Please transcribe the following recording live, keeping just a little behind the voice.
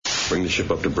Bring the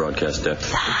ship up to broadcast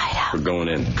depth. We're going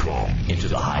in. Into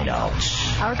the hideout.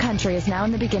 Our country is now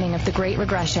in the beginning of the Great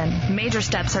Regression. Major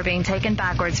steps are being taken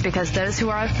backwards because those who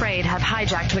are afraid have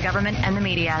hijacked the government and the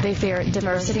media. They fear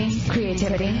diversity,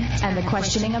 creativity, and the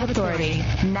questioning of authority.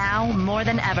 Now, more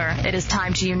than ever, it is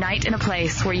time to unite in a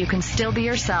place where you can still be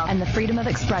yourself and the freedom of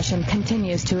expression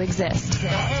continues to exist.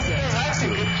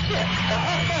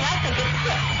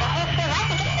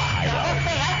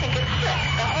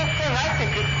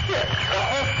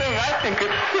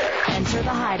 Enter the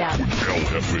hideout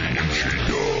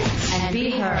and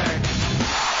be heard.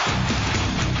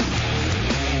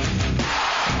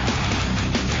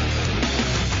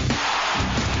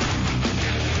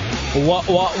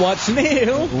 What's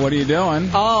new? What are you doing?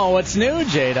 Oh, what's new,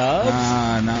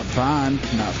 J-Dubs? Not fond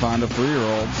of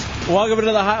 3-year-olds. Welcome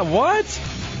to the What?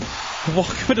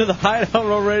 Welcome to the Hideout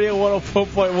Road Radio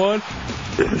 104.1.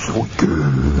 It's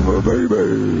okay,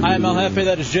 baby. I am El Jefe,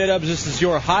 that is J-Dubs. This is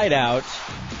your Hideout.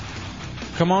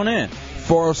 Come on in.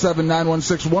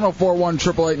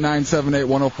 407-916-1041,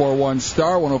 888-978-1041,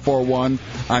 star 1041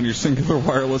 on your singular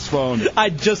wireless phone. I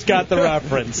just got the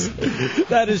reference.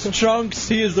 That is Trunks.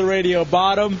 He is the radio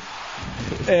bottom.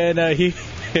 And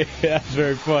that's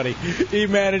very funny. He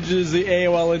manages the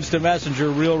AOL Instant Messenger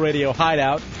Real Radio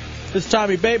Hideout. This is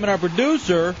Tommy Bateman, our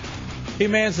producer. He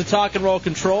mans the talk and roll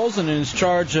controls and is in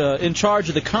charge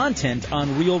of the content on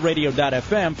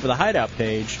realradio.fm for the Hideout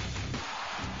page.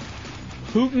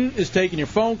 Hooten is taking your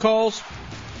phone calls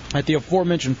at the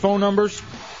aforementioned phone numbers.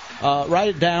 Write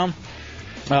it down.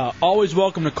 Always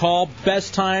welcome to call.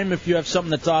 Best time if you have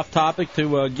something that's off topic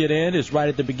to get in is right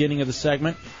at the beginning of the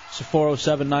segment. So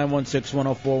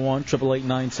 407-916-1041,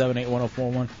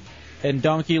 888-978-1041. And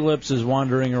Donkey Lips is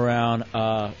wandering around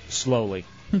slowly,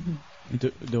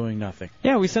 doing nothing.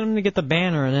 Yeah, we sent him to get the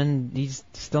banner, and then he's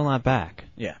still not back.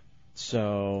 Yeah.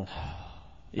 So,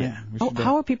 yeah.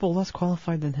 How are people less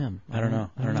qualified than him? I don't know.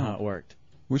 I don't know how it worked.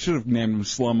 We should have named him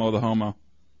Slow-Mo the Homo.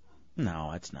 No,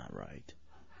 that's not right.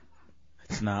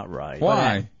 It's not right.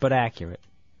 Why? But accurate.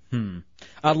 A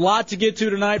lot to get to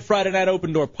tonight. Friday night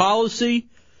open door policy.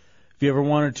 If you ever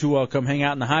wanted to come hang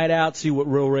out in the Hideout, see what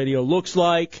Real Radio looks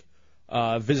like,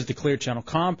 visit the Clear Channel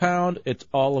compound. It's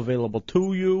all available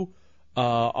to you.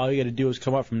 All you got to do is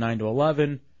come up from 9 to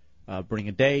 11, bring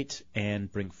a date, and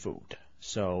bring food.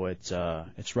 So it's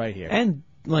right here. And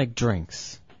like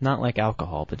drinks, not like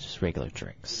alcohol, but just regular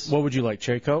drinks. What would you like?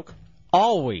 Cherry Coke?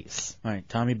 Always. All right.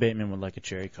 Tommy Bateman would like a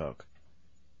Cherry Coke.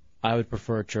 I would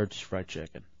prefer a Church's Fried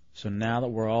Chicken. So now that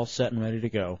we're all set and ready to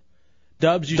go,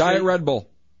 Dubs, Diet Red Bull.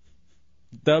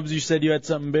 Dubs, you said you had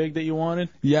something big that you wanted?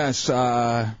 Yes.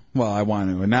 Well, I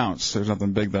want to announce. There's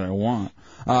nothing big that I want.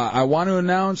 I want to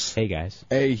announce. Hey guys.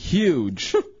 A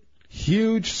huge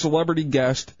celebrity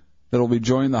guest that will be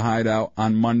joining the Hideout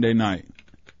on Monday night.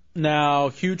 Now,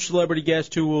 huge celebrity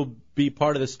guest who will be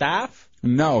part of the staff?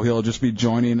 No, he'll just be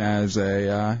joining as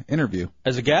a interview.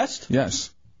 As a guest?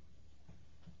 Yes.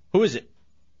 Who is it?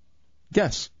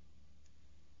 Guess.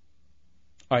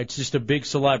 All right, it's just a big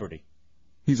celebrity.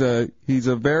 He's a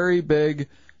very big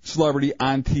celebrity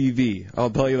on TV. I'll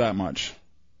tell you that much.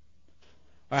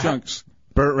 Chunks.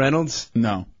 Burt Reynolds?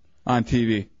 No, on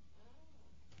TV.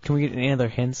 Can we get any other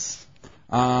hints?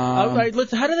 All right,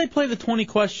 how do they play the 20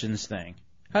 questions thing?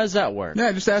 How does that work?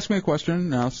 Yeah, just ask me a question,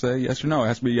 and I'll say yes or no. It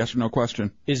has to be a yes or no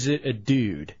question. Is it a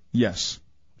dude? Yes.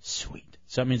 Sweet.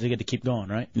 So that means they get to keep going,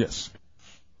 right? Yes.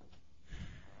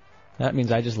 That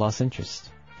means I just lost interest.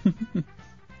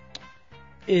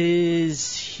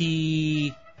 Is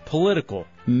he political?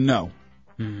 No.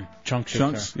 Chunks,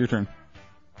 your turn.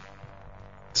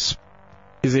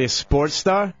 Is he a sports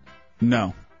star?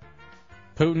 No.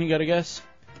 Putin, you got a guess?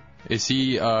 Is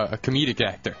he a comedic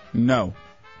actor? No.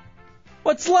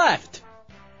 What's left?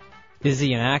 Is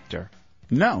he an actor?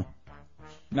 No.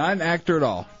 Not an actor at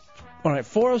all. All right,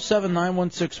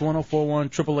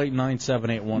 407-916-1041,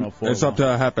 888-978-1041. It's up to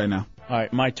Hepe now. All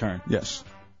right, my turn. Yes.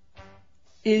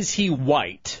 Is he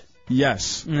white?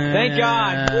 Yes. Thank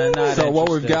God. So what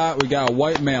we got a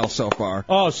white male so far.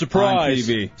 Oh, surprise.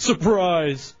 On TV.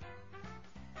 Surprise.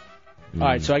 All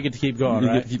right, so I get to keep going,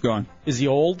 right? You get to keep going. Is he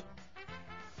old?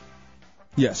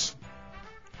 Yes.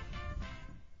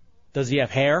 Does he have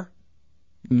hair?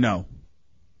 No.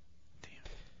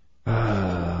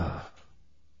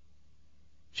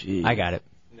 Gee. I got it.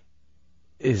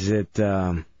 Is it,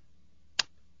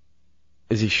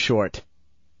 is he short?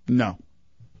 No.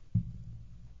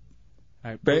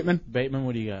 All right, Bateman? Bateman,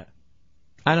 what do you got?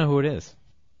 I know who it is.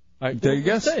 All right, Take a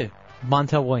guess. Say.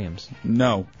 Montel Williams.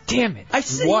 No. Damn it. I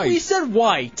said White. we said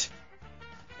white.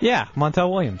 Yeah,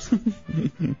 Montel Williams.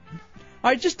 All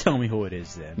right, just tell me who it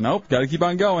is then. Nope, gotta keep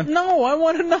on going. No, I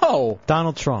want to know.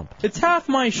 Donald Trump. It's half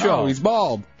my show. No, he's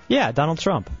bald. Yeah, Donald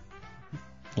Trump.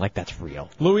 Like that's real.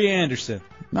 Louis Anderson.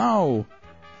 No.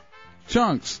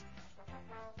 Chunks.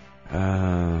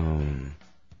 Maury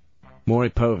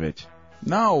Povich.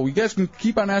 No, you guys can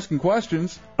keep on asking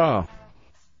questions. Oh.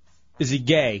 Is he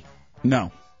gay?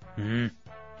 No. Mm-hmm.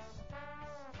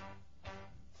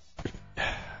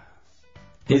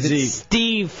 Is it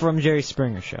Steve from Jerry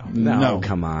Springer Show? No,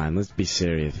 come on. Let's be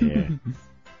serious here.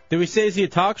 Did we say is he a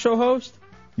talk show host?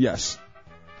 Yes.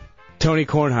 Tony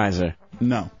Kornheiser.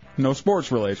 No. No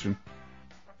sports relation.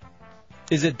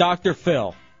 Is it Dr.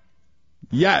 Phil?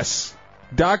 Yes.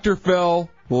 Dr. Phil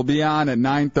will be on at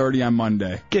 9:30 on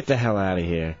Monday. Get the hell out of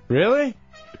here. Really?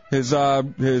 His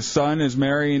son is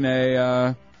marrying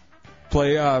a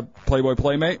Playboy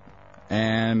Playmate,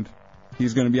 and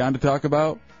he's going to be on to talk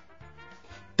about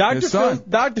Dr. his son.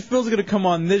 Dr. Phil's going to come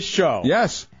on this show.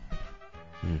 Yes.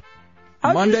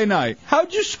 Monday night.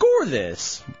 How'd you score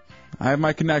this? I have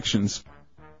my connections.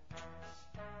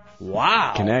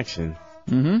 Wow. Connection.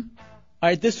 Mm-hmm. All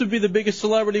right, this would be the biggest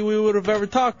celebrity we would have ever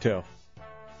talked to.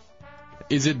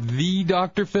 Is it the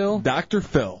Dr. Phil? Dr.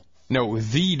 Phil. No,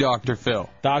 the Dr. Phil.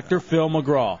 Dr. Phil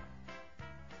McGraw.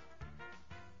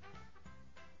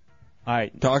 All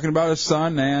right. Talking about his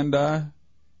son and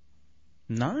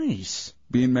Nice.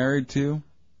 being married to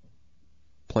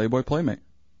Playboy Playmate.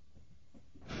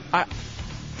 I'd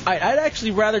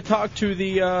actually rather talk to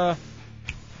the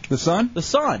son? The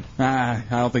son. I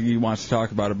don't think he wants to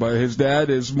talk about it, but his dad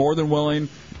is more than willing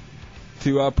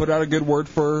to put out a good word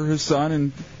for his son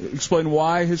and explain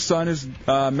why his son is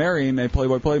marrying a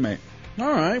Playboy Playmate. All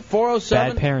right,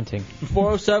 407. Bad parenting.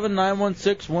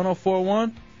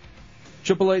 407-916-1041.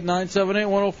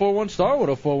 888-978-1041. Star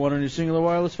 1041 on your singular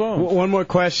wireless phone. One more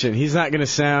question. He's not going to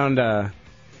sound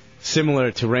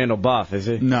similar to Randall Buff, is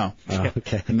he? No. Oh,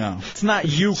 okay. No. It's not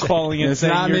you calling in. It's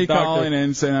saying not you're me Dr. calling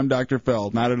in saying I'm Dr. Phil.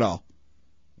 Not at all.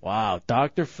 Wow,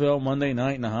 Dr. Phil Monday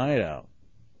night in the Hideout.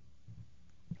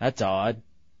 That's odd.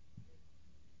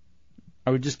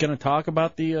 Are we just going to talk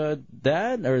about the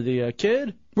dad or the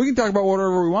kid? We can talk about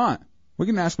whatever we want. We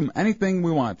can ask him anything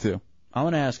we want to. I'm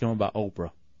going to ask him about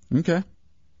Oprah. Okay.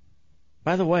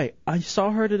 By the way, I saw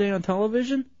her today on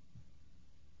television.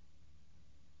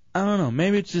 I don't know.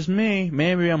 Maybe it's just me.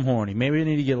 Maybe I'm horny. Maybe I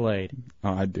need to get laid.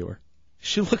 Oh, I'd do her.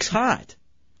 She looks hot.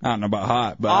 I don't know about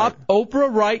hot, but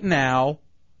Oprah right now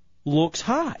looks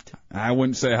hot. I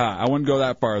wouldn't say hot. I wouldn't go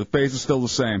that far. The face is still the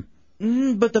same.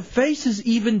 But the face is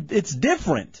it's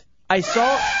different. I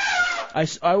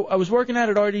was working out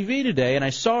at RDV today, and I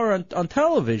saw her on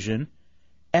television,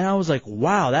 and I was like,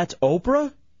 wow, that's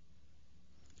Oprah?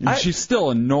 And she's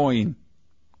still annoying.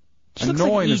 She looks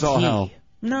Annoying like as all E.T. hell.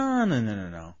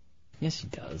 No. Yes, he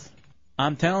does.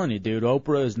 I'm telling you, dude,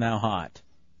 Oprah is now hot.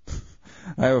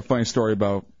 I have a funny story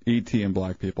about E.T. and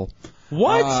black people.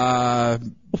 What?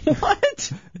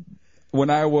 What? When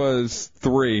I was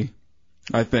 3,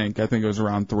 I think it was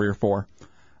around 3 or 4.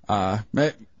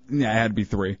 It had to be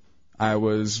 3. I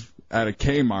was at a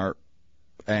Kmart,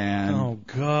 and Oh,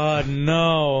 God,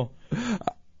 no.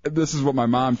 This is what my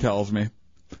mom tells me.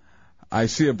 I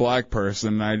see a black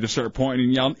person, and I just start pointing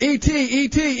and yelling, E.T.,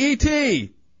 E.T.,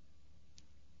 E.T.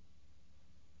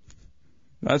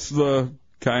 That's the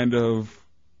kind of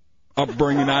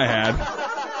upbringing I had.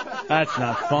 That's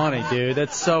not funny, dude.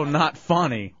 That's so not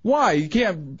funny. Why? You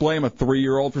can't blame a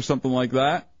 3-year-old for something like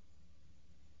that.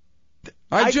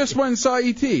 I just went and saw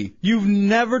E.T. You've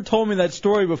never told me that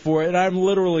story before, and I'm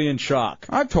literally in shock.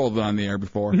 I've told it on the air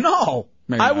before. No.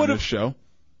 Maybe not on this show.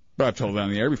 But I've told it on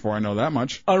the air before. I know that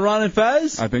much. On Ron and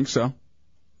Fez? I think so.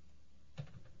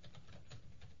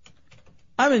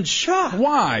 I'm in shock.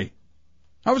 Why?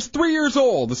 I was 3 years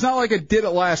old. It's not like I did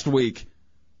it last week.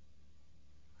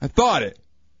 I thought it.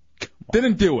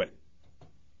 Didn't do it.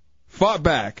 Fought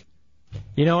back.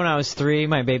 You know, when I was 3,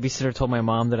 my babysitter told my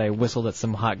mom that I whistled at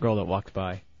some hot girl that walked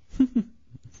by.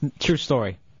 True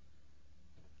story.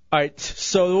 All right,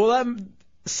 so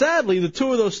sadly, the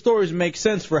two of those stories make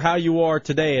sense for how you are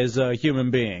today as a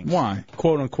human being. Why?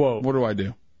 Quote unquote. What do I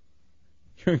do?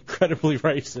 You're incredibly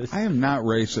racist. I am not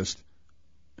racist.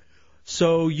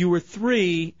 So you were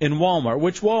 3 in Walmart.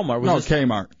 Which Walmart? Was this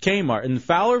Kmart. Kmart. In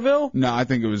Fowlerville? No, I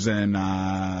think it was in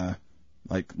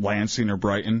like Lansing or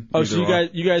Brighton. Oh, so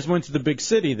you guys went to the big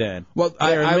city then? Well,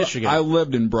 there in Michigan. I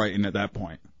lived in Brighton at that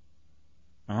point.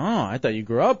 Oh, I thought you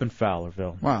grew up in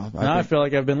Fowlerville. Wow. Now I feel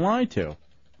like I've been lied to.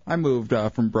 I moved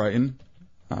from Brighton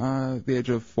at the age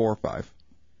of 4 or 5.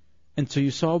 And so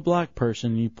you saw a black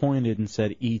person, and you pointed and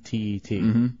said, E.T., E.T.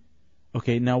 Mm-hmm.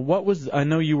 Okay, now I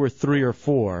know you were 3 or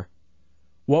 4.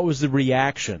 What was the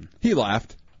reaction? He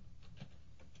laughed.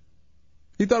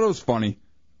 He thought it was funny.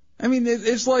 I mean,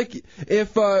 it's like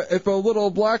if a little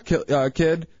black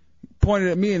kid pointed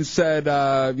at me and said,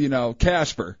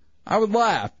 Casper, I would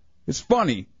laugh. It's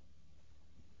funny.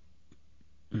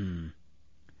 When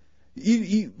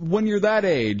you're that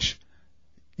age,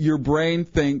 your brain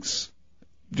thinks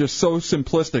just so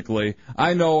simplistically.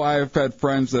 I know I've had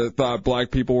friends that thought black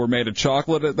people were made of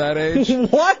chocolate at that age.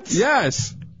 What?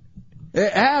 Yes.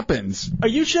 It happens. Are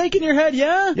you shaking your head?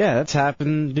 Yeah? Yeah, that's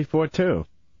happened before, too.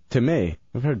 To me.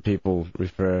 I've heard people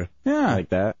refer like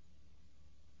that.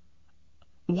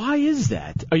 Why is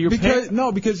that? Are your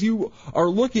because you are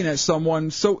looking at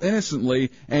someone so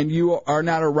innocently, and you are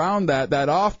not around that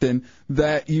often,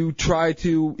 that you try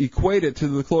to equate it to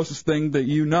the closest thing that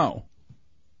you know.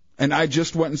 And I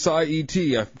just went and saw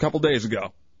E.T. a couple days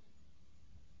ago.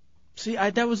 See,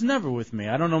 that was never with me.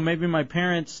 I don't know. Maybe my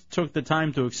parents took the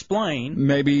time to explain.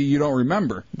 Maybe you don't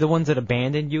remember. The ones that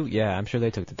abandoned you? Yeah, I'm sure they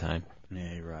took the time.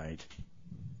 Yeah, you're right.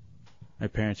 My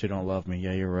parents who don't love me.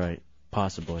 Yeah, you're right.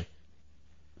 Possibly.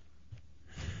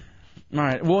 All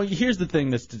right. Well, here's the thing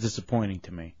that's disappointing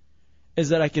to me, is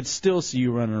that I could still see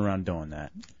you running around doing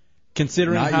that.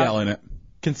 Yelling it.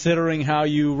 Considering how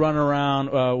you run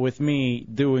around with me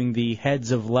doing the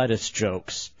heads of lettuce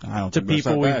jokes to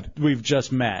people we've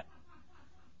just met.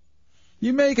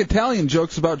 You make Italian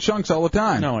jokes about chunks all the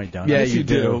time. No, I don't. Yeah, Yes, you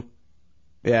do.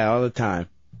 Yeah, all the time.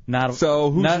 So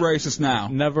who's racist now?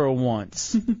 Never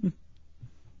once.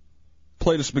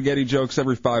 Plate of spaghetti jokes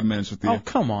every 5 minutes with you. Oh,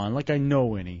 come on. Like I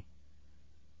know any.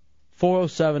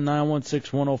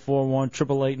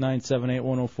 407-916-1041,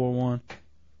 888-978-1041.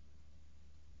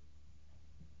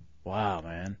 Wow,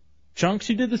 man. Chunks,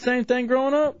 you did the same thing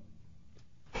growing up?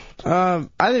 I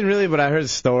didn't really, but I heard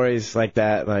stories like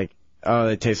that, like, oh,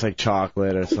 they taste like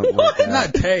chocolate or something like that.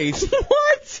 Not taste.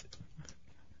 What?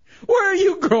 Where are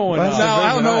you growing up? Now,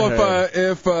 I don't know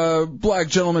if a black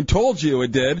gentleman told you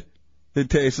it did.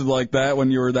 It tasted like that when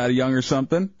you were that young or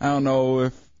something. I don't know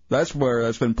if that's where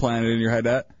that's been planted in your head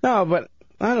at. No, but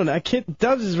I don't know.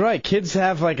 Dubs is right. Kids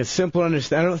have like a simpler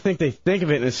understanding. I don't think they think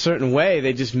of it in a certain way.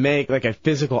 They just make like a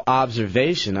physical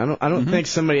observation. I don't think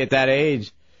somebody at that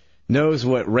age knows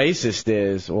what racist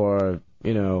is, or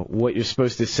what you're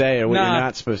supposed to say or what you're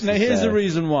not supposed to say. Now here's the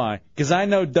reason why. Because I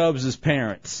know Dubs'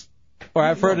 parents, or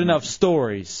I've heard enough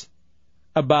stories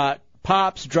about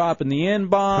Pops dropping the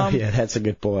N-bomb. Oh, yeah, that's a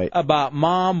good point. About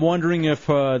Mom wondering if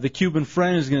the Cuban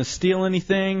friend is going to steal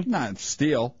anything. Not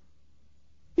steal.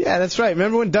 Yeah, that's right.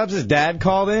 Remember when Dubs' dad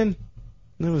called in?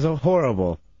 It was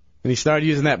horrible. And he started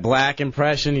using that black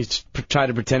impression. He tried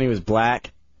to pretend he was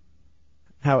black.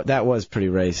 That was pretty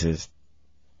racist.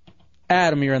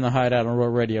 Adam, you're in the Hideout on Road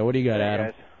Radio. What do you got, Hey, Adam?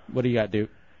 guys. What do you got, Duke?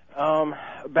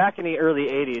 Back in the early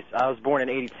 80s, I was born in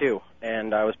 82,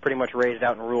 and I was pretty much raised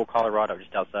out in rural Colorado,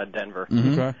 just outside Denver.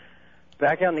 Okay.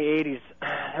 Back in the 80s,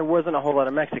 there wasn't a whole lot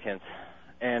of Mexicans.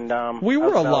 And we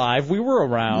were alive. We were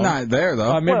around. Not there,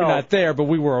 though. Maybe not there, but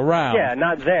we were around. Yeah,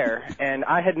 not there. And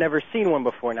I had never seen one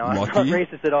before. Now, I'm not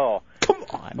racist at all. Come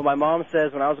on. But my mom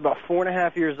says when I was about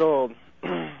 4.5 years old,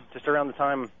 just around the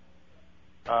time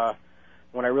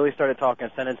when I really started talking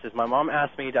sentences, my mom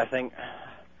asked me, I think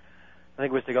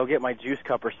it was to go get my juice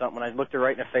cup or something. I looked her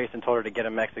right in the face and told her to get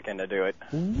a Mexican to do it.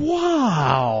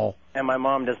 Wow. And my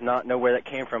mom does not know where that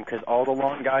came from because all the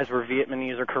long guys were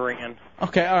Vietnamese or Korean.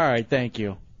 Okay, all right, thank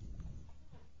you.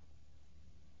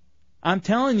 I'm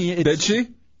telling you, Did she?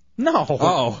 No.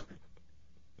 Oh. I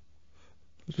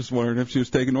was just wondering if she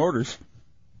was taking orders.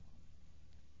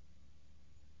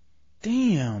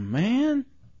 Damn, man.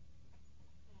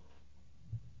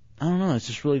 I don't know. It's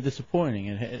just really disappointing.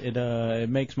 It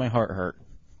makes my heart hurt.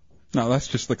 No, that's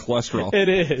just the cholesterol. It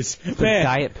is. The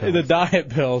diet pills. The diet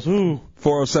pills. Ooh.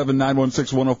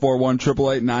 407-916-1041,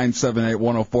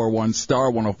 888-978-1041, star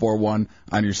 1041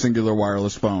 on your singular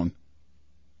wireless phone.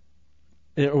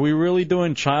 Are we really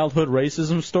doing childhood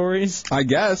racism stories? I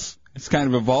guess. It's kind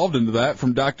of evolved into that,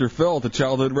 from Dr. Phil to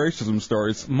childhood racism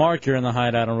stories. Mark, you're in the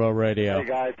Hideout on Road Radio. Hey,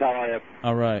 guys. How are you?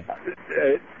 All right.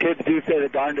 Kids do say the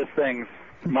darndest things.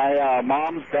 My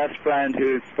mom's best friend,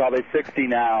 who's probably 60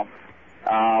 now,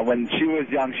 when she was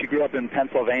young, she grew up in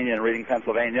Pennsylvania, in Reading,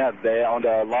 Pennsylvania. They owned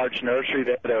a large nursery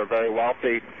there. They were very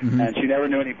wealthy, and she never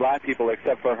knew any black people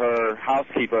except for her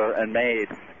housekeeper and maid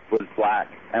was black.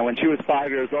 And when she was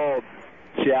 5 years old,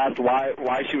 she asked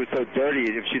why she was so dirty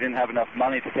if she didn't have enough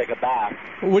money to take a bath.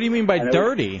 What do you mean by And it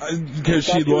dirty? Because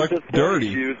she looked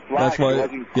dirty. She was black. That's why. She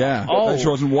wasn't, Yeah. Oh. She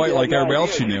wasn't white she like had no everybody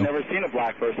else she idea. knew. She'd never seen a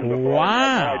black person before.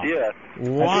 Wow. She had no idea.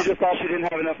 Wow. And she just thought she didn't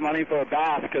have enough money for a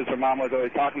bath because her mom was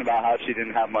always talking about how she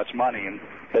didn't have much money, and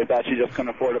they thought she just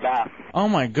couldn't afford a bath. Oh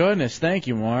my goodness! Thank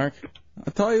you, Mark.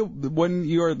 I tell you, when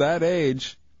you're that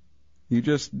age, you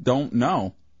just don't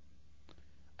know.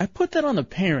 I put that on the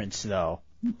parents, though.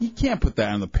 You can't put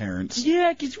that on the parents.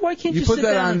 Yeah, 'cause why can't you put sit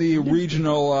that down on and- the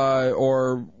regional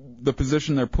or the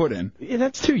position they're put in. Yeah,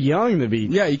 that's too young to be.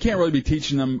 Yeah, you can't really be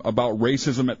teaching them about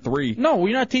racism at 3. No,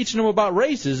 you're not teaching them about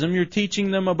racism. You're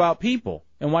teaching them about people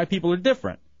and why people are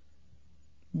different.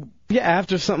 Yeah,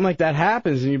 after something like that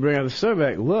happens and you bring up the story,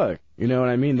 like, look, you know what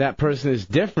I mean? That person is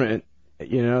different.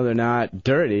 You know, they're not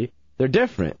dirty. They're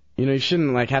different. You know, you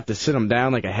shouldn't like have to sit them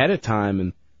down like ahead of time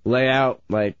and lay out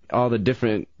like all the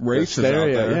different races out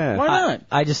hysteria. there. Yeah. Why not?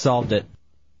 I just solved it.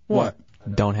 What?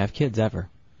 Don't have kids ever.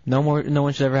 No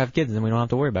one should ever have kids, and then we don't have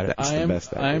to worry about it. That's I the am.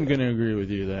 best idea. I am going to agree with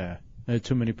you there. There are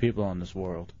too many people on this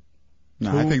world.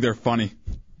 No, I think they're funny.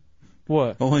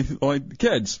 What? Only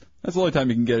kids. That's the only time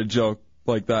you can get a joke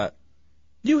like that.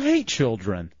 You hate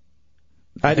children.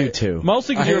 I do too.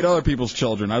 Mostly I because hate other people's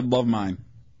children. I'd love mine.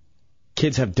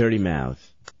 Kids have dirty mouths.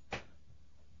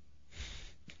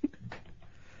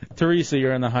 Teresa,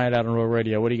 you're in the Hideout on Real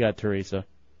Radio. What do you got, Teresa?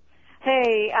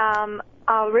 Hey,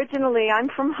 originally I'm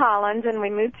from Holland, and we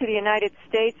moved to the United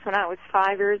States when I was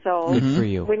 5 years old. Good for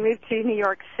you. We moved to New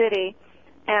York City,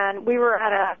 and we were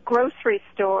at a grocery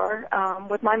store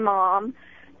with my mom,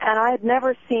 and I had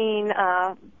never seen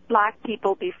black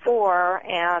people before,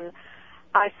 and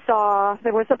I saw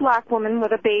there was a black woman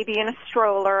with a baby in a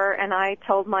stroller, and I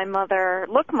told my mother,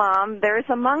 "Look, Mom, there's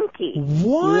a monkey."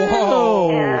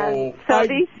 Whoa! And so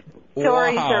these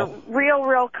stories are Wow.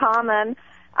 real common.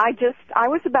 I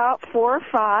was about 4 or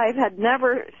 5, had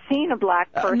never seen a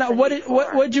black person Now, what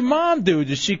before. did your mom do?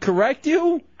 Did she correct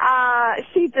you?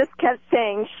 She just kept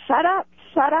saying, "Shut up,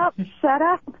 shut up, shut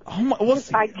up." Oh my! Well,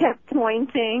 I kept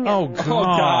pointing. oh and,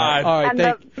 God! All right,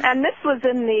 and, and this was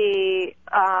in the,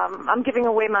 I'm giving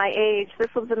away my age,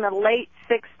 this was in the late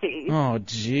 60s Oh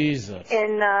Jesus!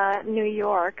 in New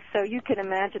York, so you can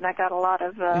imagine I got a lot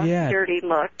of Yeah. dirty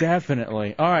looks.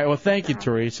 Definitely. All right. Well, thank you,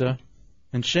 Teresa,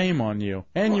 and shame on you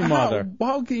and your mother.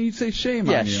 How can you say shame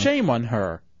Yeah, on you? shame on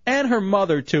her and her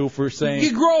mother too for saying.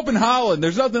 You grew up in Holland.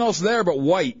 There's nothing else there but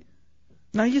white.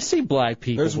 Now you see black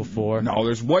people before. No,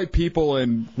 there's white people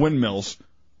and windmills.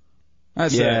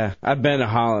 That's Yeah, it. I've been to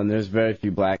Holland. There's very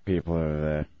few black people over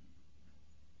there.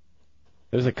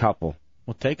 There's a couple.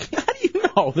 Well, take. How do you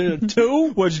know? There are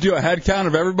two. What'd you do? A head count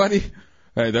of everybody?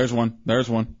 Hey, there's one. There's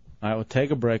one. All right, we'll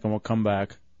take a break and we'll come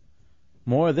back.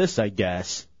 More of this, I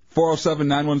guess.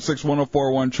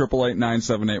 407-916-1041,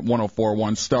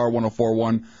 888-978-1041, star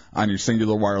 1041 on your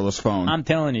singular wireless phone. I'm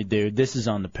telling you, dude, this is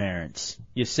on the parents.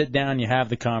 You sit down, you have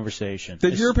the conversation.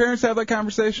 Did your parents have that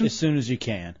conversation? As soon as you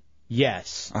can.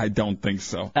 Yes. I don't think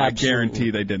so. Absolutely. I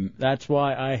guarantee they didn't. That's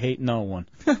why I hate no one.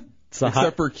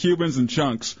 Except for Cubans and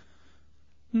chunks.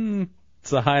 It's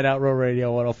the Hideout Row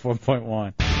Radio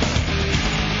 104.1.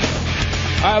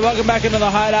 All right, welcome back into the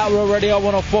Hideout Row Radio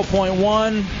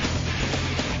 104.1.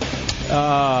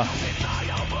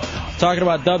 Talking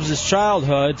about Dubs'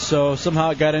 childhood, so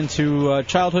somehow it got into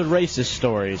childhood racist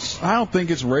stories. I don't think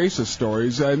it's racist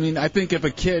stories. I mean, I think if a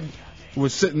kid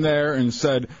was sitting there and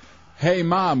said, "Hey,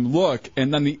 Mom, look,"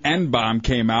 and then the N-bomb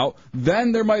came out,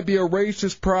 then there might be a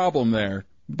racist problem there.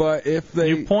 But if they...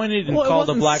 You pointed and Well, it called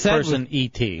a wasn't black said person with-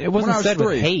 E.T. It wasn't When I was said with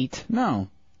 3. hate. No.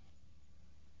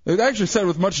 It actually said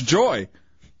with much joy.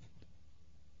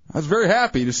 I was very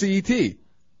happy to see E.T.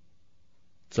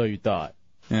 So you thought.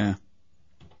 Yeah.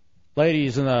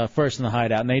 Ladies first in the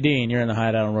Hideout. Nadine, you're in the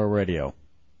Hideout on Row Radio.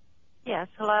 Yes,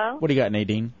 hello? What do you got,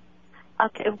 Nadine?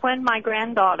 Okay, when my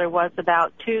granddaughter was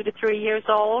about 2 to 3 years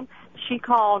old, she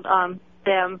called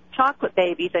them chocolate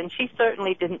babies, and she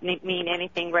certainly didn't mean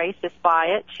anything racist by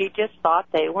it. She just thought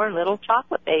they were little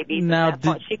chocolate babies, Now, and that's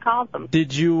what she called them.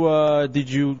 Did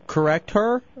you correct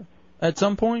her at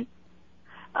some point?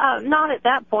 Not at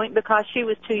that point, because she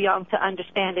was too young to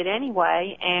understand it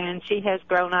anyway, and she has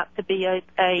grown up to be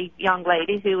a young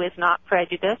lady who is not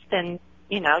prejudiced and,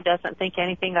 doesn't think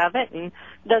anything of it and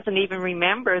doesn't even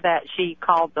remember that she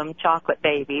called them chocolate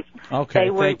babies. Okay,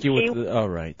 thank you. All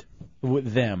right.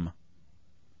 With them.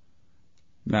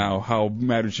 Now, how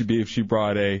mad would she be if she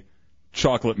brought a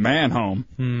chocolate man home?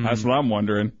 That's what I'm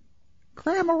wondering.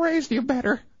 Grandma raised you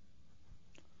better.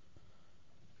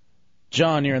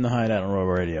 John, you're in the Hideout on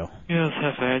Road Radio. Yes,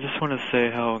 Hefe, I just want to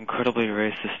say how incredibly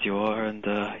racist you are, and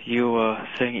you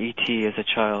saying E.T. as a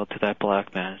child to that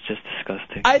black man is just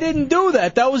disgusting. I didn't do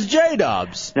that. That was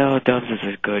J-Dubs. No, Dubs is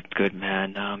a good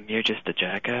man. You're just a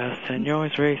jackass, and you're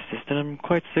always racist, and I'm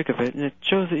quite sick of it, and it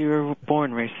shows that you were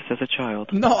born racist as a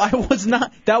child. No, I was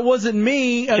not. That wasn't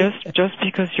me. Just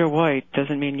because you're white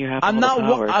doesn't mean you have all the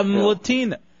power. I'm still.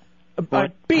 Latina.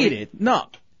 Beat it. No.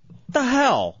 The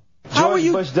hell? How are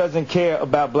you? Bush doesn't care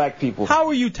about black people. How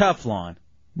are you Teflon?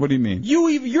 What do you mean?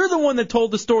 You're the one that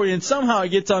told the story, and somehow it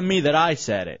gets on me that I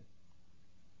said it.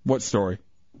 What story?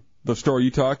 The story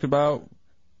you talked about?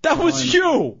 That was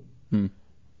you. I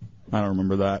don't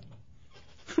remember that.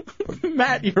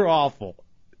 Matt, you're awful.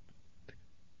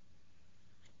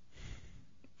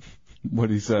 What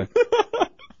did he say?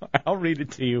 I'll read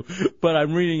it to you, but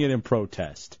I'm reading it in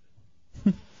protest.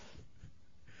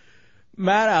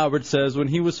 Matt Albert says when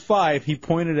he was 5, he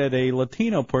pointed at a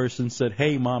Latino person, said,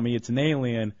 "Hey, mommy, it's an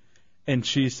alien," and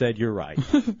she said, "You're right."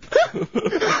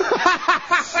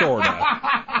 Sort of.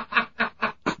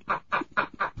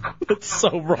 It's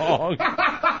so wrong.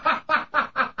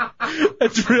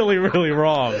 It's really, really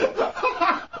wrong.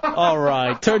 All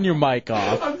right, turn your mic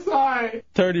off. I'm sorry.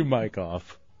 Turn your mic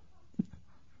off.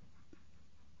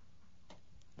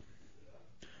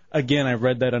 Again, I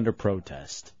read that under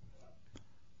protest.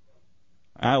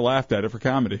 I laughed at it for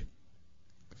comedy.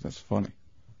 That's funny.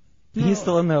 He's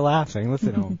still in there laughing.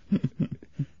 Listen to him.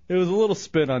 It was a little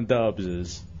spin on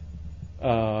Dubs's.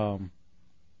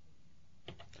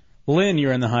 Lynn,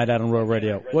 you're in the Hideout on Road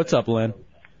Radio. What's up, Lynn?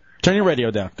 Turn your radio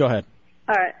down. Go ahead.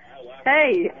 All right.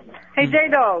 Hey,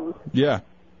 J-Dog. Yeah.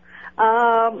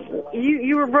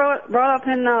 You were brought up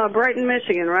in Brighton,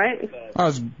 Michigan, right? I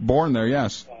was born there,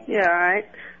 yes. Yeah, all right.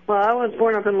 Well, I was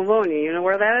born up in Livonia. You know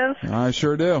where that is? I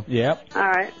sure do. Yep. All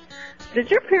right. Did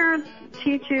your parents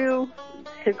teach you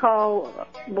to call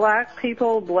black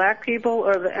people,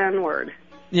 or the N-word?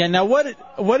 Yeah. Now, what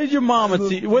did your mama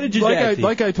teach? What did your dad teach?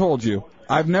 Like I told you,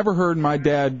 I've never heard my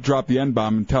dad drop the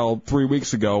N-bomb until 3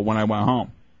 weeks ago when I went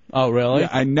home. Oh, really? Yeah,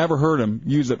 I never heard him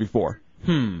use it before.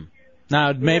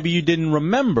 Now, maybe you didn't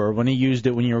remember when he used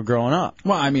it when you were growing up.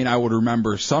 Well, I mean, I would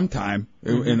remember sometime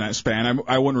in that span.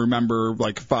 I wouldn't remember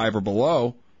like 5 or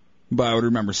below, but I would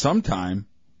remember sometime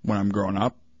when I'm growing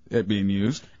up it being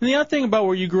used. And the other thing about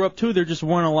where you grew up, too, there just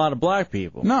weren't a lot of black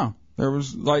people. No. There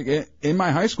was, like, in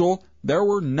my high school, there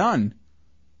were none.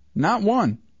 Not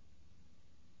one.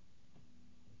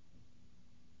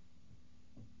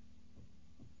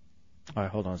 All right,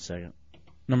 hold on a second.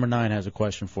 Number 9 has a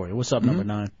question for you. What's up, number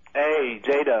 9? Hey,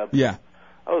 J-Dub. Yeah.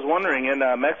 I was wondering, in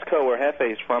Mexico, where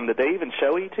Hefe's from, did they even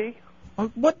show E.T.?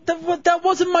 What? That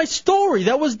wasn't my story.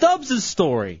 That was Dubs'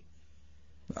 story.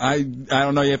 I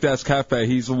don't know. You have to ask Hefe.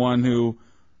 He's the one who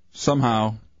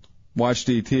somehow watched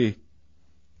E.T.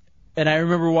 And I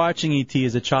remember watching E.T.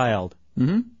 as a child.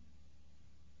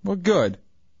 Well, good.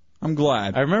 I'm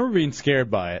glad. I remember being scared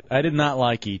by it. I did not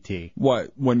like E.T.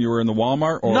 What, when you were in the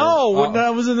Walmart? Or? No, when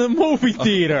I was in the movie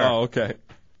theater. Oh, okay.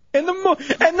 And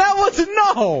that wasn't,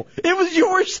 no. It was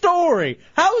your story.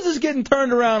 How is this getting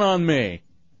turned around on me?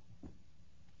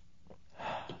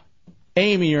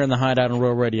 Amy, you're in the Hideout on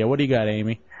Road Radio. What do you got,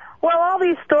 Amy? Well, all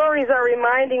these stories are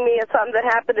reminding me of something that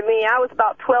happened to me. I was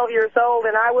about 12 years old,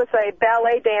 and I was a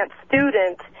ballet dance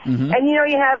student. And, you know,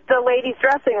 you have the ladies'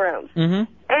 dressing rooms.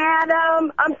 And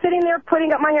I'm sitting there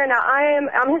putting up my hair. Now,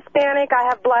 I'm Hispanic. I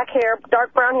have black hair,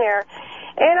 dark brown hair.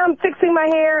 And I'm fixing my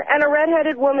hair, and a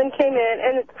redheaded woman came in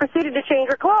and proceeded to change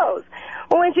her clothes.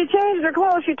 Well, when she changed her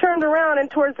clothes, she turned around, and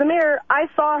towards the mirror, I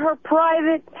saw her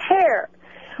private hair.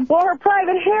 Well, her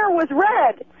private hair was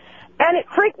red, and it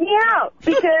freaked me out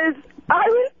because I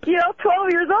was,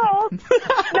 12 years old,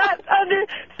 not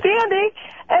understanding,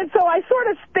 and so I sort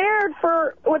of stared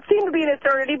for what seemed to be an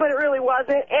eternity, but it really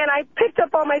wasn't, and I picked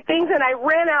up all my things, and I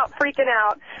ran out freaking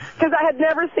out because I had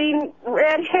never seen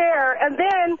red hair, and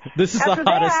then This is the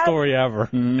hottest story ever.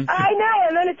 I know,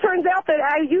 and then it turns out that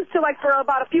I used to, for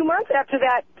about a few months after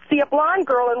that, see a blonde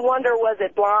girl and wonder, was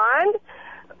it blonde?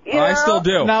 I still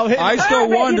do. I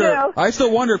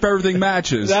still wonder if everything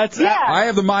matches. I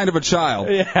have the mind of a child.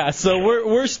 Yeah, so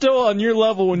we're still on your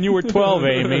level when you were 12,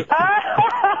 Amy.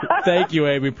 Thank you,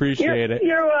 Amy. Appreciate it.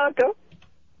 You're welcome.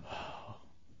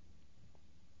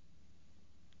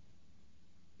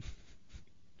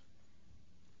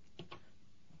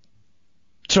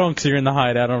 Chunks, you're in the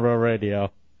Hideout on Road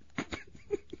Radio.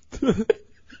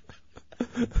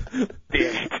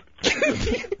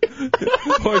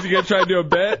 Was you going to try to do a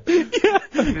bet? Yeah.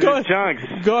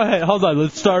 Go ahead. Hold on.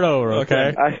 Let's start over,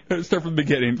 okay? Let's start from the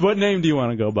beginning. What name do you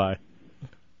want to go by?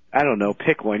 I don't know.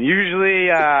 Pick one. Usually,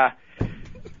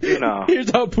 You know.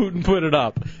 Here's how Putin put it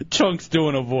up. Chunks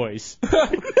doing a voice.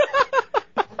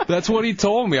 That's what he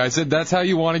told me. I said, that's how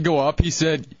you want to go up? He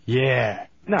said, yeah.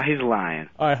 No, he's lying.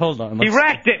 All right, hold on. He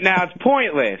wrecked it now. It's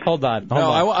pointless. Hold on.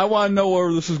 No, I want to know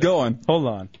where this is going. Hold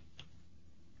on.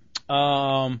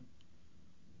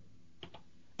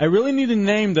 I really need a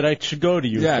name that I should go to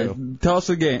you. Yeah, to. tell us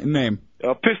a name.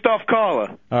 Pissed off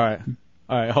caller. All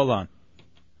right, hold on.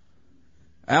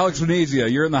 Alex Venezia,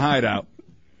 you're in the hideout.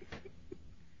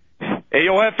 Hey,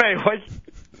 yo, F.A.,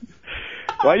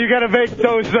 why you gotta make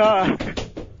those,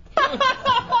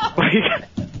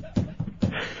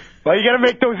 why you gotta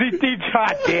make those ETs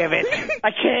hot, damn it? I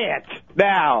can't.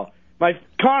 Now, my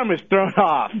karma's thrown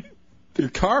off. Your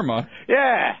karma?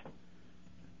 Yeah.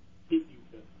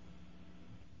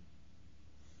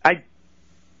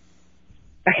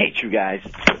 I hate you guys.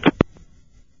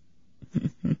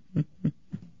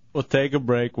 We'll take a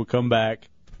break. We'll come back.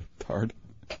 It's hard.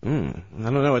 I don't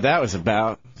know what that was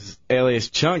about. Alias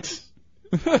Chunks.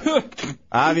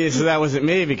 Obviously that wasn't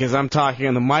me because I'm talking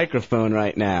on the microphone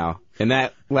right now. And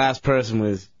that last person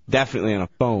was definitely on a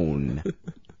phone.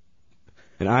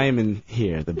 And I am in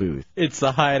here, the booth. It's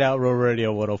the Hideout Row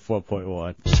Radio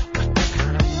 104.1.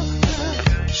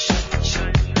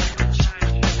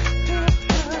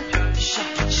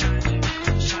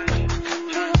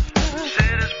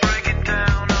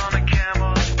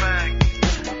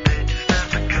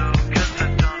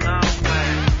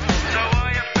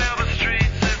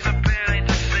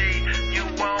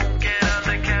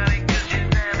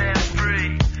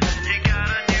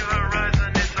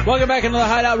 Welcome back into the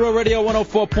Hideout Row Radio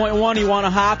 104.1. You want to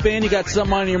hop in? You got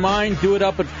something on your mind? Do it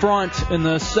up at front in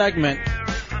the segment.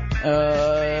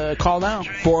 Call now.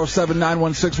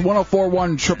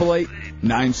 407-916-1041,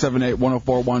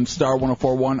 888-978-1041, star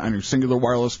 1041 on your singular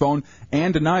wireless phone.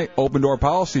 And tonight, open door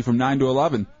policy from 9 to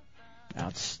 11.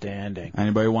 Outstanding.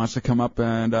 Anybody who wants to come up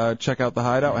and check out the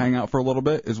Hideout, hang out for a little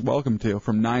bit, is welcome to,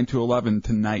 from 9 to 11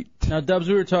 tonight. Now, Dubs,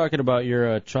 we were talking about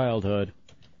your childhood.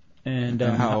 And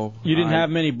how you didn't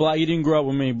have many black. You didn't grow up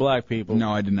with many black people.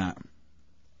 No, I did not.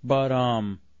 But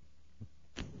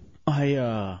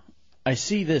I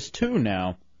see this too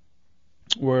now,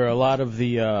 where a lot of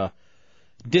the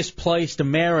displaced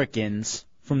Americans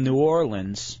from New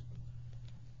Orleans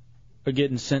are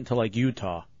getting sent to like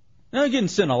Utah. Now they're getting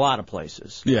sent a lot of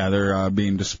places. Yeah, they're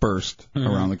being dispersed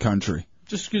around the country.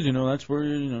 Just because that's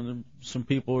where some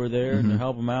people are there and to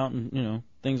help them out and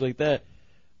things like that.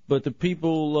 But the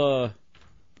people,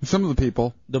 some of the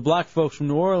people, the black folks from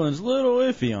New Orleans, a little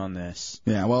iffy on this.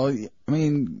 Yeah, well, I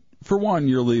mean, for one,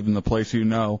 you're leaving the place you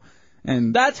know,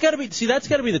 and that's got to be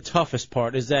the toughest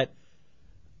part, is that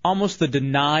almost the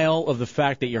denial of the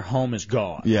fact that your home is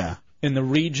gone. Yeah. In the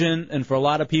region, and for a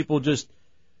lot of people, just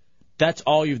that's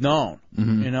all you've known,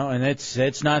 and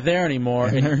it's not there anymore.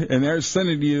 And they're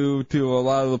sending you to a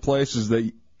lot of the places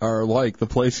that are like the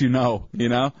place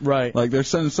Right. Like they're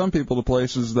sending some people to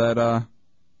places that are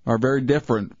very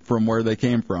different from where they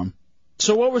came from.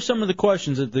 So what were some of the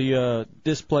questions that the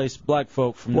displaced black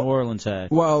folk from New Orleans had?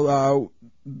 Well,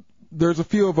 there's a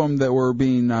few of them that were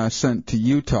being sent to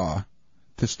Utah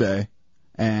to stay,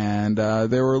 and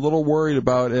they were a little worried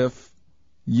about if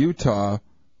Utah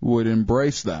would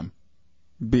embrace them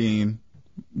being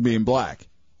black.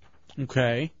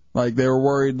 Okay. Like, they were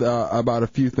worried about a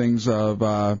few things of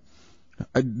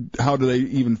how do they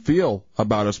even feel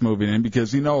about us moving in,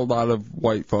 because a lot of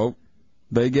white folk,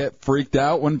 they get freaked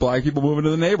out when black people move into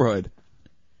the neighborhood.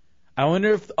 I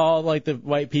wonder if all the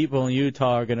white people in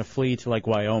Utah are going to flee to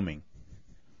Wyoming.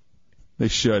 They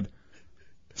should.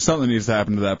 Something needs to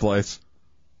happen to that place.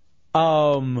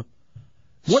 What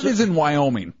is in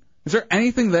Wyoming? Is there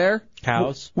anything there?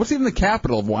 Cows. What's even the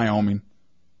capital of Wyoming?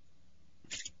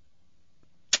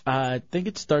 I think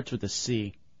it starts with a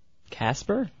C.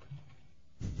 Casper?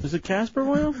 Is it Casper,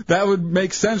 Wyoming? That would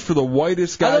make sense for the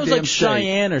whitest I thought goddamn it was like state.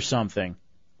 Cheyenne or something.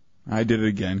 I did it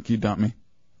again. Can you dump me?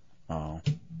 Oh.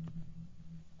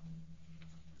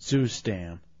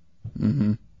 Zoostam.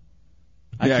 Mm-hmm.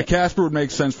 Yeah, Casper would make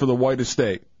sense for the whitest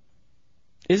state.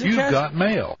 Is it You've Casper? got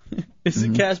mail. Is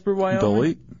it Casper, Wyoming?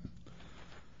 Delete.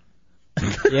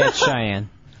 Yeah, it's Cheyenne.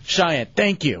 Cheyenne,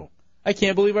 thank you. I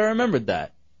can't believe I remembered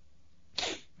that.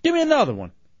 Give me another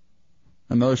one.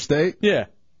 Another state? Yeah.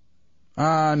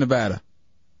 Nevada.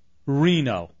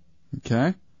 Reno.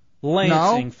 Okay.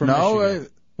 Lansing from Michigan.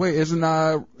 Wait,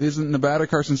 isn't Nevada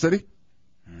Carson City?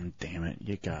 Damn it,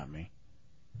 you got me.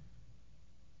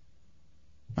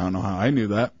 I don't know how I knew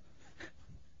that.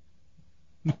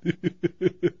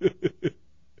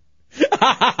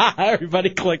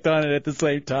 Everybody clicked on it at the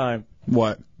same time.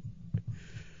 What?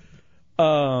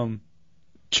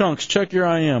 Chunks, check your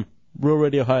IM. Real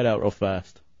Radio Hideout real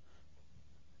fast.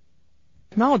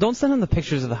 No, don't send him the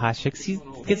pictures of the hot chicks. He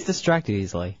gets distracted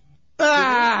easily.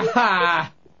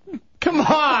 Ah! Come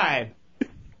on!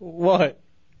 What?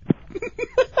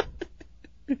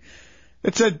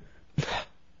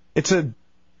 It's a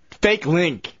fake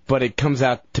link, but it comes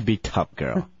out to be Tub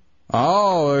Girl.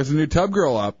 Oh, there's a new Tub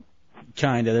Girl up.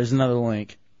 Kinda. There's another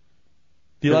link.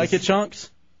 Do you like it,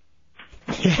 Chunks?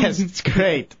 Yes, it's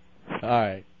great. All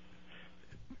right.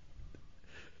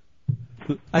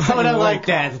 How would I like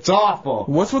that? It's awful.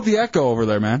 What's with the echo over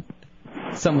there, man?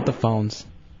 Something with the phones.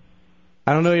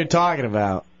 I don't know what you're talking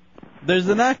about. There's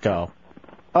an echo.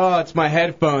 Oh, it's my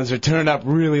headphones. They're turned up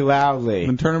really loudly.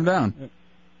 Then turn them down.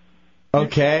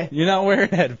 Okay. You're not wearing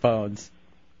headphones.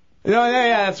 No,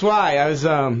 yeah, that's why.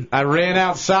 I ran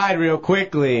outside real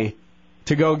quickly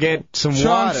to go get some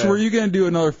Chunks, water. were you going to do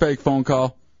another fake phone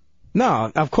call?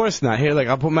 No, of course not. Here, look,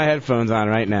 I'll put my headphones on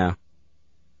right now.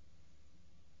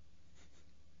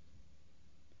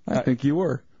 I think you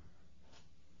were.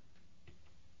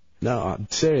 No, I'm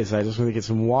serious. I just want to get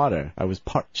some water. I was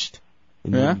parched.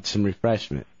 And Yeah? needed some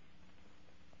refreshment.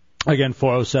 Again,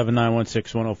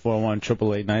 407-916-1041,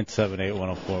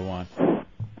 888-978-1041.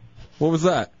 What was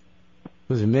that?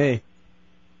 Was it me?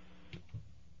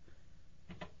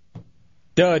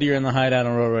 Dud, you're in the Hideout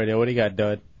on Road Radio. What do you got,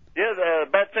 Dud? Yeah, the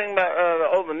bad thing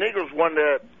about all the Negroes one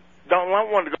that don't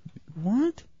want one to go.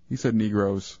 What? He said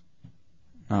Negroes.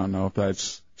 I don't know if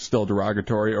that's still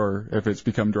derogatory or if it's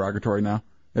become derogatory now.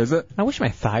 Is it? I wish my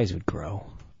thighs would grow.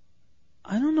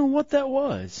 I don't know what that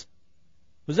was.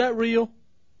 Was that real?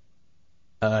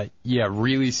 Yeah,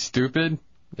 really stupid.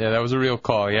 Yeah, that was a real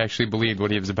call. He actually believed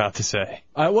what he was about to say.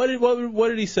 What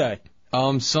did he say?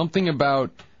 Something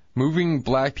about moving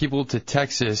black people to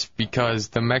Texas because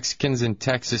the Mexicans in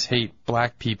Texas hate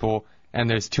black people, and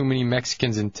there's too many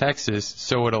Mexicans in Texas,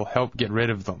 so it'll help get rid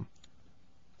of them.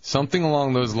 Something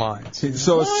along those lines.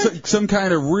 So it's some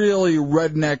kind of really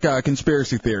redneck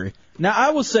conspiracy theory. Now, I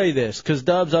will say this, because,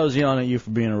 Dubs, I was yelling at you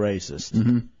for being a racist.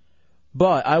 Mm-hmm.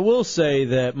 But I will say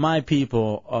that my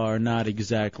people are not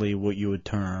exactly what you would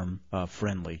term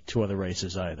friendly to other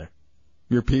races either.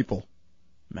 Your people?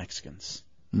 Mexicans.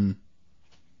 Mm.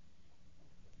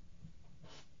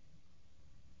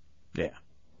 Yeah.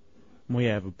 We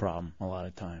have a problem a lot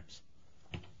of times.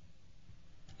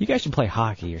 You guys should play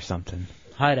hockey or something.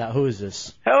 Hideout, who is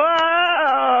this?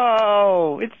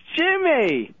 Hello, it's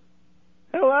Jimmy.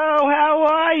 Hello, how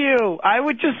are you? I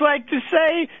would just like to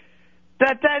say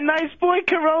that nice boy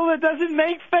Corolla doesn't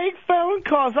make fake phone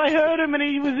calls. I heard him and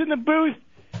he was in the booth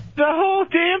the whole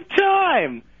damn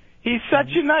time. He's such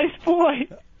a nice boy.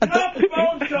 I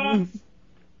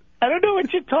don't know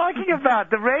what you're talking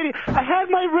about. The radio. I had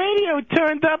my radio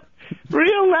turned up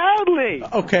real loudly.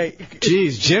 Okay.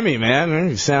 Jeez, Jimmy, man,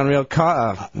 you sound real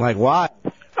like what?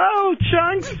 Oh,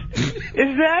 Chunks,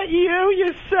 is that you?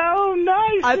 You're so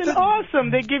nice and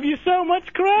awesome. They give you so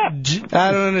much crap.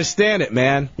 I don't understand it,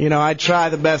 man. You know, I try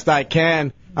the best I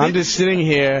can. I'm just sitting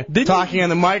here talking on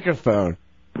the microphone.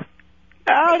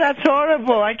 Oh, that's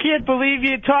horrible. I can't believe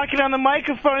you're talking on the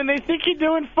microphone and they think you're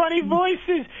doing funny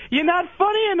voices. You're not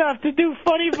funny enough to do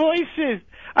funny voices.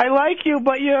 I like you,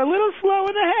 but you're a little slow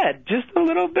in the head. Just a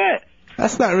little bit.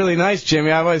 That's not really nice,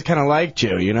 Jimmy. I've always kind of liked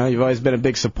you. You know, you've always been a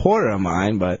big supporter of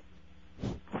mine, but...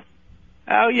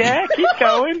 Oh, yeah? Keep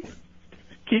going.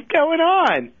 Keep going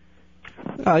on.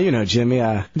 Oh, you know, Jimmy,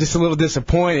 I'm just a little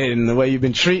disappointed in the way you've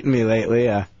been treating me lately.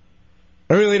 I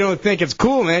really don't think it's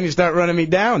cool, man. You start running me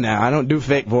down now. I don't do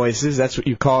fake voices. That's what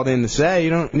you called in to say. You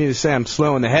don't need to say I'm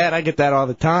slow in the head. I get that all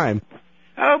the time.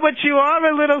 Oh, but you are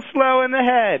a little slow in the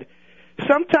head.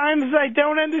 Sometimes I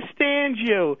don't understand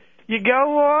you. You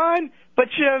go on, but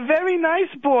you're a very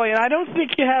nice boy, and I don't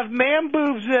think you have man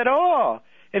boobs at all.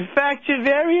 In fact, you're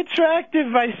very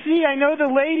attractive. I know the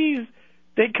ladies,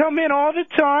 they come in all the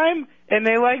time, and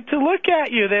they like to look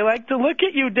at you. They like to look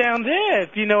at you down there,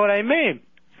 if you know what I mean.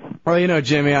 Well, you know,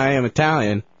 Jimmy, I am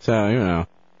Italian, so, you know,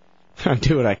 I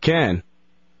do what I can.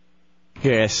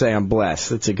 Here, I say I'm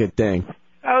blessed. That's a good thing.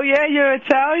 Oh, yeah, you're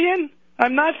Italian?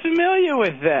 I'm not familiar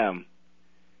with them.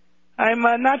 I'm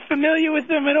not familiar with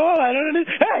them at all. I don't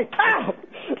understand. Hey! Ow!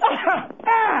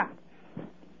 Ah!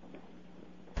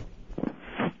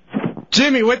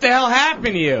 Jimmy, what the hell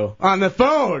happened to you? On the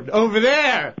phone, over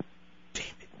there.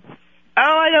 Oh,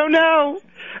 I don't know.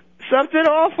 Something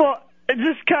awful. It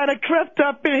just kind of crept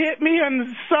up and hit me on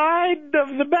the side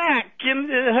of the back,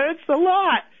 and it hurts a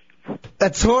lot.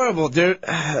 That's horrible, dude.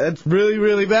 That's really,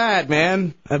 really bad,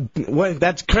 man.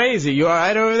 That's crazy. You all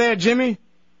right over there, Jimmy?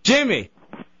 Jimmy!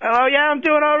 Oh, yeah, I'm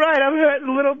doing all right. I'm hurting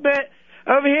a little bit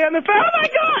over here on the phone. Oh, my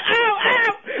God! Ow!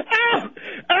 Ow!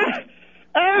 Ow! Ow!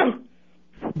 Ow!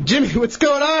 Jimmy, what's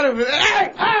going on over there?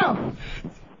 Hey, ow!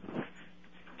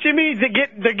 Jimmy,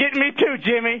 they're getting me too,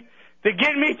 Jimmy. They're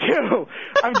getting me too.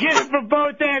 I'm getting from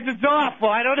both ends. It's awful.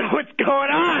 I don't know what's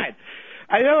going on.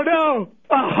 I don't know.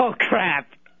 Oh, crap.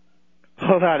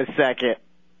 Hold on a second.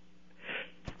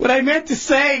 What I meant to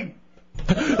say...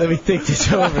 Let me think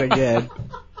this over again.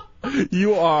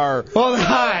 You are... Hold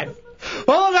on.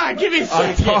 Hold on. Give me a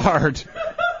second. hard.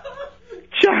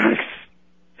 Chunks,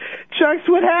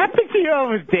 what happened to you?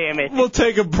 Oh, damn it. We'll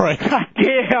take a break. God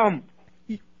damn.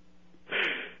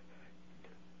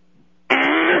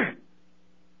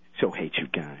 So hate you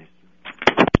guys.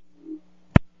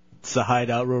 It's the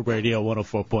Hideout, Road Radio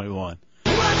 104.1. All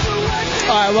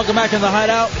right, welcome back in the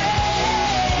Hideout.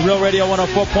 Real Radio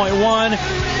 104.1.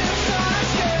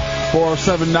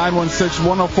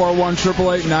 407-916-1041,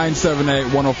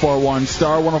 888-978-1041,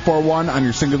 star 1041 on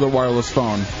your singular wireless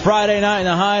phone. Friday night in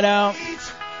the Hideout.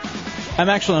 I'm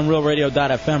actually on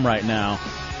RealRadio.fm right now.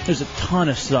 There's a ton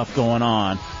of stuff going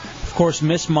on. Of course,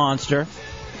 Miss Monster.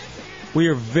 We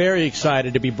are very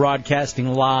excited to be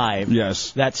broadcasting live.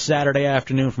 Yes. That Saturday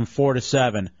afternoon from 4 to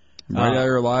 7. Right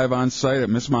there, live on site at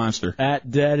Miss Monster.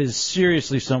 That is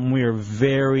seriously something we are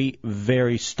very,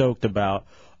 very stoked about.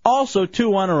 Also, too,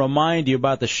 want to remind you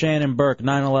about the Shannon Burke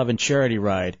 9/11 charity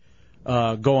ride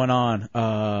going on,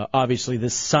 obviously,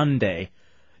 this Sunday.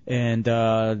 And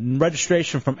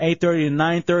registration from 8:30 to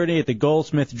 9:30 at the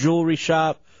Goldsmith Jewelry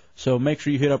Shop. So make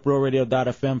sure you hit up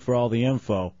RealRadio.fm for all the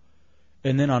info.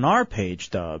 And then on our page,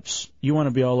 Dubs, you want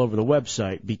to be all over the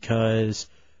website because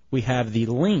we have the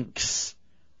links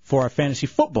for our fantasy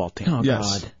football team. Oh,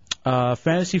 yes. God.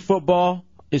 Fantasy football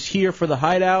is here for the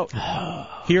Hideout.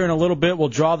 Here in a little bit, we'll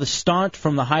draw the stunt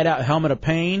from the Hideout Helmet of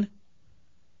Pain.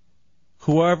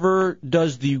 Whoever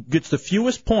gets the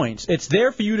fewest points, it's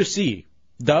there for you to see.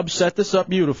 Dubs set this up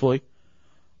beautifully.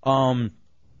 You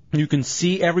can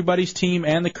see everybody's team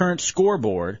and the current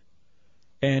scoreboard.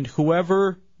 And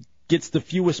whoever gets the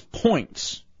fewest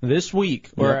points this week,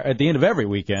 or at the end of every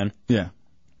weekend. Yeah.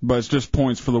 But it's just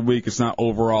points for the week. It's not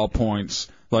overall points,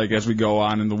 like as we go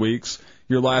on in the weeks.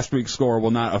 Your last week's score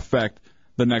will not affect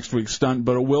the next week's stunt,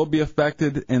 but it will be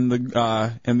affected in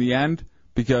the end,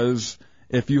 because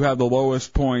if you have the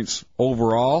lowest points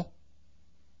overall,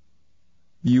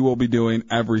 you will be doing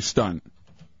every stunt.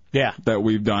 Yeah. That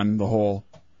we've done the whole.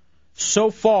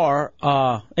 So far,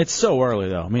 it's so early,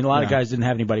 though. I mean, a lot of guys didn't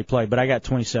have anybody play, but I got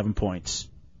 27 points,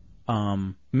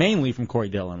 mainly from Corey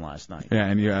Dillon last night. Yeah,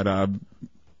 and you had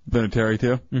Vinatieri,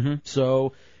 too? Mm-hmm.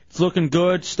 So it's looking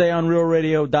good. Stay on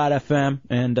RealRadio.fm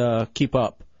and keep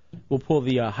up. We'll pull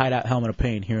the Hideout Helmet of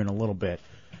Pain here in a little bit.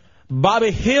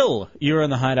 Bobby Hill, you're in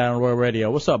the Hideout on Royal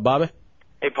Radio. What's up, Bobby?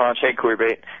 Hey, Ponch. Hey, Corey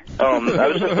Bait. I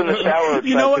was just in the shower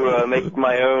trying to make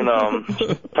my own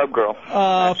tub girl.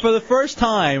 For the first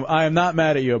time, I am not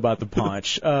mad at you about the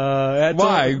punch.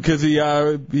 Why? Because he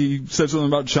said something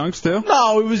about chunks, too?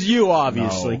 No, it was you,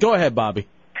 obviously. No. Go ahead, Bobby.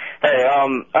 Hey, all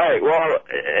right, well,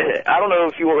 I don't know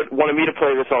if you wanted me to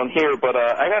play this on here, but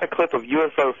I got a clip of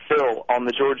UFO Phil on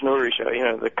the George Norrie show, you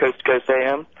know, the Coast to Coast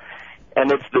AM. And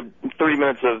it's the 3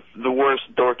 minutes of the worst,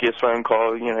 dorkiest phone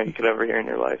call, you know, you could ever hear in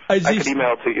your life. I could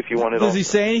email it to you if you wanted. Does he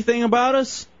say anything about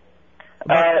us?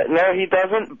 No, he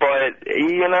doesn't, but,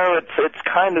 you know, it's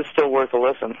kind of still worth a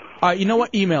listen. All right, you know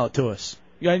what? Email it to us.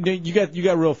 You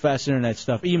got real fast internet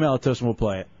stuff. Email it to us and we'll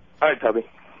play it. All right, Tubby.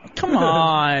 Come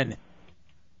on.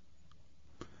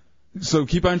 So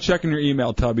keep on checking your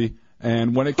email, Tubby,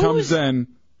 and when it comes in,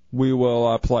 we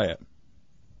will play it.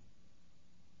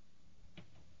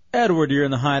 Edward, you're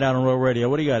in the Hideout on Royal Radio.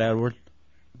 What do you got, Edward?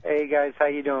 Hey, guys. How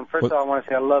you doing? First of all, I want to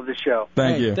say I love the show.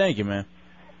 Thank you, man.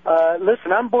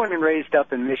 Listen, I'm born and raised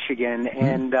up in Michigan,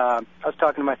 and I was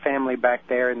talking to my family back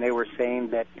there, and they were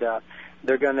saying that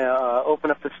they're going to open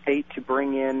up the state to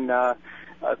bring in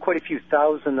quite a few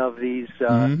thousand of these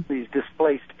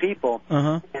displaced people.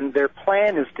 Uh-huh. And their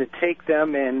plan is to take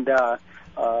them and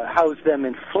house them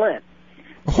in Flint.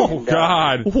 Oh,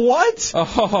 God. What?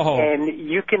 Oh. And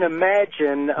you can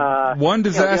imagine... one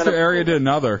disaster area to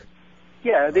another.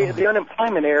 Yeah, the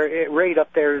unemployment rate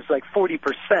up there is like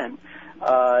 40%.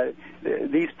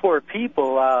 These poor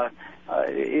people,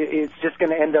 it's just going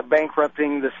to end up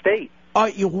bankrupting the state.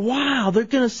 Wow, they're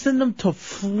going to send them to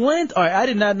Flint? All right, I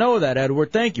did not know that,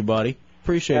 Edward. Thank you, buddy.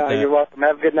 Appreciate that. You're welcome.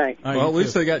 Have a good night. Well, at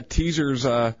least they got Teaser's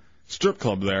strip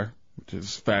club there, which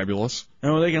is fabulous.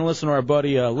 And they can listen to our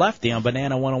buddy Lefty on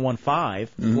Banana 101.5,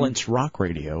 Flint's Rock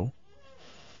Radio.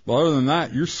 Well, other than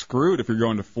that, you're screwed if you're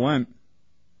going to Flint.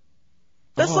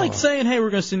 That's like saying, hey, we're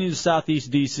going to send you to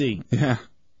Southeast D.C. Yeah.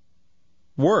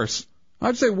 Worse.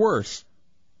 I'd say worse.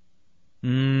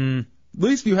 At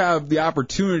least you have the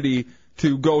opportunity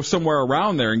to go somewhere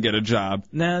around there and get a job.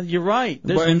 Now, you're right.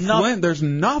 But in Flint, there's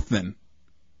nothing.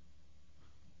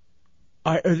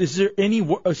 Is there any...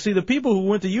 See, the people who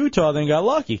went to Utah then got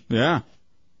lucky. Yeah.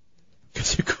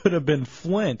 Because it could have been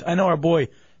Flint. I know our boy,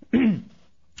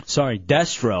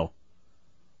 Destro,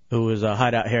 who is a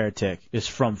Hideout Heretic, is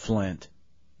from Flint.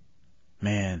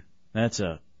 Man, that's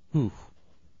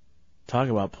talk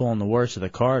about pulling the worst of the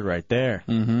card right there.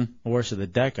 Mm-hmm. The worst of the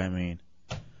deck, I mean.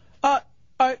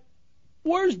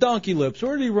 Where's Donkey Lips?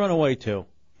 Where did he run away to?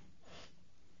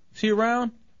 Is he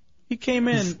around? He came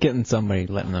in. He's getting somebody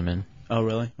letting them in. Oh,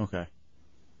 really? Okay.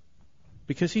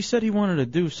 Because he said he wanted to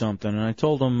do something, and I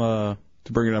told him... to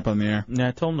bring it up on the air. Yeah,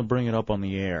 I told him to bring it up on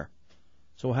the air.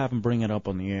 So we'll have him bring it up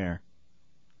on the air.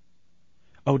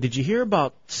 Oh, did you hear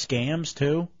about scams,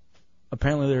 too?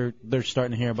 Apparently they're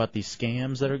starting to hear about these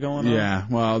scams that are going on. Yeah,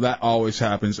 well, that always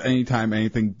happens. Anytime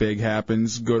anything big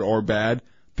happens, good or bad,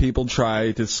 people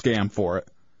try to scam for it.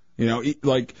 You know,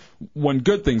 like when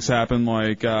good things happen,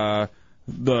 like the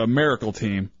Miracle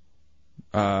team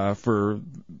for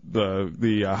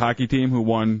the hockey team who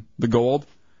won the gold,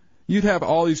 you'd have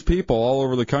all these people all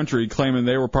over the country claiming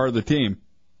they were part of the team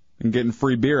and getting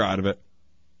free beer out of it.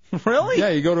 Really? Yeah,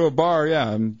 you go to a bar,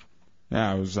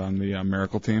 I was on the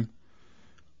Miracle team.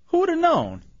 Who would have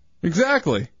known?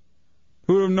 Exactly.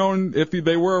 Who would have known if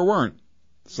they were or weren't?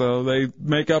 So they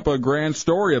make up a grand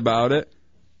story about it,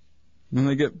 and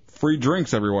they get free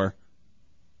drinks everywhere.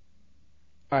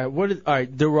 All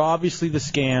right, there were obviously the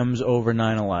scams over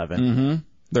 9/11. Mm-hmm.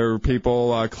 There were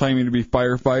people claiming to be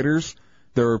firefighters.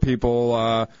 There were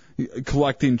people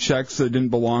collecting checks that didn't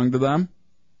belong to them.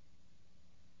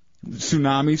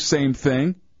 Tsunami, same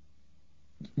thing.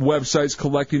 Websites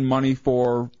collecting money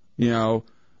for,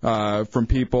 from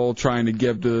people trying to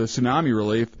give to tsunami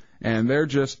relief, and they're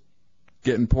just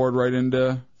getting poured right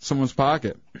into someone's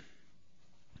pocket.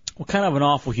 What kind of an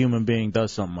awful human being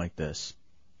does something like this?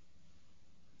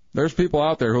 There's people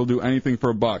out there who'll do anything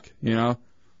for a buck,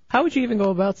 How would you even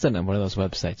go about sending one of those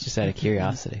websites, just out of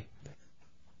curiosity?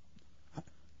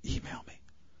 Email me.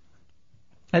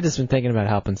 I've just been thinking about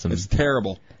helping some... It's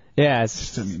terrible. Yeah, it's...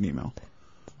 Just send me an email.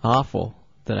 Awful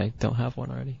that I don't have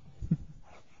one already.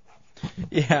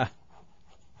 Yeah.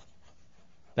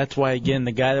 That's why, again,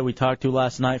 the guy that we talked to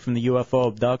last night from the UFO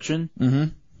abduction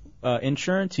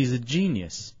insurance, he's a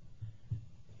genius.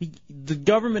 The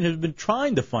government has been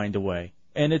trying to find a way,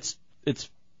 and it's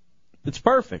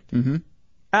perfect. Mm-hmm.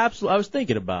 Absolutely. I was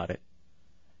thinking about it.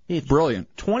 It's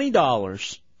brilliant.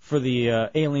 $20 for the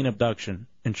alien abduction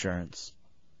insurance.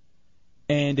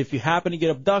 And if you happen to get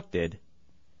abducted,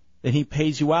 then he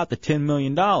pays you out the $10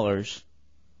 million,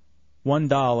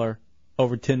 $1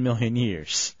 over 10 million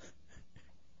years.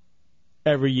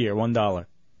 Every year, $1.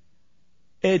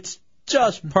 It's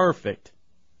just perfect.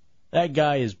 That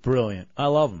guy is brilliant. I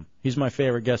love him. He's my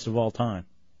favorite guest of all time.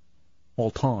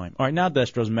 All time. All right, now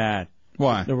Destro's mad.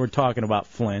 Why? That we're talking about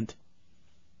Flint.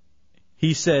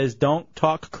 He says, don't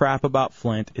talk crap about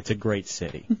Flint. It's a great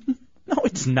city. No,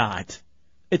 it's not.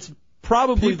 It's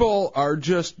probably... People are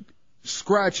just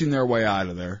scratching their way out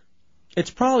of there. It's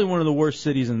probably one of the worst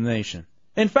cities in the nation.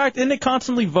 In fact, isn't it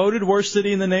constantly voted worst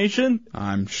city in the nation?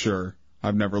 I'm sure.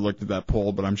 I've never looked at that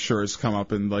poll, but I'm sure it's come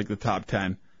up in like the top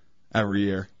 10 every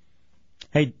year.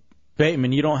 Hey,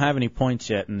 Bateman, you don't have any points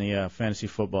yet in the Fantasy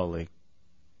Football League.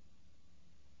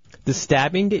 Does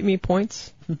stabbing get me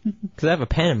points? Because I have a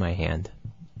pen in my hand.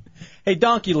 Hey,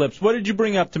 Donkey Lips, what did you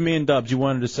bring up to me and Dubs? You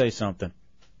wanted to say something.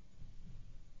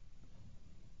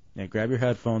 Yeah, grab your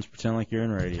headphones, pretend like you're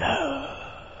in radio.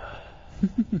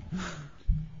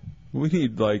 We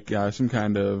need some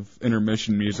kind of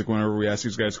intermission music whenever we ask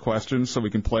these guys questions, so we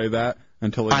can play that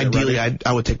until they get Ideally, ready.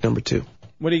 I would take number 2.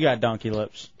 What do you got, Donkey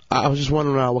Lips? I was just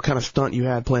wondering what kind of stunt you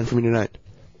had planned for me tonight.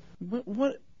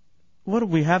 What do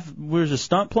we have? There's a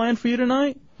stunt plan for you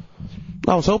tonight?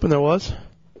 I was hoping there was.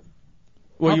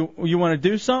 Well, you want to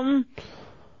do something?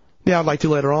 Yeah, I'd like to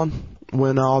later on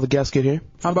when all the guests get here.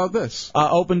 How about this?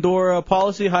 Open door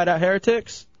policy, Hideout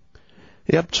Heretics?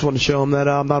 Yep, just want to show them that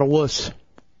I'm not a wuss.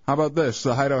 How about this?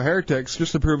 The Hideout Heretics,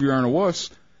 just to prove you aren't a wuss,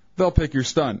 they'll pick your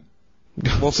stunt.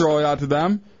 We'll throw it out to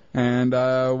them, and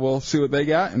we'll see what they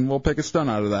got, and we'll pick a stunt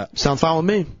out of that. Sounds fine with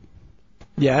me.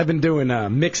 Yeah, I've been doing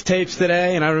mixtapes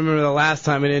today, and I remember the last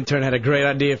time an intern had a great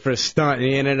idea for a stunt, and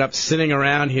he ended up sitting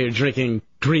around here drinking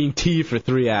green tea for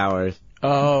 3 hours.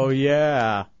 Oh,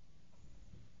 yeah.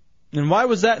 And why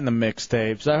was that in the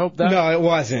mixtapes? I hope that... No, it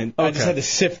wasn't. Okay. I just had to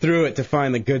sift through it to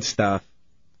find the good stuff.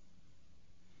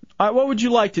 All right, what would you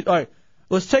like to... All right,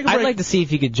 let's take a break. I'd like to see if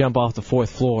he could jump off the 4th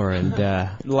floor and...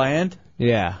 land?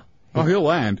 Yeah. Oh, he'll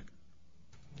land.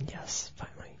 Yes,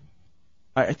 finally.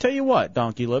 I tell you what,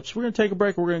 Donkey Lips, we're going to take a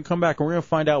break. We're going to come back, and we're going to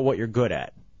find out what you're good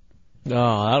at.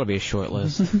 Oh, that'll be a short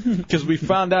list. Because we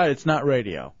found out it's not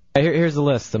radio. Here's the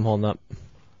list I'm holding up.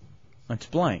 It's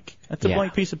blank. That's a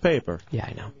blank piece of paper. Yeah,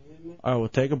 I know. All right, we'll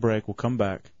take a break. We'll come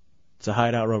back. It's a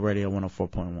Hideout Road Radio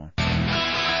 104.1.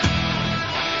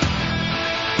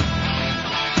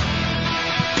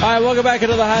 All right, welcome back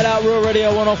into the Hideout Road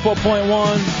Radio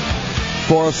 104.1.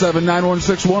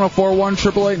 407-916-1041,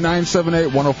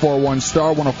 888-978-1041,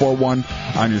 star 1041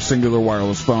 on your singular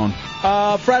wireless phone.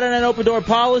 Friday Night Open Door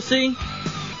Policy.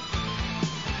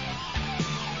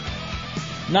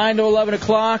 9 to 11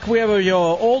 o'clock. We have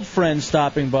your old friend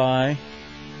stopping by.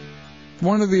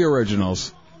 One of the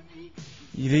originals.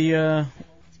 Yeah,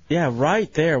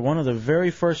 right there. One of the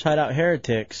very first Hideout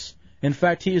heretics. In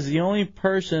fact, he is the only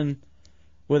person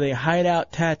with a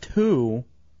Hideout tattoo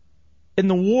in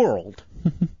the world.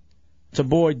 It's a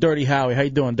boy, Dirty Howie. How you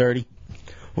doing, Dirty?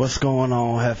 What's going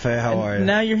on, Hefe? How are you?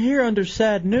 Now you're here under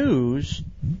sad news.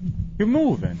 You're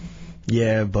moving.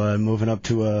 Yeah, but moving up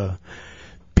to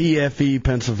BFE,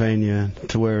 Pennsylvania,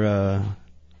 to where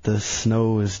the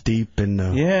snow is deep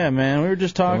and. Yeah, man. We were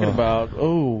just talking about.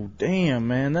 Oh, damn,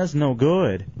 man. That's no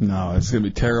good. No, it's gonna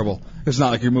be terrible. It's not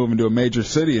like you're moving to a major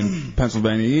city in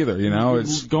Pennsylvania either. You know,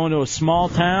 it's going to a small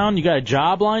town. You got a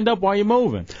job lined up. Why are you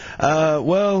moving?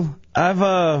 Well,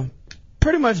 I've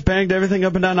pretty much banged everything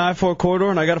up and down the I-4 corridor,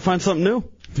 and I got to find something new.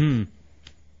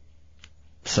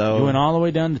 So you went all the way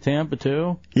down to Tampa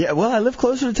too? Yeah, well, I live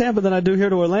closer to Tampa than I do here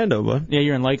to Orlando, bud. Yeah,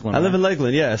 you're in Lakeland. I live in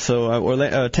Lakeland, yeah.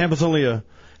 So Tampa's only a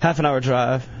half an hour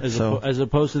drive, as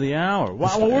opposed to the hour.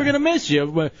 Wow, well, we're gonna miss you.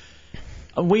 But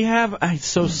we have. It's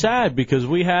so sad because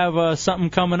we have something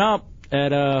coming up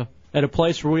at a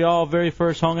place where we all very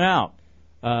first hung out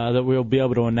that we'll be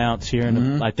able to announce here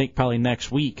in I think probably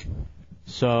next week.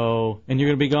 So, and you're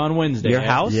going to be gone Wednesday. Your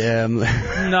house? Yeah.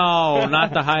 No,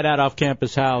 not the Hideout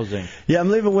off-campus housing. Yeah, I'm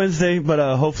leaving Wednesday,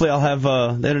 but hopefully I'll have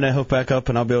the internet hooked back up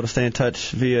and I'll be able to stay in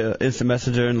touch via Instant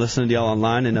Messenger and listen to y'all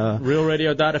online. And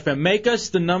RealRadio.fm. Make us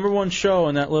the #1 show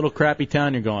in that little crappy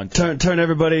town you're going to. Turn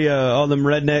everybody, all them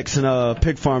rednecks and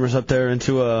pig farmers up there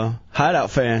into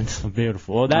Hideout fans.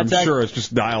 Beautiful. Well, I'm sure it's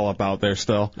just dial-up out there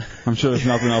still. I'm sure there's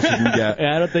nothing else you can get.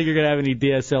 I don't think you're going to have any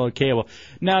DSL or cable.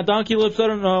 Now, Donkey Lips, I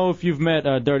don't know if you've met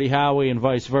Dirty Howie and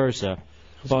vice versa,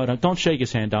 but don't shake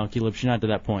his hand, Donkey Lips. You're not to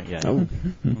that point yet. Oh.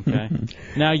 Okay.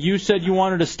 Now, you said you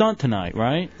wanted a stunt tonight,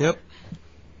 right? Yep.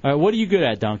 All right, what are you good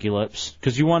at, Donkey Lips?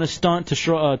 Because you want a stunt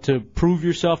to prove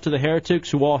yourself to the heretics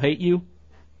who all hate you?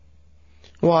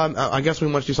 Well, I guess we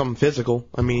must do something physical.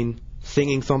 I mean,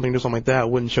 singing something or something like that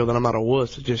wouldn't show that I'm not a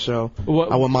wuss. It just show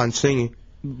I wouldn't mind singing.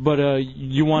 But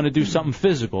you want to do something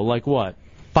physical, like what?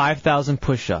 5,000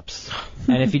 push-ups.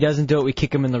 And if he doesn't do it, we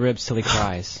kick him in the ribs till he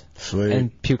cries. Sweet.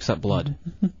 And pukes up blood.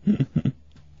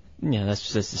 Yeah,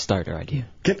 that's just a starter idea.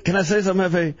 Can I say something,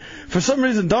 Hefe? For some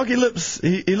reason, Donkey Lips,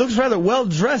 he looks rather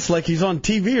well-dressed, like he's on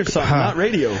TV or something, not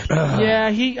radio. Yeah,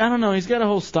 I don't know. He's got a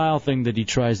whole style thing that he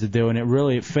tries to do, and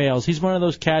it fails. He's one of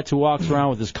those cats who walks around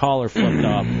with his collar flipped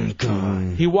up.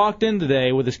 He walked in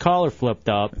today with his collar flipped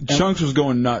up. Chunks was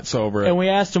going nuts over it. And we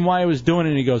asked him why he was doing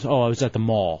it, and he goes, I was at the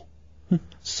mall.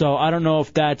 So I don't know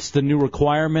if that's the new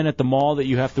requirement at the mall that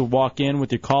you have to walk in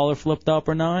with your collar flipped up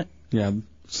or not. Yeah,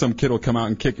 some kid will come out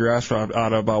and kick your ass out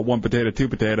of one potato, two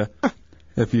potato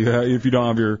if you don't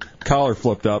have your collar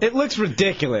flipped up. It looks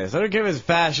ridiculous. I don't care if it's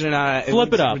fashion or not.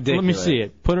 Flip it up. Ridiculous. Let me see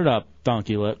it. Put it up,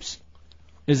 Donkey Lips.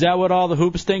 Is that what all the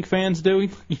Hoop Stink fans do?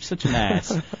 You're such an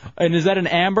ass. And is that an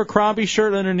Abercrombie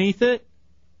shirt underneath it?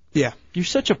 Yeah. You're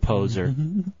such a poser.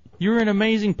 You're an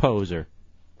amazing poser.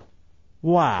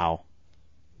 Wow.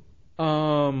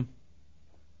 Oh,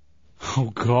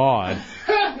 God.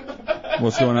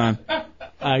 What's going on?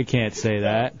 I can't say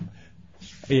that.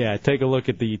 Yeah, take a look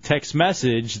at the text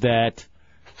message that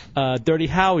Dirty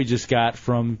Howie just got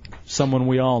from someone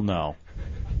we all know.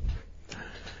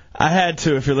 I had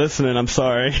to. If you're listening, I'm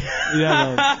sorry.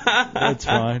 Yeah, no, that's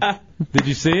fine. Did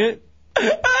you see it?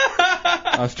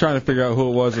 I was trying to figure out who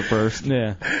it was at first.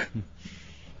 Yeah.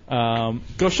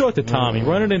 Go show it to Tommy.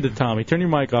 Run it into Tommy. Turn your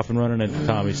mic off and run it into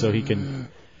Tommy so he can...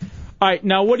 All right,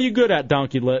 now what are you good at,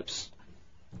 Donkey Lips?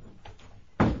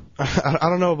 I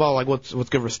don't know about like what's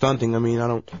good for stunting. I mean, I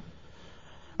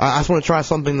just want to try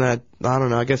something that I don't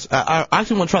know. I guess I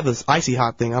actually want to try this icy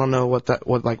hot thing. I don't know what's that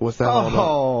all about.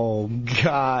 Oh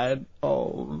God!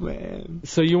 Oh man!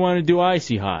 So you want to do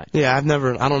icy hot? Yeah, I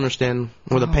don't understand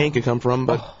where the pain could come from,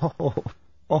 but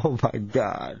oh my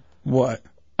God! What?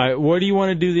 All right, where do you want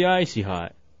to do the icy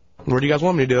hot? Where do you guys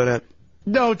want me to do it at?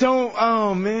 No, don't.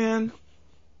 Oh man!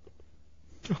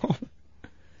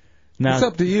 Now, it's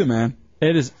up to you, man.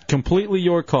 It is completely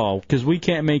your call, because we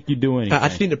can't make you do anything. I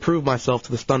just need to prove myself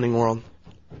to the stunning world.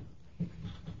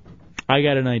 I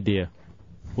got an idea.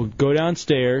 We'll go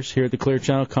downstairs here at the Clear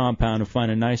Channel compound and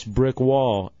find a nice brick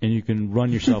wall, and you can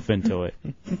run yourself into it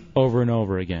over and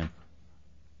over again.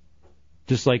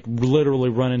 Just like literally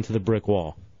run into the brick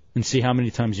wall and see how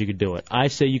many times you could do it. I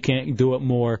say you can't do it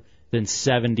more than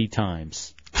 70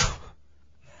 times.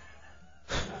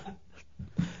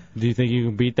 Do you think you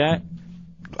can beat that?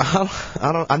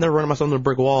 I've never run myself into a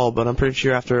brick wall, but I'm pretty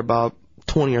sure after about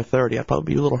 20 or 30, I'd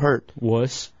probably be a little hurt.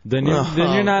 Wuss. Then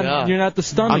you're not the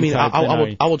stunning I mean, type.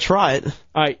 I will try it.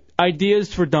 All right,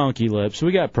 ideas for Donkey Lips.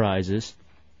 We got prizes.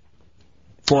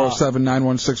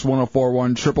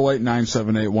 407-916-1041,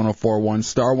 888-978-1041,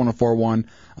 star 1041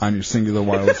 on your singular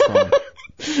wireless phone.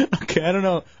 Okay, I don't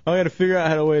know. I got to figure out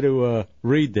how to way to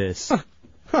read this.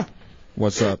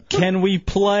 What's up? Can we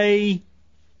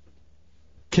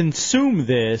consume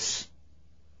this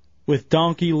with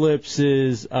Donkey Lips'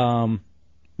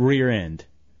 rear end?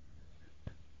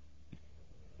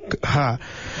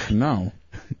 No.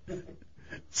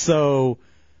 So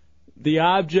the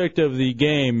object of the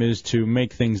game is to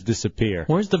make things disappear.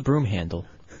 Where's the broom handle?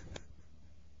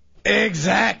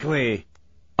 Exactly.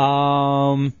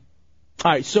 All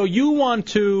right, so you want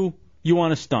to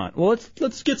stunt. Well,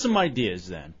 let's get some ideas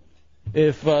then.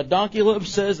 If Donkey Lips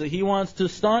says that he wants to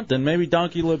stunt, then maybe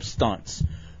Donkey Lips stunts.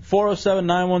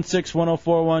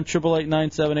 407-916-1041,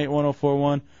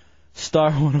 888-978-1041, star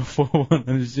 1041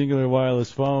 on the singular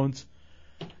wireless phones.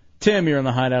 Tim, you're on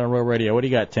the Hideout on Real Radio. What do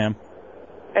you got, Tim?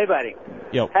 Hey, buddy.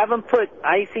 Yo. Have them put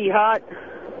icy hot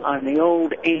on the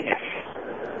old anus.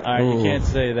 All right, you can't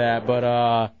say that,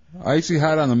 but icy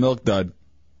hot on the milk dud.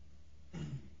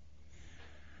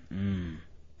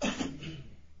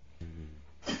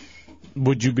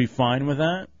 Would you be fine with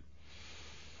that?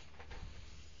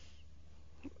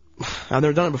 I've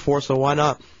never done it before, so why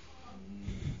not?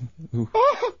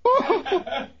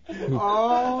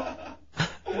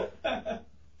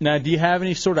 Now, do you have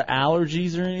any sort of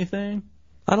allergies or anything?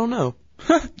 I don't know.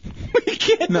 We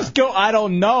can't just go, I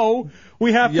don't know.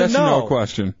 We have Yes to know. or no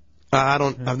question.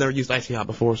 I've never used icy hot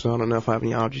before, so I don't know if I have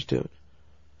any allergies to it.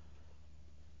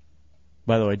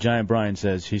 By the way, Giant Brian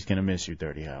says he's going to miss you,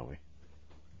 Dirty Howie.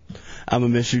 I'm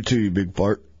going to miss you too, you big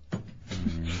fart.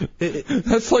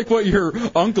 That's like what your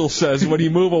uncle says when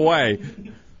you move away.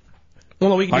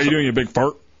 Well, we can How you doing, you big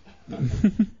fart? I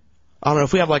don't know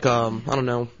if we have like a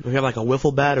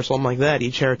wiffle bat or something like that.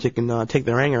 Each heretic can take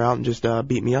their anger out and just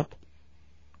beat me up.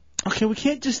 Okay, we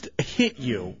can't just hit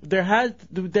you. There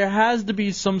has to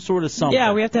be some sort of something.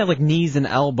 Yeah, we have to have like knees and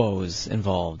elbows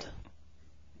involved.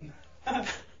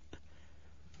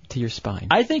 To your spine.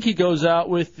 I think he goes out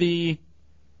with the...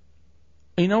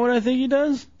 You know what I think he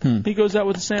does? He goes out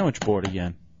with the sandwich board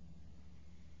again.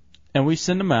 And we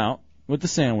send him out with the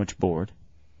sandwich board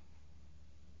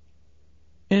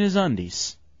in his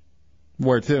undies.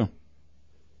 Where to?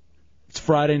 It's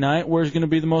Friday night. Where's going to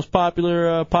be the most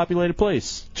populated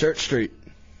place? Church Street.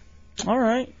 All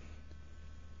right.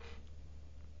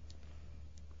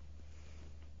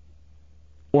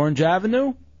 Orange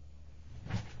Avenue?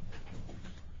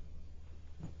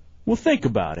 We'll think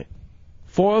about it.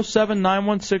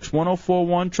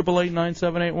 407-916-1041,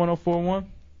 888-978-1041.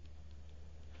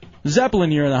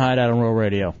 Zeppelin, you're in the Hideout on Real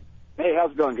Radio. Hey,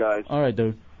 how's it going, guys? All right,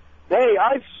 dude. Hey,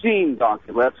 I've seen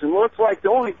Donkey Lips, and it looks like the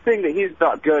only thing that he's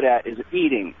not good at is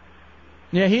eating.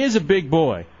 Yeah, he is a big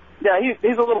boy. Yeah,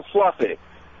 he's a little fluffy.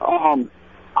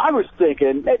 I was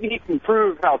thinking maybe he can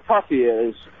prove how tough he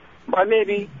is by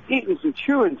maybe eating some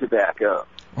chewing tobacco.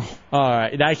 All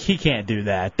right, he can't do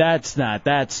that. That's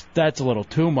a little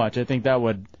too much. I think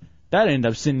that'd end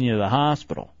up sending you to the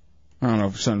hospital. I don't know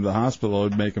if sending him to the hospital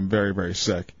would make him very, very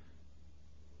sick.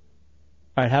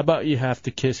 All right, how about you have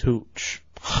to kiss Hooch?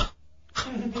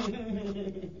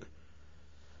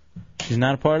 She's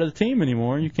not a part of the team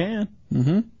anymore. You can.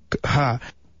 Mm-hmm.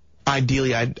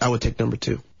 Ideally, I would take number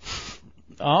 2.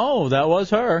 Oh, that was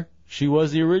her. She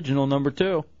was the original number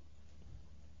 2.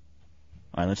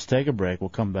 All right, let's take a break. We'll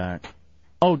come back.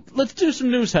 Oh, let's do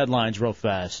some news headlines real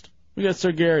fast. We got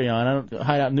Sir Gary on,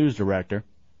 Hideout News Director.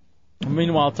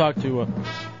 Meanwhile, I'll talk to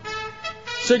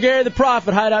Sir Gary the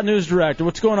Prophet, Hideout News Director.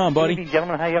 What's going on, buddy? Hey,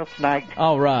 gentlemen, how y'all tonight?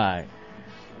 All right.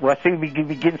 Well, I see we're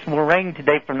getting some more rain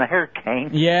today from the hurricane.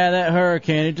 Yeah, that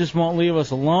hurricane, it just won't leave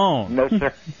us alone. No,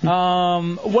 sir.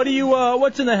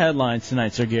 What's in the headlines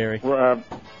tonight, Sir Gary? Well,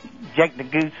 Jack the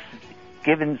Goose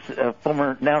Gibbons,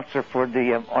 former announcer for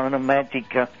the Orlando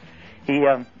Magic,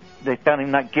 they found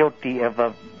him not guilty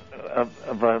of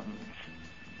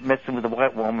messing with a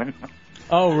white woman.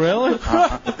 Oh, really?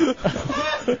 I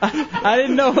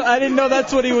didn't know. I didn't know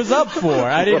that's what he was up for.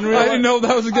 I didn't know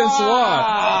that was against the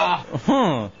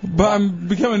law. But I'm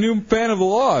becoming a new fan of the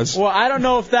laws. Well, I don't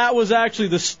know if that was actually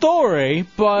the story,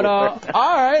 but all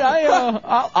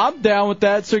right, I'm down with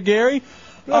that, Sir Gary.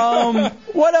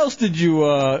 What else did you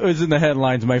was in the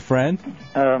headlines, my friend?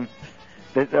 Some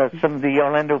of the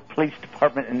Orlando Police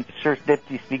Department and sheriff's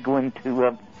deputies be going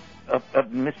to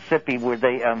Mississippi where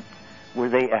they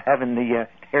having the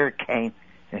hurricane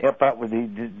and help out with the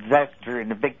disaster and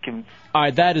the victims. All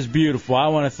right, that is beautiful. I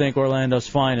want to thank Orlando's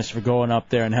finest for going up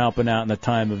there and helping out in the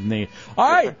time of need. All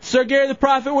right, Sir Gary the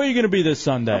Prophet, where are you going to be this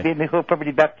Sunday? I'll be in the Hope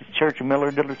Liberty Baptist Church in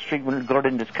Miller Diller Street, Winter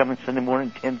Garden, this coming Sunday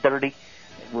morning, 10:30.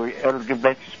 Where Elder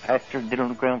Baptist pastor did on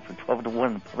the ground for 12 to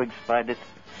 1. The public's invited.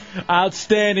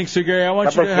 Outstanding, Sir Gary. I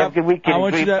want you to have a good weekend. I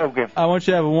want you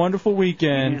to have a wonderful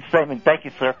weekend. Thank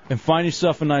you, sir. And find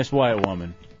yourself a nice white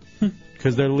woman,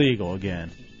 because they're legal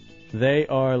again. They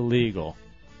are legal.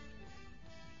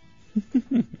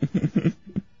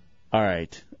 All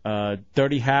right.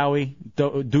 Dirty Howie,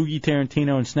 Doogie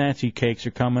Tarantino, and Snatchy Cakes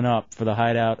are coming up for the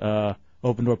Hideout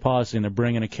Open Door Policy, and they're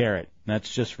bringing a carrot. That's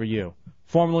just for you.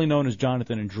 Formerly known as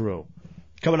Jonathan and Drew.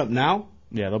 Coming up now?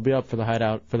 Yeah, they'll be up for the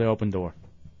Hideout for the Open Door.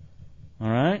 All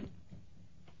right.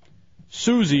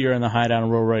 Susie, you're in the Hideout on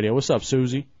Rural Radio. What's up,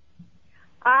 Susie?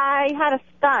 I had a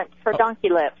stunt for Donkey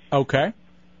Lips. Okay.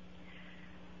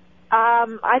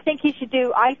 I think he should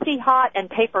do icy hot and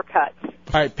paper cuts. All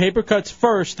right, paper cuts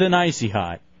first, then icy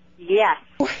hot. Yes.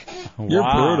 You're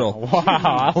brutal.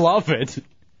 Wow, I love it.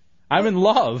 I'm in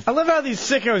love. I love how these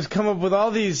sickos come up with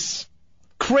all these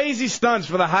crazy stunts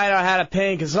for the Hideout Hat of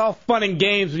Pain, because it's all fun and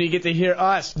games when you get to hear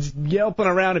us just yelping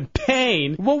around in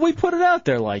pain. Well, we put it out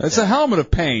there like It's that. a helmet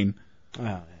of pain. Oh,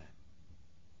 yeah.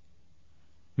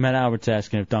 Matt Albert's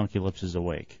asking if Donkey Lips is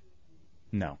awake.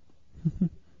 No.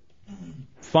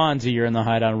 Fonzie, you're in the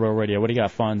Hideout on Rural Radio. What do you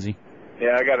got, Fonzie?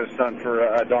 Yeah, I got a stunt for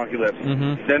Donkey Lips.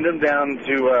 Mm-hmm. Send him down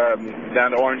to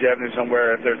Orange Avenue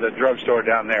somewhere if there's a drugstore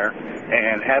down there,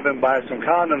 and have him buy some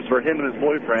condoms for him and his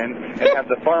boyfriend, and have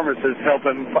the pharmacist help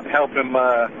him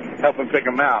pick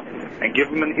them out, and give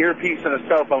him an earpiece and a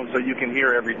cell phone so you can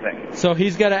hear everything. So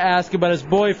he's got to ask about his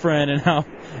boyfriend and how,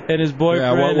 and his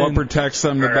boyfriend. Yeah, what and- protects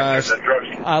them the best?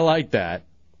 I like that.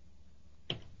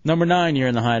 Number 9, you're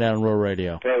in the Hideout on Rural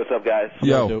Radio. Hey, what's up, guys?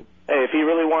 Yo. Hey, if he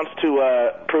really wants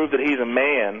to prove that he's a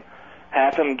man,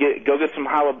 have him go get some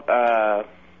habanero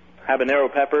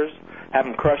peppers, have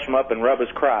him crush them up and rub his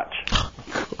crotch.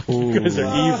 You guys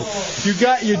are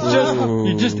evil.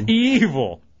 You're just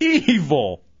evil.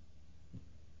 Evil.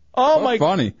 Oh That's my.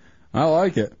 funny. I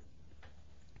like it.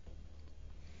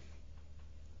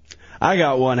 I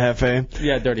got one, Hefe.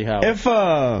 Yeah, Dirty Howard. If,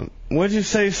 what'd you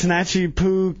say, Snatchy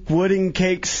Poo, Pudding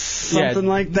Cakes, something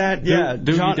like that? Yeah,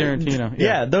 Doogie Tarantino.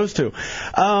 Yeah, those two.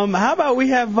 How about we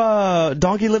have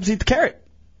Donkey Lips eat the carrot?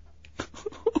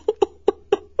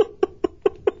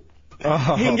 He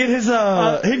can get his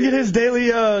daily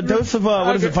dose of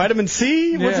what is it, vitamin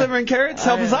C? What's ever in carrots?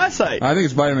 Help his eyesight. I think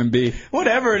it's vitamin B.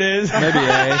 Whatever it is. Maybe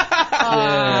A.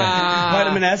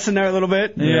 Vitamin S in there a little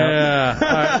bit. Yeah. All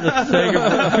right, let's take a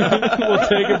break. We'll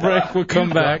take a break. We'll come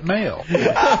back. Mail.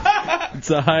 It's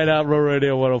a Hideout Row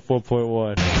Radio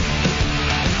 104.1.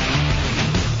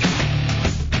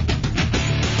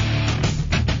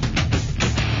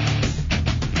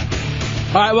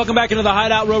 All right, welcome back into the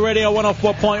Hideout Row Radio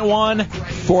 104.1.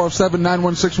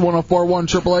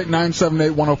 407-916-1041,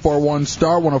 888-978-1041,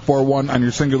 star 1041 on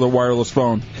your singular wireless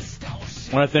phone.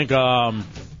 I want to thank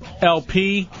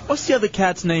LP. What's the other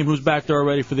cat's name who's back there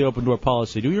already for the open door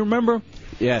policy? Do you remember?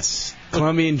 Yes,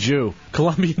 Colombian Jew.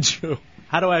 Colombian Jew.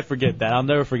 How do I forget that? I'll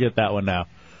never forget that one now.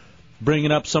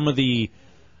 Bringing up some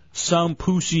Some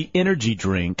Pussy energy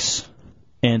drinks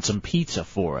and some pizza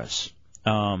for us.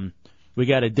 We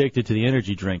got addicted to the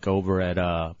energy drink over at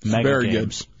Mega Very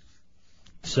Games. Good.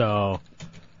 So,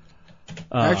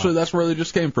 actually, that's where they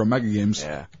just came from, Mega Games.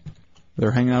 Yeah.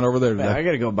 They're hanging out over there today. Man, I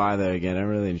got to go by there again. I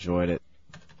really enjoyed it.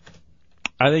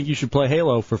 I think you should play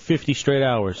Halo for 50 straight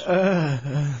hours.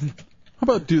 How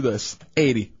about do this?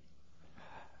 80.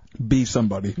 Be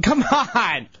somebody. Come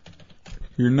on!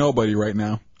 You're nobody right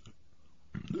now.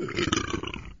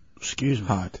 Excuse me.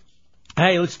 Hot.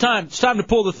 Hey, it's time to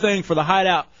pull the thing for the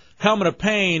Hideout Helmet of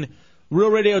Pain,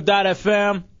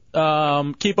 RealRadio.fm.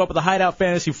 Keep up with the Hideout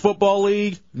Fantasy Football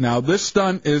League. Now, this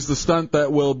stunt is the stunt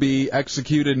that will be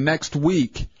executed next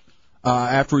week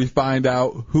after we find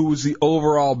out who was the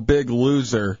overall big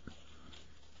loser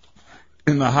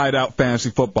in the Hideout Fantasy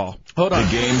Football. Hold on.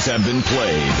 The games have been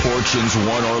played. Fortunes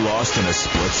won or lost in a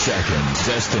split second.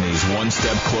 Destiny's one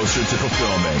step closer to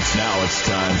fulfillment. Now it's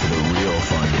time for the real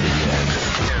fun to begin.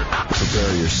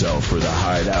 Prepare yourself for the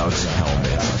Hideout's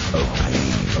Helmet of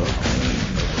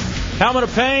Pain. Helmet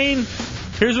of Pain.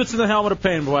 Here's what's in the Helmet of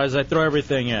Pain, boys. I throw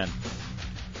everything in.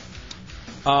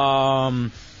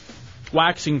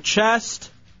 Waxing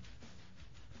chest.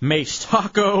 Mace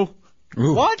taco.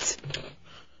 Ooh. What?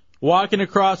 Walking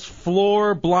across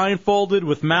floor blindfolded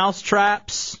with mouse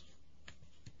traps.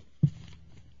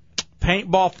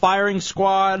 Paintball firing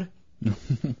squad.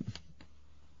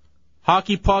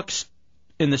 Hockey pucks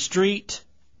in the street.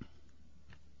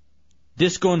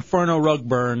 Disco Inferno rug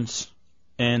burns.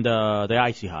 And the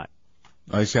Icy Hot.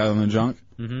 Icy Hot on the junk?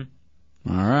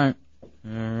 Mm-hmm. All right.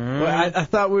 Well, I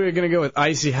thought we were going to go with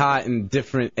Icy Hot in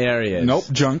different areas. Nope,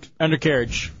 junk.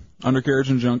 Undercarriage. Undercarriage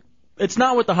and junk. It's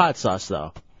not with the hot sauce,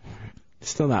 though.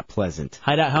 It's still not pleasant.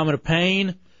 Hideout Helmet of Pain.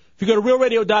 If you go to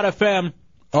realradio.fm,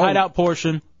 hideout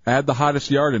portion. Add the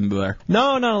hottest yard into there.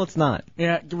 No, let's not.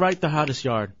 Yeah, write the hottest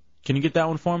yard. Can you get that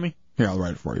one for me? Yeah, I'll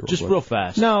write it for you. Just real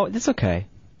fast. No, it's okay.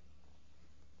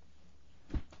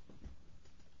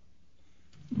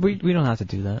 We don't have to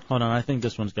do that. Hold on, I think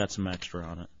this one's got some extra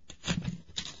on it.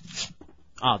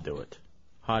 I'll do it.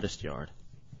 Hottest yard.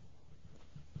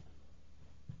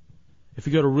 If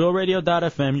you go to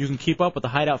realradio.fm, you can keep up with the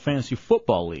Hideout Fantasy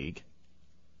Football League.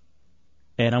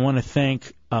 And I want to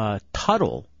thank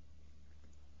Tuttle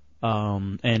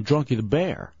and Drunky the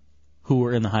Bear, who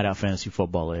were in the Hideout Fantasy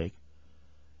Football League.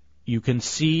 You can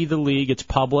see the league. It's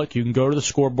public. You can go to the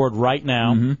scoreboard right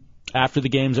now. Mm-hmm. After the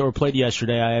games that were played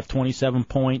yesterday, I have 27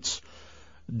 points.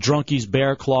 Drunky's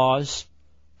Bear Claws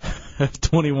have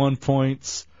 21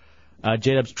 points.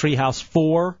 J-Dub's Treehouse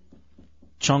 4.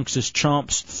 Chunks'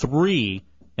 Chumps 3.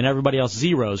 And everybody else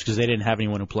zeros because they didn't have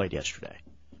anyone who played yesterday.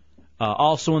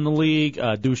 Also in the league,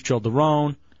 Deuce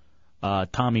Childerone,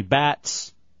 Tommy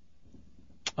Batts,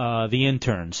 the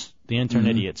interns, the intern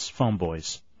idiots, phone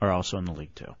boys are also in the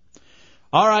league too.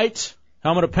 All right,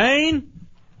 Helmet of Pain.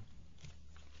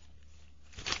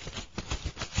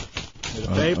 The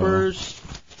papers.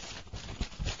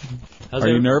 Are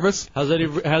you nervous? How's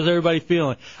everybody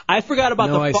feeling? I forgot about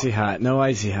No Icy Hot. No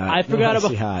Icy Hot. I forgot no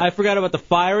Icy Hot. I forgot about the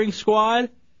firing squad,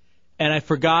 and I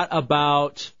forgot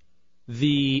about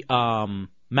the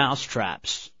mouse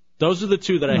traps. Those are the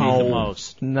two that I hate the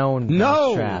most.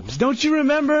 No. Traps. Don't you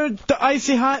remember the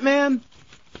Icy Hot, man?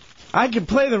 I can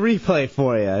play the replay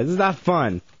for you. It's not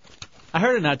fun. I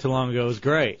heard it not too long ago. It was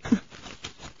great.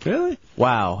 Really?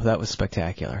 Wow, that was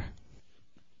spectacular.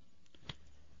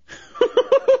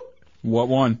 What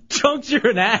one? Chunks, you're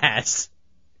an ass.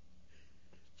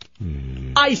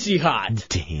 Icy Hot.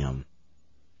 Damn.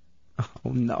 Oh,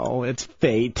 no, it's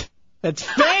fate. It's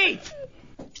fate!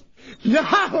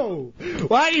 No!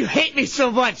 Why do you hate me so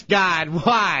much, God?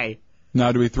 Why?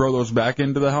 Now, do we throw those back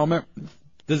into the helmet?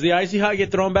 Does the Icy Hot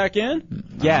get thrown back in?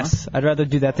 Yes, I'd rather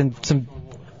do that than some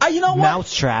you know what?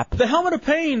 mouse trap. The Helmet of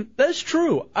Pain, that's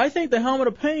true. I think the Helmet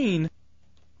of Pain,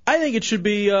 I think it should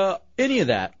be any of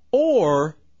that.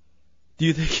 Or do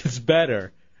you think it's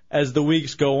better as the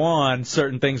weeks go on,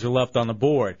 certain things are left on the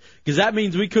board? Because that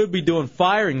means we could be doing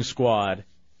firing squad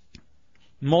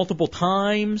multiple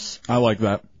times. I like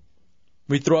that.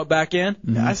 We throw it back in?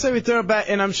 Mm-hmm. I say we throw it back,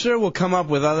 and I'm sure we'll come up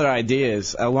with other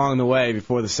ideas along the way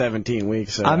before the 17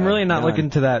 weeks. I'm really not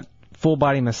looking to that full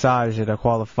body massage at a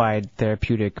qualified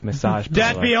therapeutic massage parlor.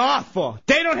 That'd be awful.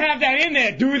 They don't have that in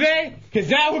there, do they? Because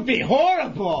that would be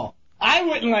horrible. I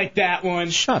wouldn't like that one.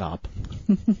 Shut up.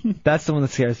 That's the one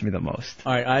that scares me the most.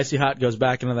 All right, Icy Hot goes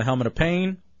back into the Helmet of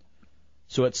Pain.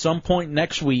 So at some point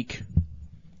next week,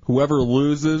 whoever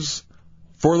loses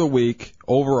for the week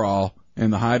overall in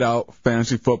the Hideout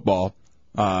Fantasy Football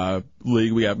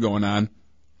league we have going on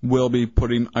will be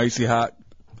putting Icy Hot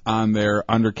on their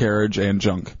undercarriage and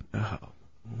junk. Oh.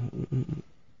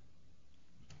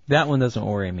 That one doesn't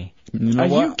worry me. You know Are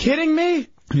what? you kidding me?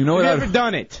 You know what? I've never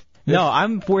done it. No,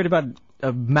 I'm worried about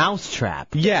a mouse trap.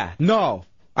 Yeah, no.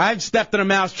 I've stepped in a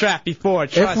mouse trap before.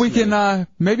 Trust If we me. can,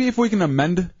 maybe if we can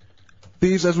amend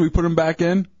these as we put them back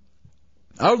in,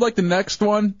 I would like the next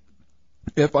one,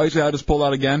 if Icy Hot is pulled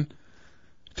out again,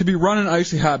 to be run an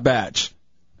Icy Hot batch.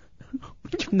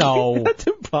 No. That's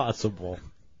impossible.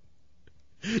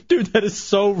 Dude, that is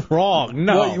so wrong.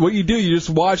 No. What you do, you just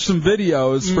watch some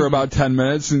videos for about 10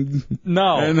 minutes, and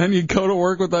then you go to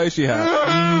work with Icy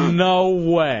Hot. No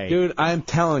way. Dude, I'm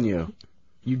telling you,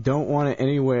 you don't want it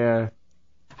anywhere.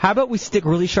 How about we stick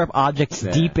really sharp objects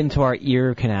deep into our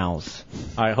ear canals?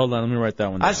 All right, hold on. Let me write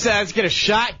that one down. I said let's get a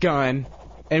shotgun,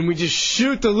 and we just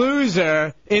shoot the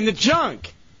loser in the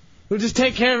junk. We'll just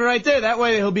take care of it right there. That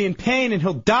way he'll be in pain and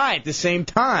he'll die at the same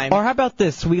time. Or how about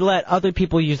this? We let other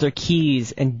people use their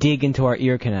keys and dig into our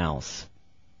ear canals.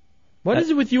 What is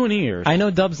it with you and ears? I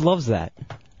know Dubs loves that.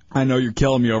 I know you're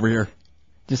killing me over here.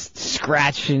 Just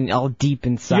scratching all deep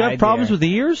inside. You have problems there. with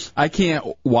the ears? I can't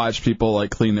watch people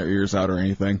like clean their ears out or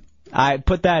anything. I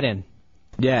put that in.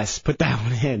 Yes, put that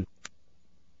one in.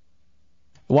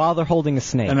 While they're holding a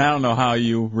snake. And I don't know how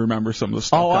you remember some of the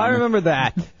stuff. Oh, I remember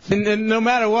that. And no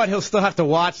matter what, he'll still have to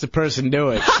watch the person do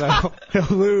it. So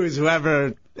he'll lose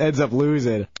whoever ends up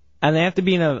losing. And they have to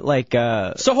be in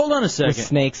a, So hold on a second. with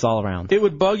snakes all around. It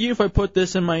would bug you if I put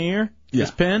this in my ear? Yeah.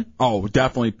 This pin? Oh,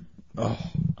 definitely. Oh.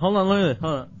 Hold on, look at this.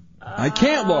 Hold on. I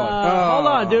can't look. Hold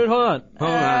on, dude. Hold on.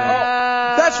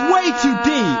 That's way too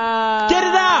deep. Get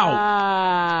it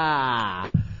out.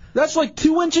 That's like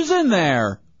 2 inches in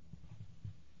there.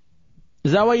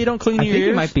 Is that why you don't clean your I think ears?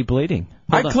 you might be bleeding.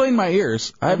 I clean my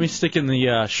ears. Let me stick in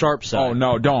the sharp side. Oh,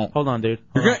 no, don't. Hold on, dude.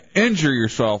 You're going to injure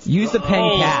yourself. Use the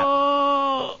pen cap.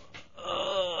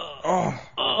 Do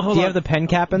you have the pen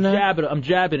cap in there? I'm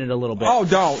jabbing it a little bit. Oh,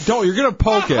 don't. You're going to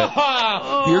poke it.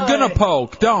 You're going to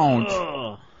poke. Don't.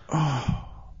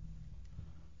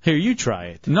 Here, you try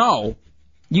it. No.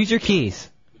 Use your keys.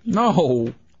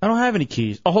 No. I don't have any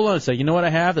keys. Oh, hold on a second. You know what I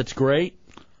have that's great?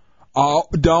 Oh,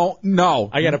 don't. No.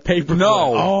 I got a paper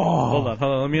No. clip. Oh. Hold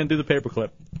on. Let me undo the paper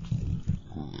clip.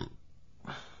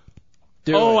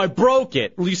 I broke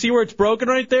it. You see where it's broken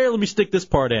right there? Let me stick this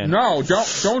part in. No,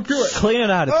 don't do it. Clean it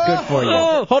out. It's good for you.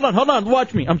 Oh, hold on.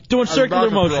 Watch me. I'm doing circular about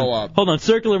to motion. throw up. Hold on.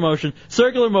 Circular motion. You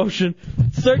aren't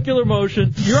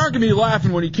going to be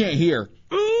laughing when you can't hear.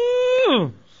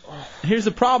 Here's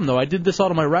the problem, though. I did this all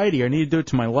to my right ear. I need to do it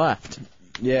to my left.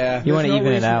 Yeah. You want to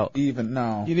even it out. Even,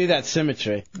 no. You need that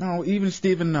symmetry. No, even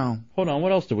Steven, no. Hold on.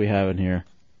 What else do we have in here?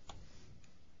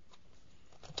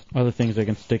 Other things I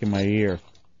can stick in my ear.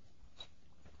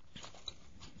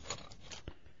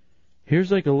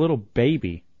 Here's like a little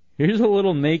baby. Here's a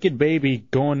little naked baby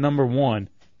going number 1.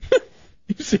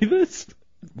 You see this?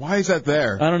 Why is that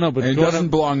there? I don't know, but it doesn't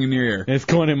belong in your ear. It's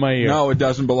going in my ear. No, it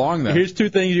doesn't belong there. Here's 2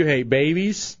 things you hate: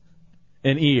 babies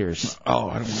and ears. Oh,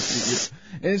 I don't want to see it.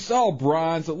 It's all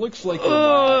bronze. It looks like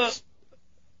wax.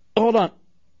 Hold on.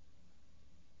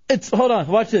 Hold on.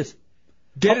 Watch this.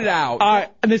 Get it out. All right,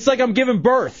 and it's like I'm giving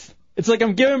birth. It's like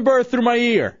I'm giving birth through my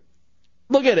ear.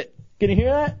 Look at it. Can you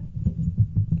hear that?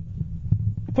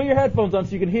 Put your headphones on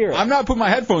so you can hear it. I'm not putting my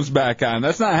headphones back on.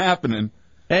 That's not happening.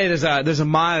 Hey, there's a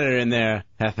monitor in there,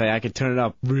 Hefe. I could turn it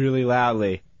up really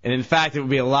loudly. And in fact, it would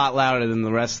be a lot louder than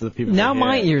the rest of the people. Now that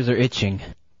my hear it. ears are itching.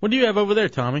 What do you have over there,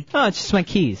 Tommy? Oh, it's just my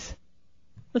keys.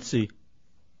 Let's see.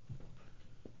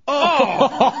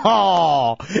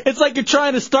 Oh! It's like you're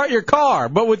trying to start your car,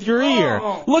 but with your ear.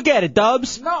 Look at it,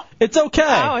 Dubs. No. It's okay.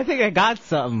 Oh, I think I got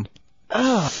something.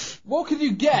 What could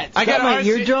you get? I got my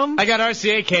eardrum? I got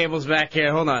RCA cables back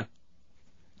here. Hold on.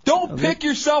 Don't pick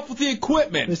yourself with the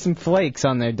equipment. There's some flakes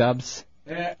on there, Dubs.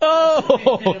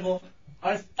 Oh!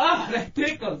 that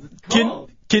tickles. It's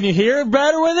cold. Can you hear it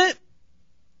better with it?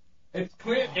 It's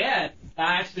clear. Yeah.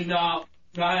 Actually, no.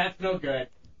 No, that's no good.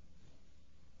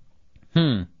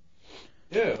 Ew.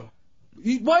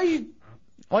 Why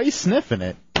are you sniffing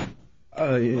it?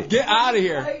 Get out of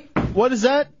here. What is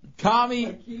that?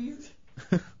 Tommy.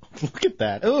 Look at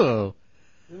that. Ooh.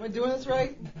 Am I doing this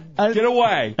right? Get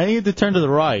away. I need to turn to the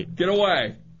right. Get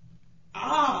away.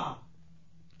 Ah!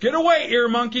 Get away, ear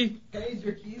monkey. Can I use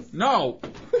your keys? No.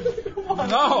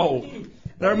 No.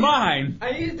 They're mine.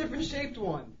 I need a different shaped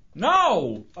one.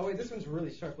 No. Oh, wait, this one's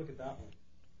really sharp. Look at that one.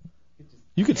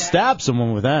 You could stab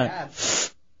someone with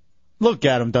that. Look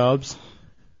at him, Dubs.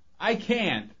 I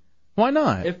can't. Why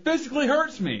not? It physically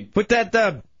hurts me. Put that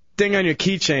thing on your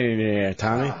keychain in your ear,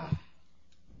 Tommy.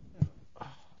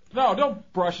 No,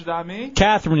 don't brush it on me.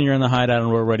 Catherine, you're in the Hideout on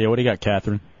Roar Radio. What do you got,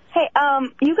 Catherine? Hey,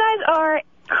 you guys are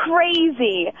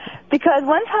crazy because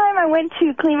one time I went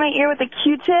to clean my ear with a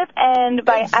Q-tip and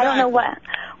I don't know what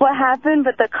happened,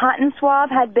 but the cotton swab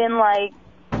had been like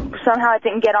somehow it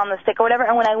didn't get on the stick or whatever,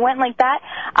 and when I went like that,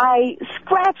 I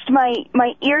scratched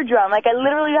my eardrum. Like I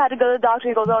literally had to go to the doctor.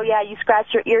 He goes, "Oh yeah, you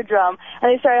scratched your eardrum,"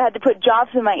 and they had to put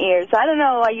drops in my ears. So I don't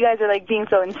know why you guys are like being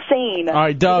so insane. All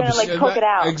right, Dubs. You're gonna, like, poke it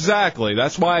out. Exactly.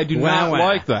 That's why I do not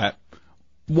like that.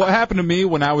 What happened to me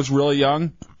when I was really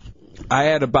young? I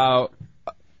had about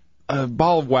a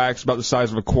ball of wax about the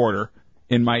size of a quarter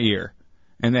in my ear,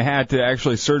 and they had to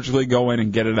actually surgically go in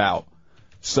and get it out.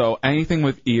 So anything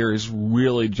with ears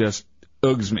really just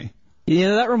oogs me. You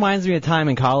know, that reminds me of a time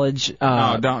in college.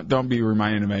 No, don't be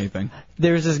reminded of anything.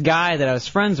 There was this guy that I was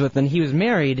friends with, and he was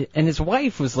married, and his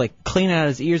wife was like cleaning out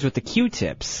his ears with the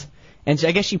Q-tips. And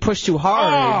I guess she pushed too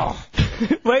hard.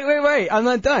 Wait. I'm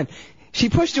not done. She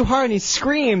pushed too hard and he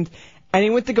screamed, and he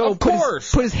went to go put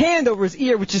his hand over his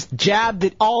ear, which just jabbed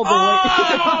it all the way.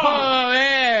 Oh,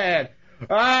 man.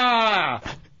 Ah.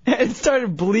 It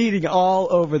started bleeding all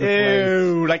over the place.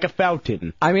 Ew, like a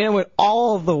fountain. I mean, it went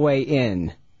all the way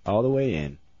in. All the way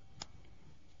in.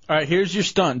 All right, here's your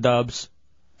stunt, Dubs.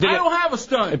 I don't have a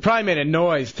stunt. It probably made a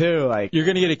noise, too. Like You're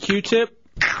going to get a Q-tip,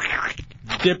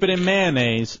 dip it in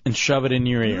mayonnaise, and shove it in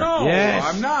your ear. No, Yes.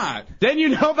 I'm not. Then you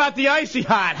know about the icy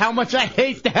hot, how much I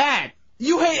hate that.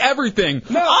 You hate everything.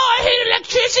 No. Oh, I hate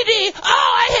electricity.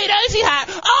 Oh, I hate icy hot.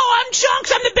 Oh, I'm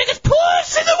Chunks. I'm the biggest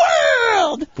puss in the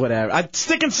world. Whatever.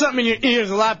 Sticking something in your ear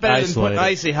is a lot better than putting Isolated.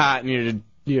 icy hot in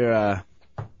your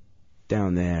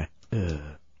down there. Ugh.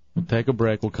 We'll take a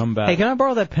break. We'll come back. Hey, can I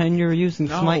borrow that pen you were using?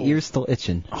 'Cause my No. ear's still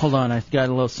itching. Hold on, I got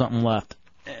a little something left.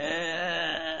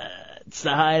 It's the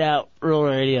Hideout, Real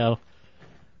Radio,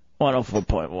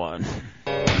 104.1.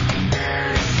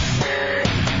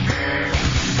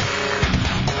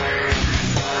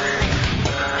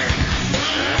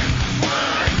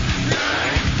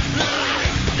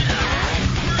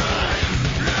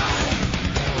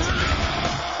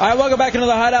 All right, welcome back into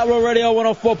the Hideout, Real Radio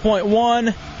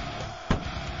 104.1.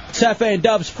 It's Hefe and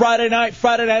Dubs Friday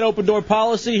night open door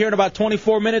policy here in about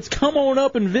 24 minutes. Come on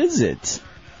up and visit.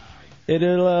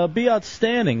 It'll be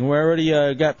outstanding. We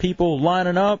already got people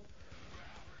lining up.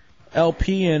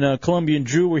 LP and Colombian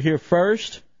Drew were here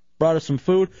first. Brought us some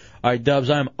food. All right, Dubs,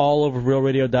 I am all over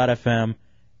RealRadio.fm,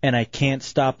 and I can't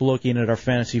stop looking at our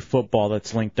fantasy football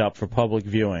that's linked up for public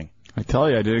viewing. I tell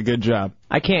you, I did a good job.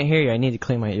 I can't hear you. I need to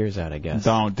clean my ears out, I guess.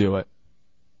 Don't do it.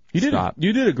 You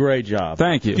did a great job.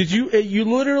 Thank you. Did you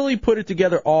literally put it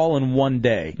together all in one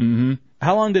day? Mm-hmm.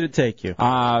 How long did it take you?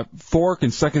 4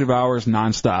 consecutive hours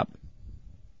nonstop.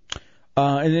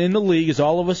 And in the league is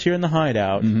all of us here in the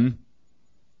Hideout. Mm-hmm.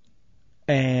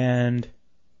 And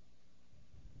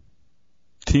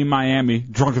Team Miami,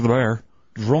 Drunk of the Bear.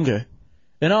 Drunke.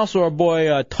 And also our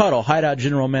boy Tuttle, Hideout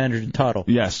General Manager Tuttle.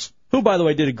 Yes. Who, by the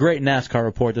way, did a great NASCAR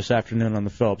report this afternoon on the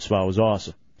Phillips File. It was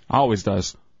awesome. Always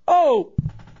does. Oh,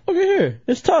 look at here.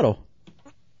 It's Tuttle.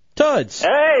 Tuds.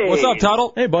 Hey. What's up,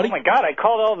 Tuttle? Hey, buddy. Oh, my God, I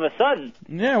called all of a sudden.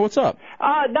 Yeah, what's up?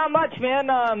 Not much, man.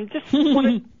 Just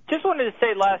wanted to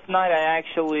say last night I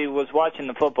actually was watching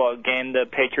the football game, the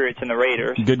Patriots and the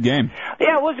Raiders. Good game.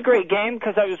 Yeah, it was a great game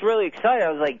because I was really excited.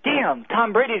 I was like, damn,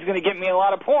 Tom Brady's going to get me a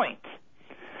lot of points.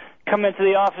 Come into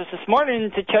the office this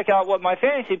morning to check out what my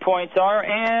fantasy points are,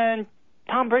 and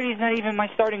Tom Brady's not even my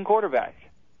starting quarterback.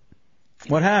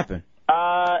 What happened?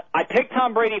 I picked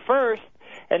Tom Brady first,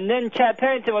 and then Chad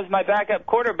Pennington was my backup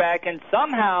quarterback, and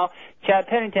somehow Chad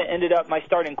Pennington ended up my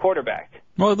starting quarterback.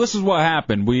 Well, this is what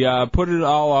happened. We put it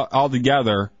all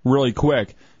together really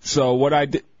quick. So what I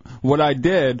did Well,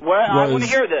 was... I want to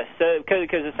hear this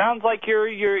because it sounds like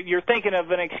you're thinking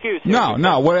of an excuse. here.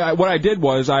 No. What I did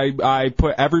was I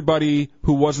put everybody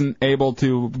who wasn't able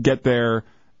to get their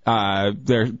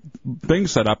thing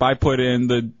set up. I put in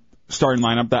the starting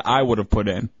lineup that I would have put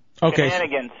in. Okay.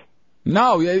 Shenanigans.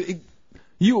 No,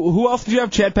 who else did you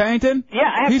have? Chad Pennington? Yeah,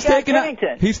 I have Chad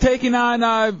Pennington. He's taking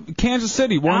on Kansas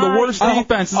City, one of the worst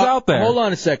defenses out there. Hold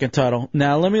on a second, Tuttle.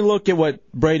 Now let me look at what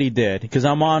Brady did because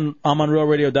I'm on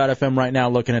RealRadio.fm right now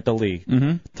looking at the league.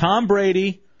 Mm-hmm. Tom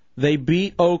Brady, they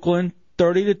beat Oakland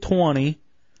 30-20,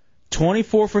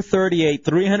 24 for 38,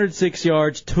 306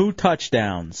 yards, 2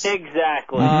 touchdowns.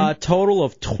 Exactly. Total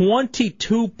of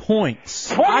 22 points.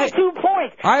 22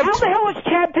 points. How the hell is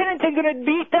Chad Pennington going to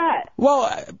beat that?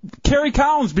 Well, Kerry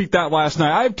Collins beat that last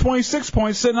night. I have 26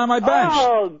 points sitting on my bench.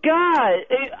 Oh, God.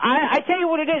 I tell you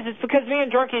what it is. It's because me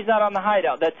and Drunky's not on the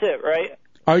Hideout. That's it, right?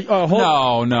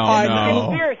 No.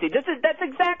 Conspiracy. That's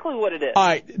exactly what it is. All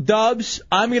right, Dubs,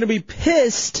 I'm going to be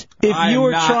pissed if I you am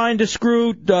were not- trying to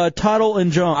screw Tuttle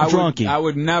and Drunky. I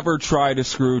would never try to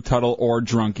screw Tuttle or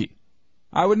Drunky.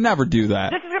 I would never do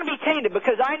that. This is going to be tainted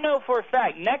because I know for a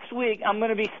fact next week I'm going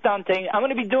to be stunting. I'm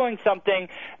going to be doing something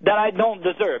that I don't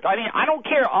deserve. I mean, I don't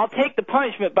care. I'll take the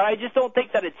punishment, but I just don't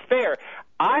think that it's fair.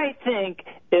 I think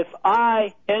if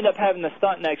I end up having the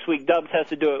stunt next week, Dubs has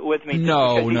to do it with me.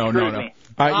 No. Me.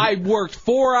 I worked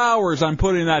 4 hours on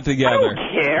putting that together. I don't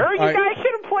care. You guys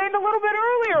should have played a little bit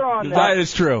earlier on that. That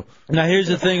is true. Now, here's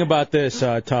the thing about this,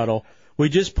 Tuttle. We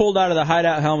just pulled out of the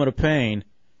Hideout Helmet of Pain.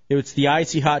 It's the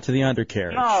icy hot to the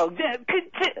undercarriage. No,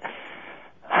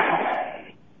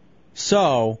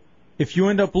 So, if you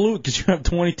end up losing, because you have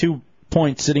 22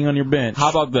 points sitting on your bench. How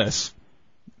about this?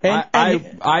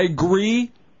 I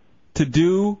agree to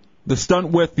do the stunt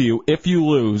with you if you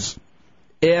lose.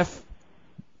 If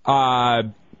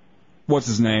what's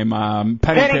his name?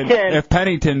 Pennington. If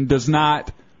Pennington does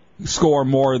not score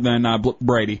more than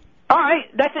Brady. All right.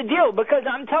 That's a deal, because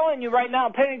I'm telling you right now,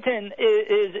 Pennington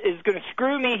is going to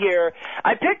screw me here.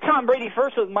 I picked Tom Brady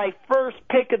first with my first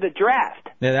pick of the draft.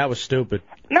 Yeah, that was stupid.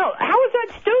 No, how is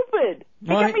that stupid? He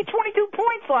Well, got me 22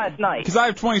 points last night. Because I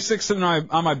have 26 sitting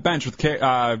on my bench with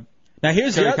Now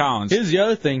here's Kerry the Collins. Here's the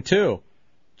other thing too.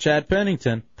 Chad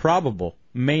Pennington, probable,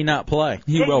 may not play.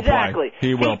 He will Exactly. play.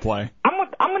 He will play.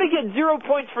 I'm going to get 0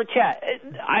 points for Chad.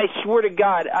 I swear to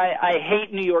God, I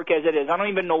hate New York as it is. I don't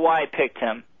even know why I picked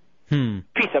him.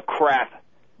 Piece of crap.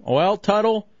 Well,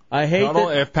 Tuttle, I hate Tuttle,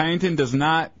 that. if Pennington does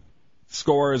not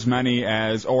score as many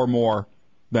as or more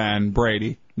than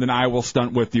Brady, then I will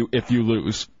stunt with you if you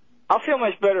lose. I'll feel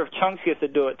much better if Chunks gets to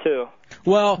do it, too.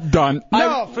 Well, done.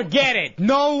 No, forget it.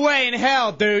 No way in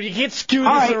hell, dude. You can't skew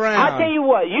All this right, around. I'll tell you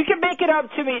what. You can make it up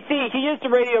to me. See, he used the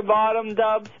radio bottom,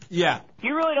 Dubs. Yeah.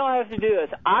 You really don't have to do this.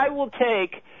 I will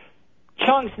take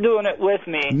Chunks doing it with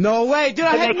me. No way, dude.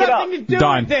 I to had make it nothing up. to do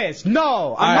Done. with this.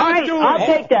 No, I'm All not right, doing I'll it.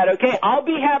 take that, okay? I'll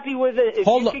be happy with it if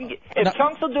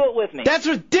Chunks will do it with me. That's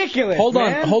ridiculous, Hold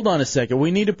man. on a second.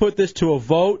 We need to put this to a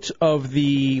vote of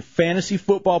the fantasy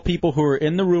football people who are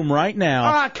in the room right now.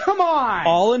 Ah, come on.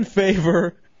 All in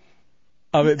favor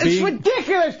of it It's being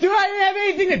ridiculous, dude. I didn't have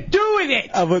anything to do with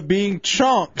it. of it being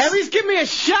Chunks. At least give me a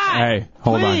shot. Hey,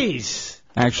 hold Please. on.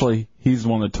 Actually, he's the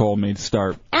one that told me to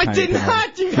start. I did Pennington.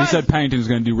 not, you He guys. said Pennington's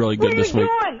going to do really good this week.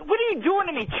 What are you doing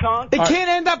to me, Chunk? It can't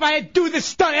end up I do this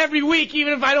stunt every week,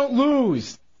 even if I don't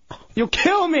lose. You'll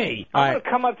kill me. I'm going to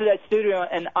come up to that studio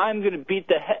and I'm going to beat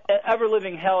the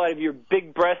ever-living hell out of your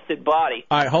big-breasted body.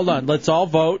 All right, hold on. Let's all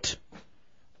vote.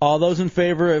 All those in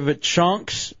favor of it,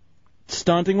 Chunks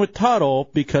stunting with Tuttle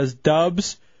because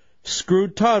Dubs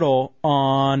screwed Tuttle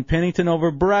on Pennington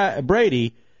over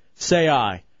Brady, say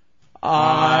aye.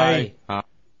 Aye.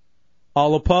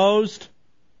 All opposed?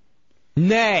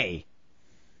 Nay.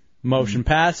 Motion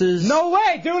passes. No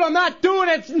way, dude. I'm not doing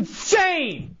it. It's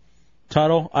insane.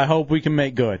 Tuttle, I hope we can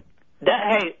make good.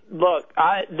 Hey, look,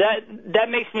 that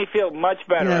makes me feel much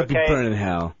better, Yeah, okay? be burning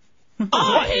hell. Oh,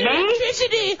 I hate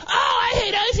electricity. Oh, I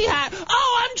hate icy hot.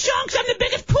 Oh, I'm Chunks. I'm the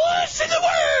biggest puss in the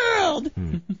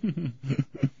world.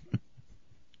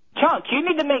 Chunk, you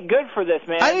need to make good for this,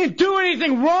 man. I didn't do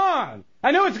anything wrong.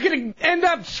 I know it's going to end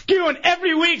up skewing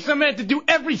every week, so I'm going to have to do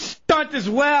every stunt as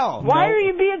well. Why are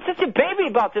you being such a baby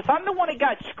about this? I'm the one that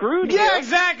got screwed Yeah, here.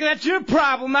 exactly. That's your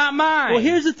problem, not mine. Well,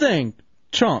 here's the thing,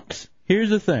 Chunks. Here's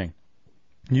the thing.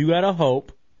 You gotta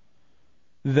hope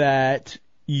that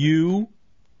you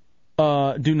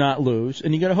do not lose,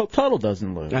 and you gotta hope Tuttle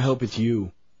doesn't lose. I hope it's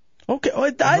you. Okay,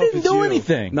 I didn't do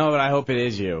anything. No, but I hope it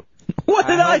is you. What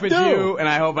did I hope it's do? you, and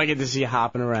I hope I get to see you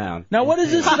hopping around. Now, what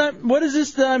is this? What is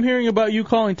this that I'm hearing about you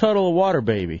calling Tuttle a water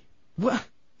baby? What?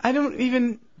 I don't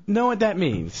even know what that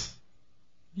means.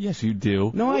 Yes, you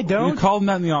do. No, I don't. You called him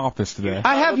that in the office today.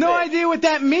 I have no idea what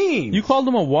that means. You called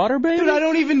him a water baby? Dude, I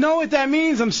don't even know what that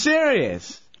means. I'm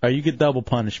serious. Oh, you get double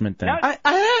punishment then. I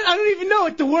don't even know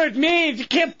what the word means. You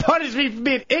can't punish me for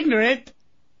being ignorant.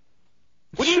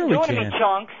 What are you doing to me,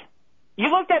 Chunks? You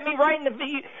looked at me right in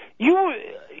the...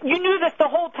 You knew this the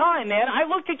whole time, man. I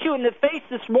looked at you in the face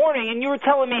this morning, and you were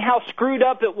telling me how screwed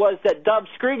up it was that Dub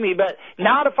screwed me, but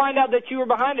now to find out that you were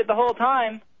behind it the whole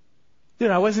time... Dude,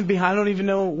 I wasn't behind. I don't even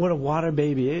know what a water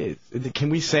baby is.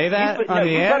 Can we say that on the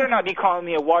you air? better not be calling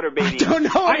me a water baby. I don't know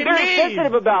what I'm it very means.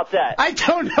 sensitive about that. I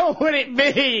don't know what it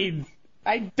means.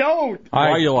 I don't. Why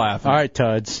are you laughing? All right,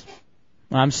 Tuds.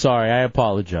 I'm sorry. I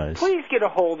apologize. Please get a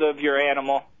hold of your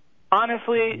animal.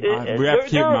 Honestly, we have to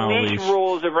keep there him are on a leash leash.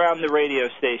 rules around the radio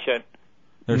station.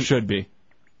 There should be.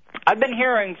 I've been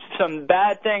hearing some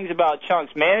bad things about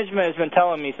Chunks. Management has been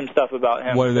telling me some stuff about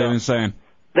him. What have they been saying?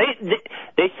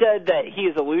 They said that he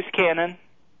is a loose cannon.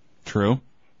 True.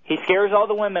 He scares all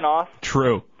the women off.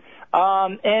 True.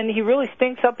 And he really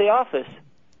stinks up the office.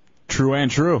 True and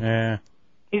true. Yeah.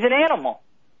 He's an animal.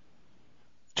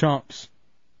 Chunks.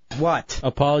 What?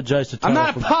 Apologize to I'm Tuttle.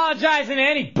 not apologizing to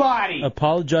anybody.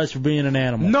 Apologize for being an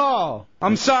animal. No.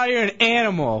 I'm sorry you're an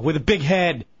animal with a big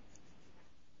head.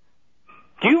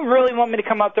 Do you really want me to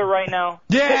come up there right now?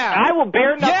 Yeah. I will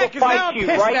bare knuckle Yeah, 'cause now fight I'm you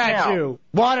pissed right at now. you.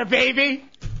 Water baby.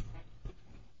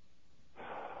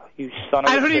 You son of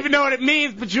I a don't bitch. even know what it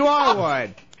means, but you are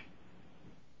one.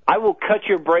 I will cut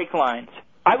your brake lines.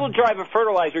 I will drive a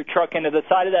fertilizer truck into the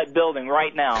side of that building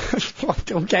right now.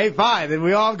 Okay, fine. Then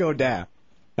we all go down.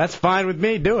 That's fine with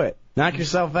me. Do it. Knock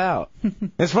yourself out.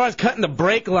 As far as cutting the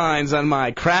brake lines on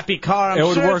my crappy car, I'm It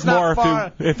would sure work it's not more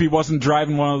far. if he wasn't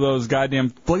driving one of those goddamn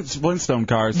Flintstone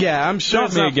cars. Yeah, I'm sure Stop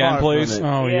it's me not again, far please. from it.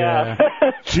 Oh, yeah.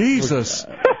 Jesus.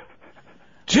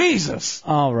 Jesus.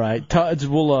 All right. Tuds,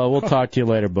 we'll talk to you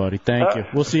later, buddy. Thank you.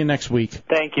 We'll see you next week.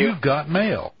 Thank you. You've got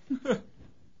mail.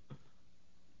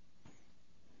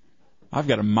 I've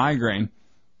got a migraine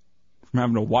from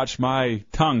having to watch my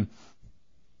tongue.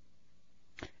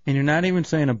 And you're not even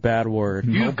saying a bad word.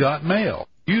 You've got mail.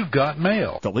 You've got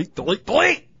mail. Delete, delete,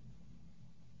 delete.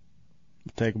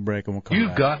 Take a break and we'll come You've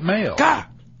back. got mail. God.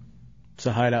 It's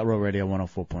a Hideout Row Radio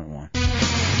 104.1.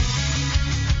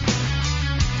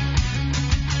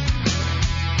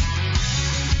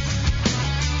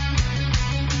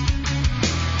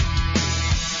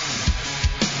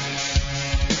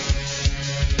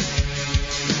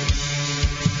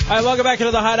 All right, welcome back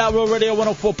into the Hideout Row Radio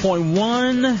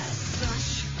 104.1.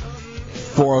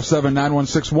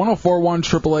 407-916-1041,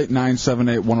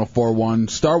 888-978-1041,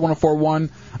 star 1041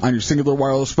 on your singular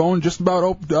wireless phone. Just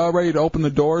about ready to open the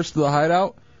doors to the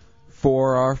Hideout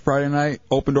for our Friday night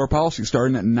open door policy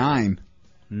starting at 9.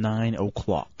 9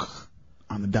 o'clock.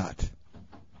 On the dot.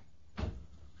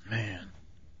 Man.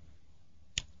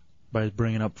 Everybody's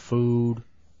bringing up food.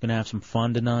 Gonna have some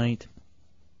fun tonight.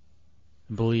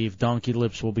 I believe Donkey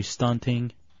Lips will be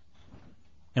stunting.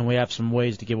 And we have some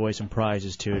ways to give away some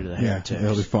prizes, too, to the Heretics.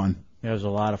 It'll be fun. There's a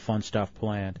lot of fun stuff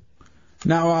planned.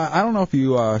 Now, I don't know if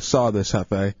you saw this,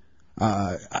 Hefe.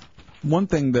 One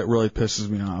thing that really pisses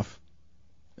me off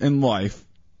in life,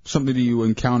 something that you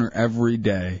encounter every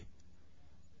day,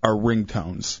 are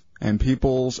ringtones. And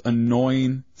people's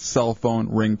annoying cell phone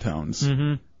ringtones.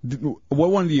 Mm-hmm.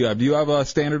 What one do you have? Do you have a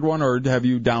standard one, or have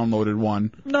you downloaded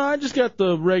one? No, I just got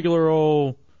the regular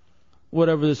old...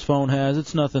 whatever this phone has.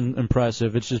 It's nothing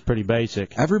impressive. It's just pretty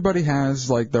basic. Everybody has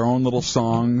like their own little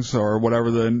songs or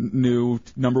whatever the new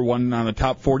number one on the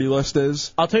top 40 list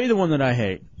is. I'll tell you the one that I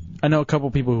hate. I know a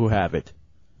couple people who have it.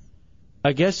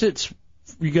 I guess it's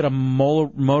you get a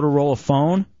Motorola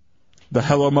phone. The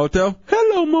Hello Moto?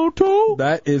 Hello Moto.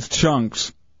 That is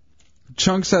Chunks.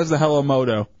 Chunks has the Hello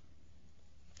Moto.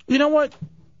 You know what?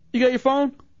 You got your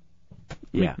phone?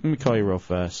 Yeah. Let me call you real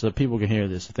fast so that people can hear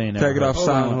this. If they ain't never Take it heard off it.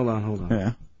 silent. Hold on.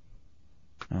 Yeah.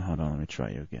 Oh, hold on. Let me try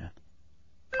you again.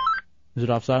 Is it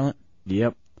off silent?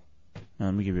 Yep.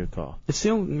 Let me give you a call. It's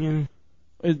the old,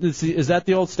 Is that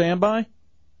the old standby?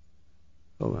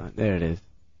 Hold on. There it is.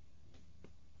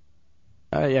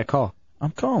 Yeah, call.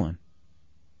 I'm calling.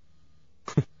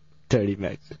 Dirty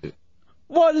Max.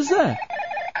 What is that?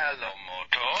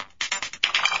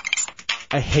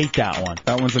 I hate that one.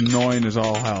 That one's annoying as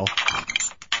all hell.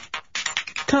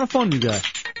 What kind of phone you got?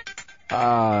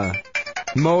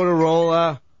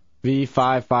 Motorola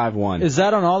V551. Is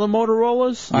that on all the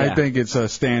Motorola's? I think it's a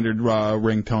standard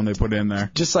ringtone they put in there.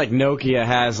 Just like Nokia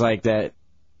has like that.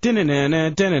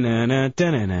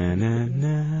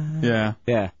 Yeah.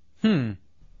 Yeah.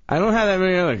 I don't have that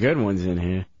many other good ones in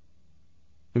here.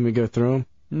 Let me go through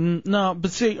them. No,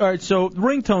 but see, all right, so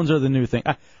ringtones are the new thing.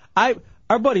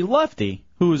 Our buddy Lefty,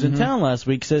 who was in town last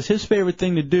week, says his favorite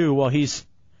thing to do while he's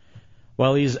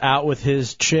out with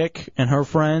his chick and her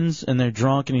friends and they're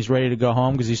drunk and he's ready to go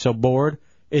home because he's so bored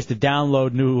is to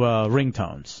download new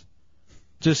ringtones.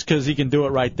 Just because he can do it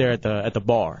right there at the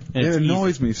bar. And It it's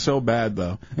annoys me so bad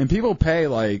though, and people pay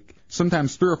like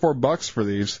sometimes $3 or $4 for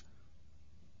these.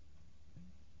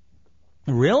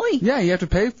 Really? Yeah, you have to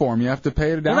pay for them. You have to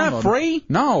pay to download. They're not free?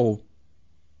 No.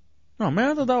 Oh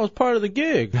man, I thought that was part of the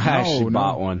gig. I actually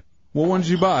bought one. What one did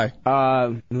you buy?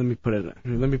 Let me put it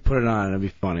on. It'll be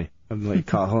funny. I'm like,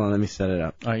 call. Hold on, let me set it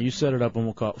up. All right, you set it up and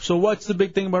we'll call. So what's the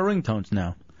big thing about ringtones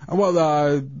now?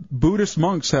 Well, Buddhist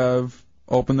monks have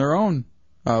opened their own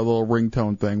little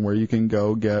ringtone thing where you can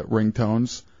go get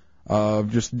ringtones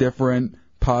of just different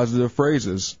positive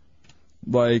phrases.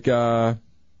 Like,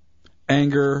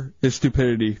 anger is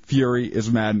stupidity, fury is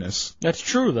madness. That's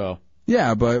true, though.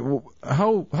 Yeah, but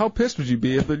how pissed would you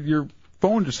be if your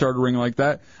phone just started ringing like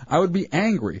that? I would be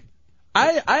angry.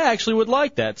 I actually would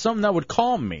like that. Something that would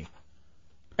calm me.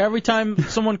 Every time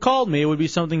someone called me, it would be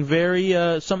something very,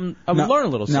 I would learn a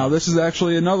little something. Now, this is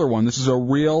actually another one. This is a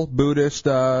real Buddhist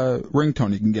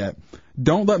ringtone you can get.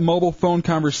 Don't let mobile phone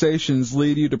conversations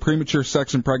lead you to premature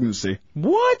sex and pregnancy.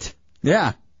 What?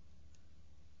 Yeah.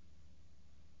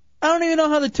 I don't even know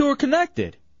how the two are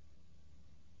connected.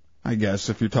 I guess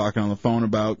if you're talking on the phone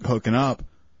about hooking up.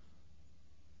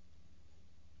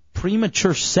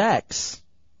 Premature sex.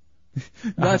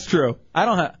 That's true. I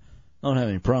don't have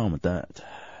any problem with that.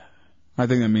 I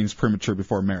think that means premature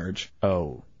before marriage.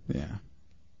 Oh. Yeah.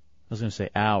 I was going to say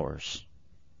hours.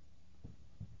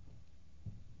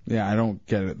 Yeah, I don't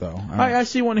get it, though. I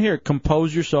see one here.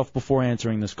 Compose yourself before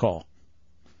answering this call.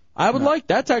 I would like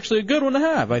that's actually a good one to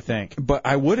have, I think. But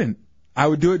I wouldn't. I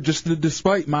would do it just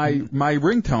despite my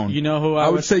ringtone. You know who I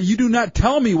would say, you do not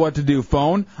tell me what to do,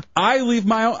 phone. I lead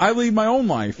my own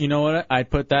life. You know what? I'd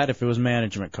put that if it was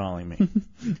management calling me.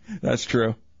 That's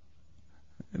true.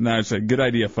 And I'd say, good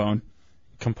idea, phone.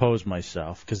 compose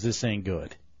myself because this ain't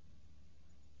good.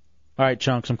 All right,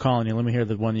 Chunks, I'm calling you. Let me hear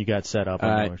the one you got set up. All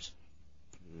on right. yours.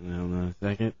 Hold on a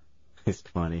second. It's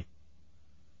funny.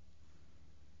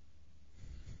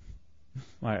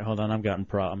 All right, hold on. I'm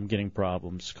getting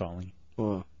problems calling.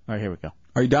 Whoa. All right, here we go.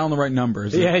 Are you dialing the right number?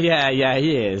 Is it? Yeah,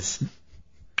 he is.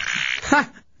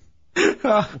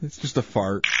 It's just a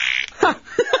fart.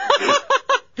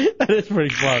 That is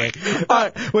pretty funny.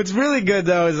 What's really good,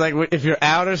 though, is like if you're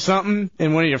out or something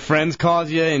and one of your friends calls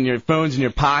you and your phone's in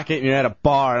your pocket and you're at a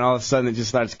bar and all of a sudden it just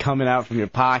starts coming out from your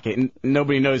pocket and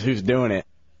nobody knows who's doing it.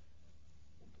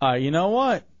 You know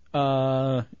what?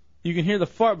 You can hear the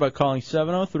fart by calling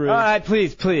 703. All right,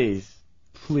 please.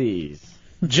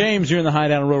 James, you're in the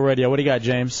Hideout on Real Radio. What do you got,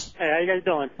 James? Hey, how you guys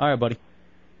doing? All right, buddy.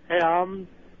 Hey,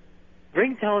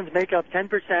 ringtones make up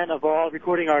 10% of all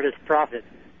recording artists' profit.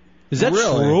 Is that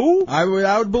really? true?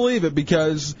 I would believe it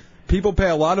because people pay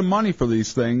a lot of money for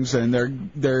these things and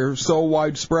they're so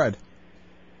widespread.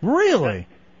 Really?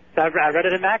 I read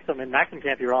it in Maxim, and Maxim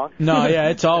can't be wrong. No, yeah,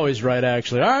 it's always right,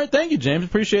 actually. All right, thank you, James.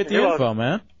 Appreciate the You're info,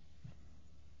 man.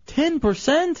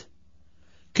 10%?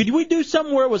 Could we do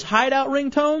something where it was Hideout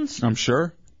ringtones? I'm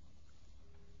sure.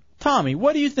 Tommy,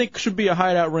 what do you think should be a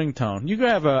Hideout ringtone? You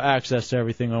have access to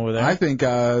everything over there. I think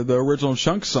the original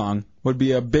Chunk song would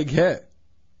be a big hit.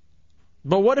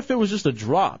 But what if it was just a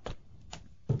drop?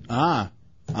 I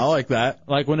like that.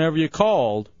 Like whenever you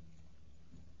called,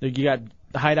 you got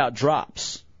Hideout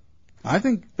drops. I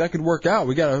think that could work out.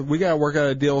 We gotta work out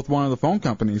a deal with one of the phone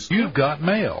companies. You've got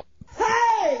mail.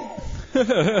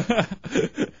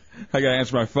 I gotta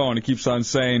answer my phone. It keeps on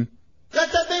saying, "Damn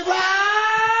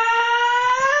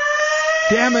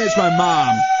it, it's my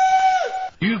mom."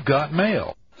 You've got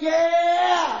mail.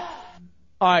 Yeah!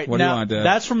 All right, What do you now want, Dad?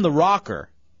 that's from the rocker.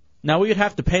 Now we would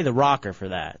have to pay the rocker for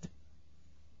that.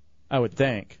 I would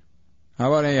think.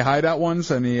 How about any Hideout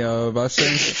ones? Any of us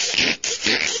sing?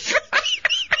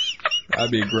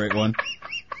 That'd be a great one.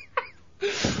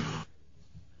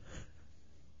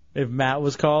 If Matt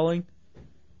was calling,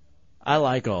 I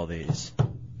like all these.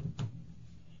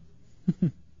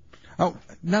 Oh,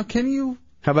 now can you?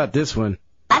 How about this one?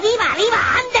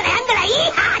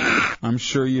 I'm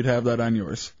sure you'd have that on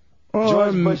yours.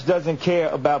 George Bush doesn't care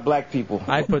about black people.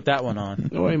 I'd put that one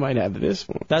on. Or he might have this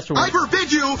one. That's for I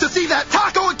forbid you to see that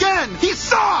taco again! He's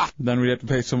soft! Then we'd have to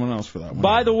pay someone else for that one.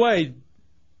 By the way,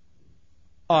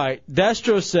 all right,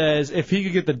 Destro says if he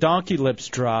could get the donkey lips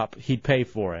drop, he'd pay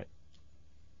for it.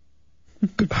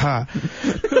 That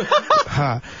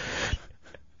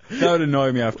would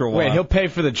annoy me after a while. Wait, he'll pay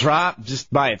for the drop just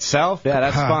by itself? Yeah,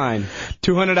 that's fine.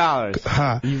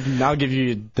 $200. I'll give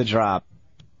you the drop.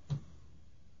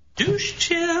 Douche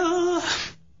chill.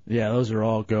 Yeah, those are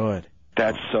all good.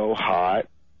 That's so hot.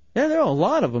 Yeah, there are a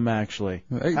lot of them, actually.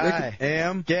 I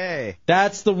am gay.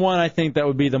 That's the one I think that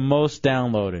would be the most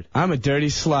downloaded. I'm a dirty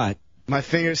slut. My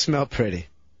fingers smell pretty.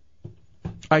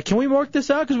 All right, can we work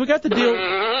this out? Because we got the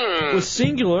deal with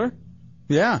Singular.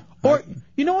 Yeah. Or,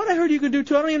 you know what I heard you could do,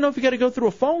 too? I don't even know if you got to go through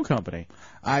a phone company.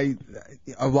 A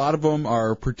lot of them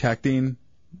are protecting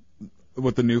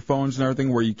with the new phones and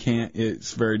everything where you can't,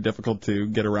 it's very difficult to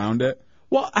get around it.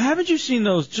 Well, haven't you seen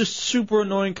those just super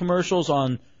annoying commercials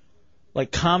on, like,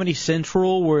 Comedy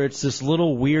Central where it's this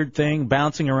little weird thing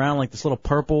bouncing around like this little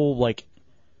purple, like,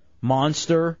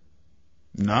 monster?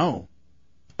 No.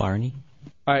 Barney?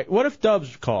 All right, what if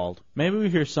Dubs called? Maybe we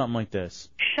hear something like this.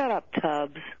 Shut up,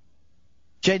 Tubbs.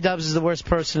 J-Dubs is the worst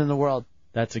person in the world.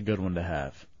 That's a good one to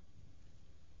have.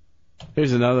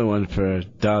 Here's another one for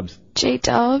Dubs.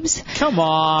 J-Dubs. Come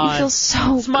on. You feel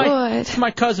so it's my, good. It's my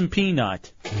cousin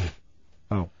Peanut.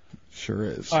 Oh. Sure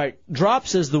is. All right, Drop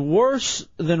says the worse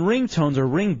than ringtones are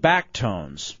ring-back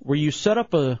tones, where you set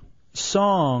up a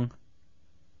song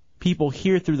people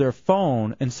hear through their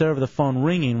phone instead of the phone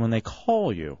ringing when they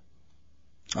call you.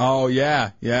 Oh,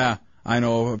 yeah. I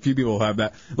know a few people have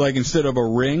that. Like, instead of a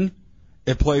ring,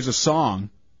 it plays a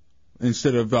song.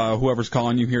 Instead of whoever's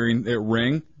calling you hearing it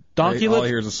ring, Donkey all Lips? I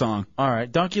hear is a song. All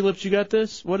right, Donkey Lips, you got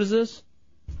this? What is this?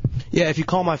 Yeah, if you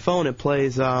call my phone, it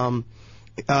plays an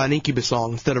Incubus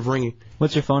song instead of ringing.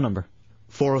 What's your phone number?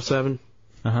 407.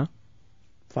 Uh-huh.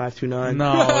 529.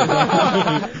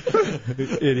 No.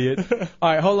 Idiot.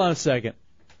 All right, hold on a second.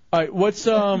 All right, what's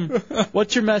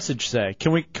your message say?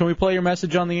 Can we play your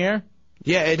message on the air?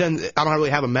 Yeah, it doesn't. I don't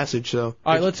really have a message, so.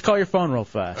 All right, let's call your phone real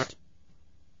fast.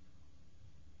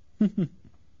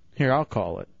 Here, I'll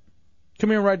call it. Come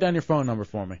here and write down your phone number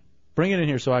for me. Bring it in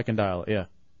here so I can dial it, yeah.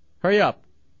 Hurry up.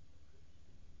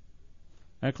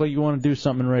 Act like you want to do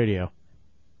something in radio.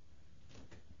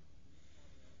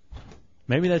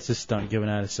 Maybe that's a stunt, giving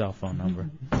out his cell phone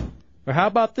number. Or how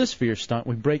about this for your stunt?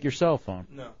 We break your cell phone.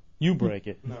 No. You break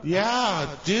it. No. Yeah,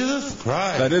 Jesus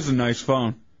Christ. That is a nice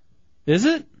phone. Is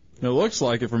it? It looks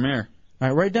like it from here. All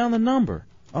right, write down the number.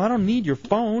 Oh, I don't need your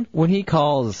phone. When he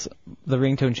calls, the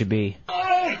ringtone should be.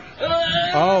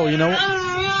 Oh, you know what?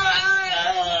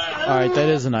 All right, that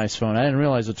is a nice phone. I didn't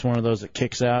realize it's one of those that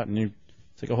kicks out and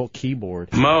it's like a whole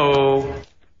keyboard. Mo.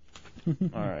 All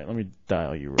right, let me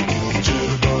dial you real quick.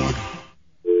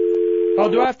 Oh,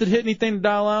 do I have to hit anything to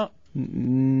dial out?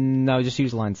 No, just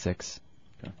use line 6.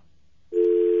 Okay.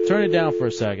 Turn it down for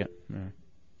a second.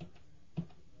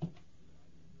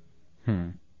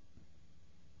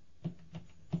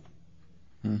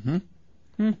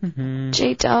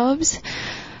 J-Dubs,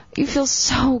 you feel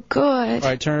so good. All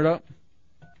right, turn it up.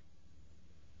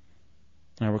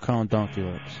 All right, we're calling Donkey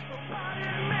Lips.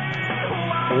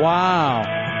 Wow.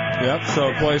 Yep, so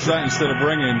it plays that instead of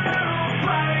ringing.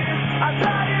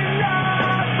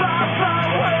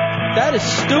 That is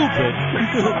stupid.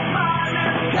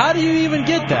 How do you even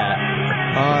get that?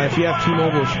 If you have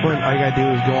T-Mobile or Sprint, all you gotta do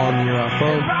is go on your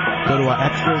phone, go to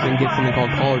extras, and get something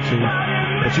called Caller Tune.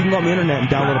 But you can go on the internet and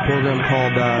download a program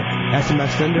called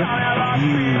SMS Sender.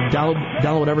 You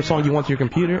download whatever song you want to your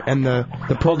computer, and the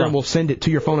program will send it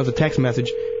to your phone as a text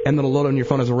message, and then it'll load it on your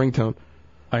phone as a ringtone.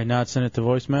 All right, now send it to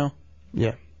voicemail?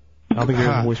 Yeah. I don't think there's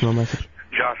a voicemail message.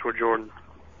 Joshua Jordan.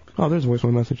 Oh, there's a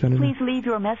voicemail message. I didn't know. Please leave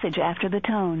your message after the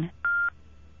tone.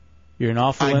 You're an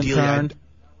awful Ideally, intern,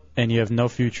 and you have no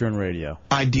future in radio.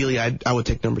 Ideally, I would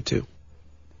take number 2.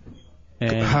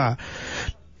 And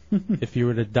if you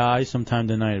were to die sometime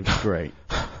tonight, it would be great.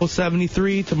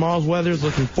 73, tomorrow's weather is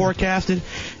looking forecasted,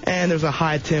 and there's a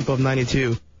high temp of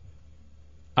 92.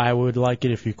 I would like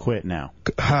it if you quit now.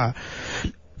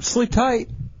 Sleep tight.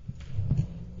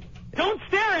 Don't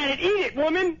stare at it, eat it,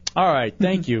 woman. All right,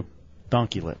 thank you,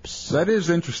 Donkey Lips. That is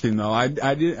interesting, though. I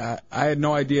had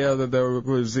no idea that there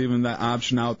was even that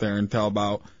option out there until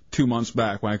about 2 months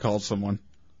back when I called someone.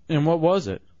 And what was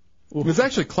it? It was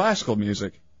actually classical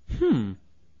music. All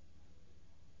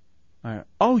right.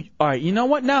 Oh, all right. You know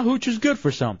what? Now Hooch is good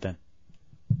for something.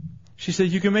 She said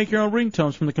you can make your own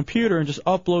ringtones from the computer and just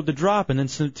upload the drop and then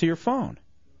send it to your phone.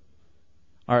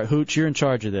 All right, Hooch, you're in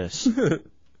charge of this. All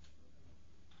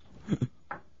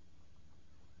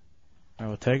right,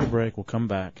 we'll take a break. We'll come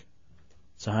back.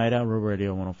 It's a Hideout Road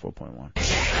Radio 104.1.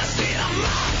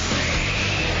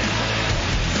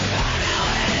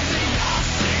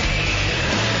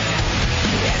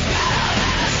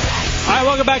 All right,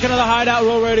 welcome back into the Hideout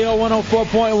Road Radio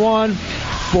 104.1.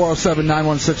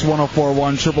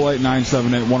 407-916-1041,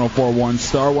 888-978-1041,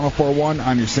 star 1041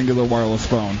 on your singular wireless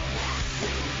phone.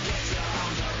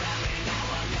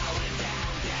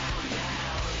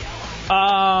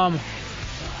 All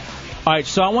right,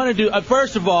 so I want to do,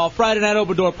 first of all, Friday Night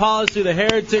Open Door Policy. The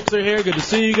Heretics are here. Good to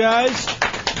see you guys.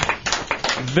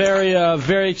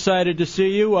 Very excited to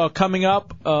see you. Coming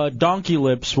up, Donkey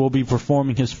Lips will be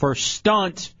performing his first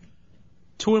stunt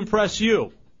to impress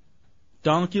you.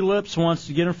 Donkey Lips wants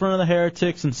to get in front of the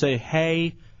Heretics and say,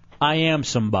 hey, I am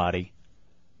somebody.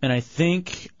 And I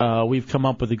think we've come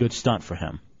up with a good stunt for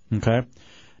him. Okay?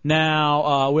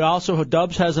 Now, we also,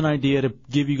 Dubs has an idea to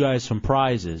give you guys some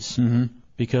prizes.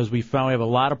 Because we found we have a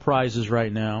lot of prizes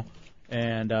right now.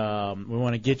 And we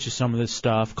want to get you some of this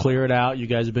stuff, clear it out. You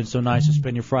guys have been so nice to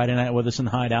spend your Friday night with us in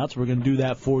Hideout, so we're going to do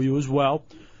that for you as well.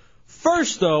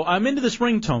 First, though, I'm into this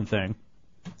ringtone thing,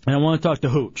 and I want to talk to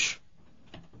Hooch.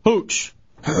 Hooch.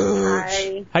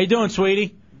 Hi. How you doing,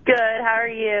 sweetie? Good. How are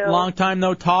you? Long time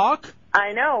no talk.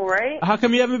 I know, right? How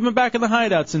come you haven't been back in the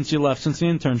Hideout since you left, since the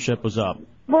internship was up?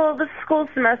 Well, the school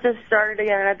semester started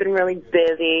again, and I've been really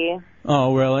busy.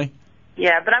 Oh, really?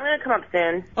 Yeah, but I'm going to come up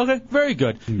soon. Okay, very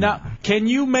good. Now, can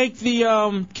you make the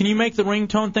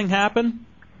ringtone thing happen?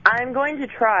 I'm going to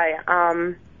try.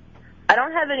 I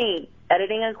don't have any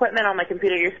editing equipment on my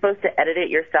computer. You're supposed to edit it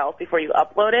yourself before you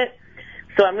upload it.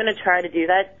 So I'm going to try to do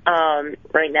that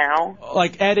right now.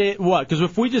 Like edit what? Because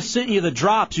if we just sent you the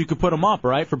drops, you could put them up,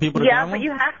 right, for people to Yeah, download? but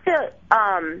you have to,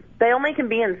 they only can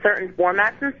be in certain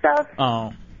formats and stuff.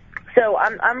 Oh. So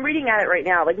I'm reading at it right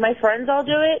now. Like, my friends all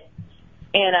do it,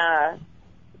 and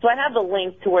so I have the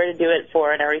link to where to do it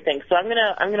for and everything. So I'm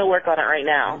gonna work on it right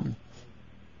now.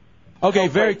 Okay,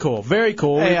 very cool, very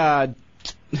cool. Hey,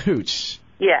 Hooch.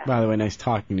 Yeah. By the way, nice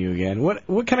talking to you again.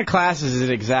 What kind of classes is it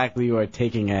exactly you are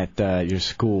taking at your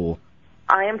school?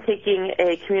 I am taking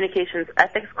a communications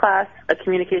ethics class, a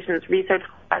communications research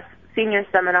class, senior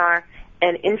seminar,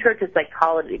 and intro to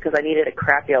psychology because I needed a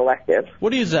crappy elective.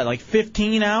 What is that, like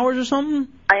 15 hours or something?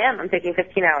 I am. I'm taking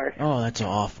 15 hours. Oh, that's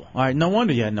awful. All right, no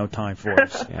wonder you had no time for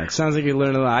us. Yeah, it sounds like you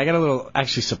learned a lot. I got a little,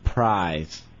 actually,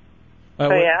 surprise.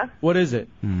 yeah? What is it?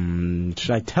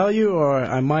 Should I tell you, or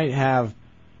I might have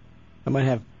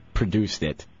produced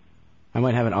it. I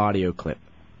might have an audio clip.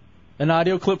 An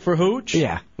audio clip for Hooch?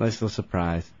 Yeah, nice little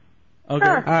surprise. Okay.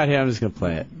 All right, here, I'm just going to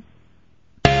play it.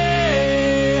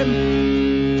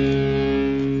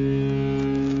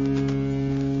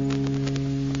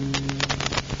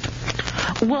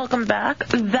 Welcome back.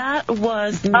 That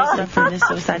was new stuff from the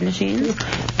Suicide Machines.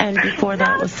 And before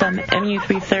that was some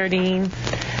MU313,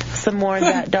 some more of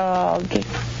That Dog.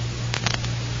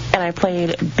 And I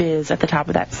played Biz at the top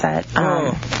of that set.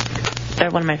 They're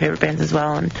one of my favorite bands as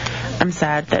well, and I'm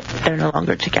sad that they're no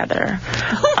longer together.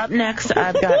 Up next,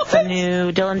 I've got some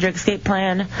new Dillinger Escape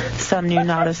Plan, some new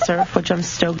Nada Surf, which I'm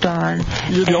stoked on.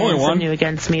 You're the only and one. some new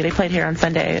Against Me. They played here on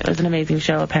Sunday. It was an amazing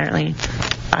show, apparently.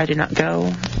 I did not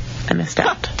go. I missed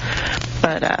out.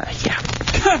 But, yeah.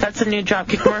 That's some new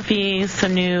Dropkick Murphy,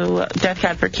 some new Death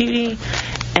Cab for Cutie,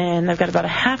 and I've got about a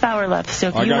half hour left, so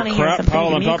if you want to hear something,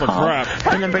 give me a call.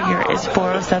 The number here is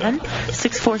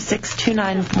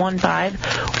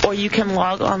 407-646-2915, or you can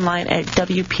log online at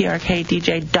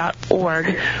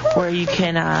WPRKDJ.org, where you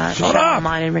can go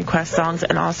online and request songs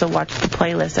and also watch the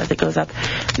playlist as it goes up,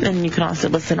 and you can also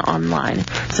listen online.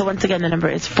 So once again, the number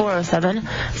is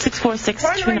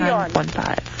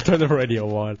 407-646-2915. Turn the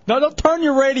radio on. No, don't turn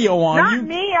your radio on. Not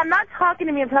me. I'm not talking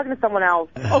to me. I'm talking to someone else.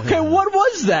 Okay, what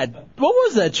was that? What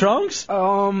was that, Chunks?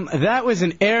 That was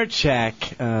an air check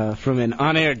from an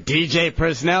on-air DJ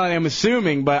personality, I'm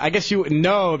assuming, but I guess you wouldn't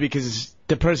know because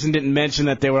the person didn't mention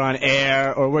that they were on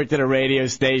air or worked at a radio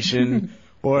station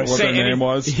or what their name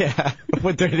was. Yeah,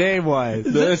 what their name was.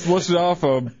 This listed off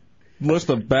a list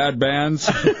of bad bands.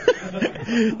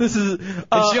 This is.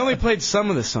 And she only played some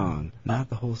of the song, not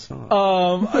the whole song.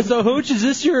 So Hooch, is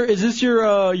this your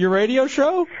radio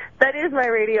show? That is my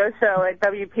radio show at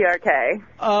WPRK.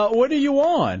 What are you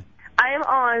on? I am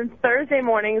on Thursday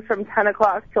mornings from 10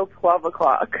 o'clock till 12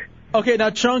 o'clock. Okay, now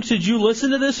Chunks, did you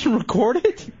listen to this and record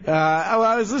it?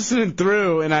 I was listening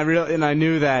through, and I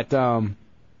knew that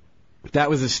that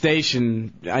was a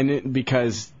station. I knew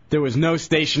because there was no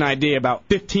station ID. About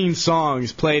 15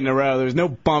 songs played in a row. There was no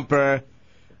bumper.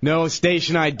 No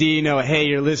station ID, no, hey,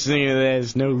 you're listening to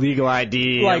this, no legal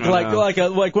ID. Like one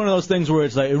of those things where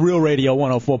it's like Real Radio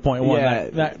 104.1,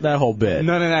 yeah, that whole bit.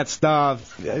 None of that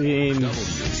stuff. I mean,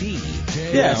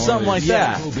 yeah, something like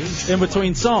that. In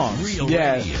between songs.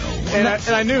 Yeah. And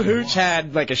I knew Hooch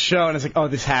had like a show, and I was like, oh,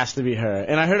 this has to be her.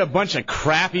 And I heard a bunch of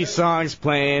crappy songs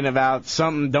playing about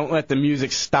something, don't let the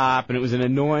music stop, and it was an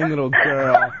annoying little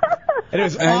girl. And it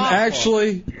was awful.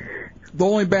 Actually, the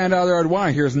only band out there I'd want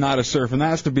to hear is Nada Surf, and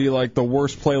that has to be like the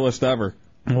worst playlist ever.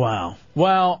 Wow.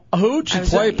 Well, Hooch,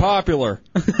 play popular.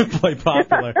 Play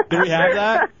popular. Do we have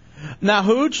that? Now,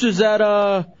 Hooch, is that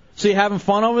so you having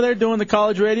fun over there doing the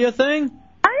college radio thing?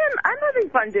 I'm having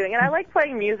fun doing it. I like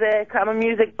playing music. I'm a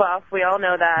music buff. We all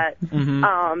know that.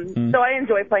 So I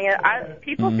enjoy playing it.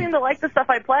 People seem to like the stuff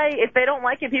I play. If they don't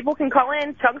like it, people can call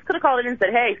in. Chunks could have called in and said,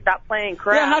 hey, stop playing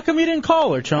crap. Yeah, how come you didn't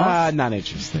call her, Chunks? Not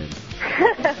interested.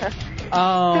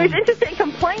 So he's interested in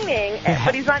complaining,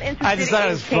 but he's not interested I just thought in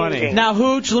it was changing. funny. Now,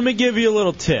 Hooch, let me give you a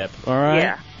little tip, all right?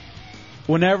 Yeah.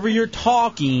 Whenever you're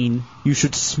talking, you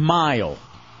should smile.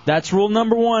 That's rule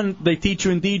number one they teach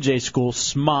you in DJ school,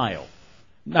 smile.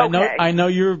 Okay. I know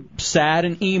you're sad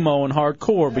and emo and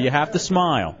hardcore, but you have to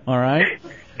smile, all right?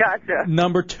 Gotcha.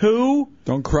 Number two...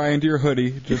 Don't cry into your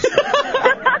hoodie. Just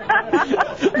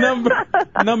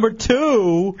Number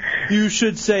two, you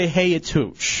should say, hey, it's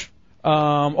Hooch.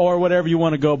 Or whatever you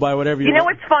want to go by, whatever You know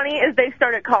what's funny is they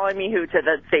started calling me Hooch at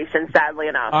the station, sadly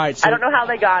enough. All right, so I don't know how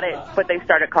they got it, but they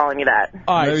started calling me that.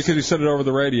 Maybe because you said it over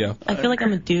the radio. I feel like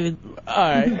I'm a dude. All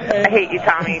right. I hate you,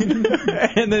 Tommy.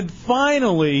 And then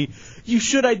finally, you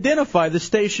should identify the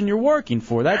station you're working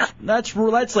for.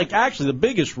 That's like actually the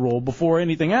biggest rule before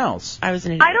anything else. I was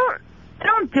an idiot. I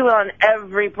don't do it on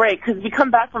every break because we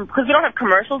come back because we don't have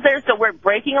commercials there, so we're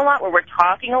breaking a lot, where we're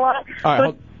talking a lot.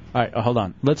 All right, hold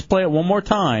on. Let's play it one more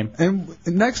time. And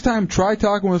next time, try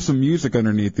talking with some music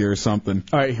underneath you or something.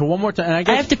 All right, one more time. And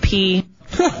I have to pee.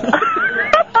 All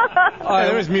right,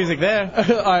 there was music there.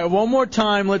 All right, one more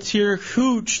time. Let's hear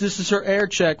Hooch. This is her air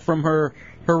check from her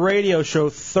radio show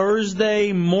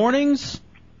Thursday mornings?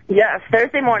 Yes,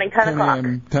 Thursday morning, 10 o'clock.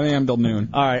 10 a.m. till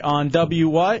noon. All right, on W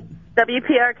what?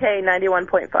 WPRK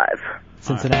 91.5.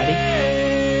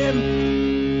 Cincinnati.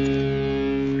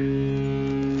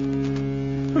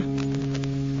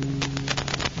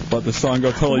 Let the song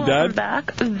go totally Welcome dead.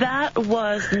 back. That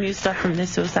was the new stuff from the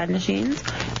Suicide Machines.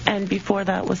 And before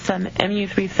that was some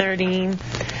MU313,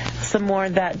 some more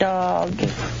of That Dog.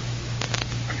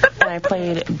 And I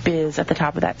played Biz at the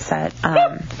top of that set.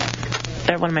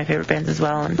 They're one of my favorite bands as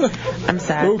well, and I'm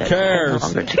sad Who that cares? they're no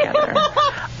longer together.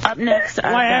 Up next,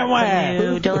 I've got the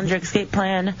new Dillinger Escape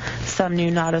Plan, some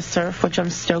new Nada Surf, which I'm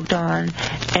stoked on,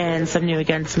 and some new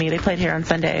Against Me. They played here on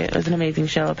Sunday. It was an amazing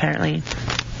show, apparently.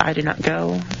 I did not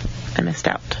go. I missed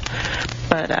out.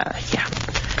 But, yeah.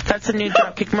 Got some new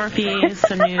Dropkick Murphys,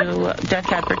 some new Death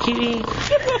Cab for Cutie,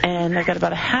 and I've got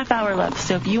about a half hour left.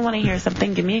 So if you want to hear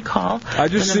something, give me a call. I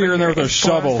just see her in there with a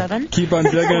shovel. Keep on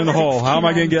digging in the hole. How am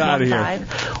I going to get out of here?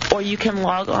 Or you can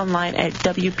log online at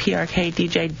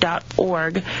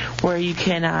wprkdj.org, where you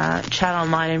can chat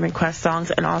online and request songs,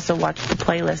 and also watch the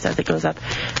playlist as it goes up.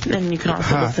 And you can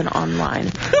also listen online.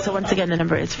 So once again, the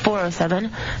number is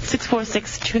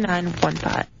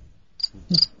 407-646-2915.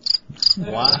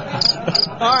 Wow.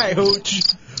 All right, Hooch.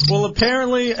 Well,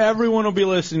 apparently everyone will be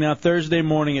listening now Thursday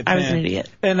morning at 10. I was an idiot.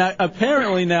 And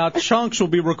apparently now Chunks will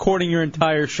be recording your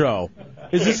entire show.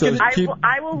 Is this going to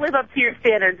I will live up to your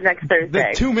standards next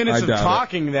Thursday. The 2 minutes of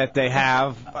talking that they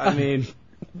have, I mean,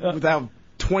 without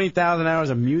 20,000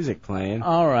 hours of music playing.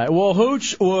 All right. Well,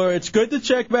 Hooch, it's good to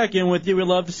check back in with you. We'd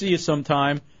love to see you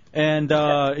sometime. And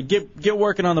get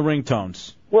working on the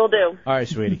ringtones. Will do. All right,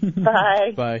 sweetie.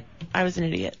 Bye. Bye. I was an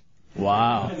idiot.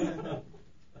 Wow.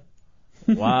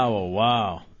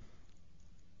 Wow.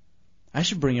 I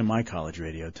should bring in my college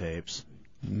radio tapes.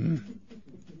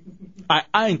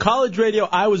 I in college radio,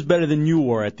 I was better than you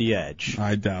were at the Edge.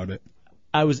 I doubt it.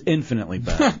 I was infinitely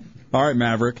better. All right,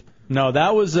 Maverick. No,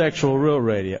 that was actual real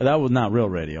radio. That was not real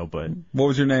radio, but... What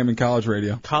was your name in college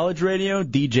radio? College radio,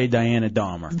 DJ Diana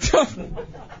Dahmer.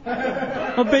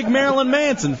 I'm a big Marilyn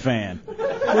Manson fan.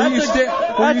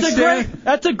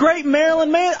 That's a great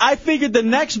Marilyn Manson. I figured the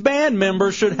next band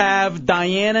member should have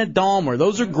Diana Dahmer.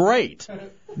 Those are great.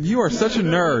 You are such a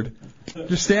nerd.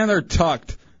 Just stand there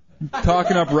tucked,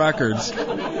 talking up records.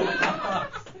 How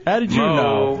did you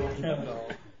know?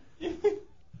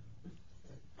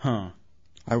 Huh.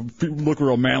 I look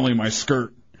real manly in my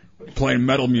skirt, playing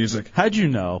metal music. How'd you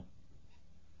know?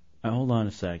 Hold on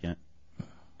a second.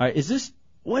 All right, is this...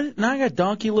 What? Now I got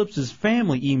Donkey Lips'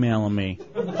 family emailing me.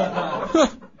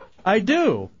 I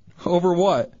do. Over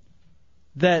what?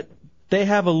 That they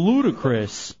have a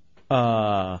Ludacris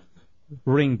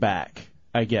ring back,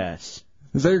 I guess.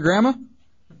 Is that your grandma?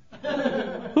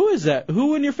 Who is that?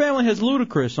 Who in your family has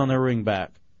Ludacris on their ring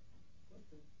back?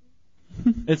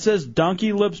 It says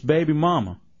Donkey Lips baby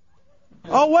mama.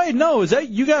 Oh, wait, no. Is that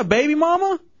you got a baby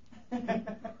mama?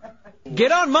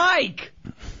 Get on mic!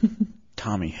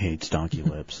 Tommy hates Donkey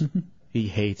Lips. He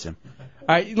hates him.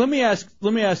 All right, let me ask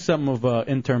something of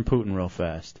intern Putin real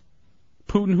fast.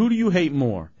 Putin, who do you hate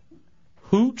more,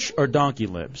 Hooch or Donkey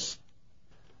Lips?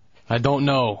 I don't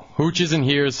know. Hooch isn't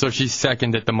here, so she's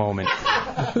second at the moment.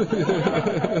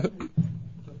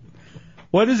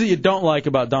 What is it you don't like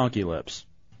about Donkey Lips?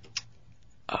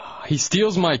 He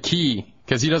steals my key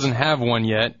because he doesn't have one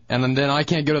yet, and then I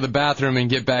can't go to the bathroom and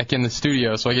get back in the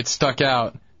studio, so I get stuck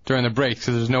out during the breaks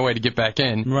because there's no way to get back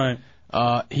in. Right.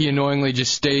 He annoyingly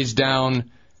just stays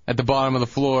down at the bottom of the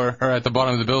floor or at the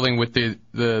bottom of the building with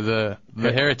the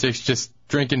heretics, just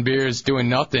drinking beers, doing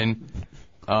nothing.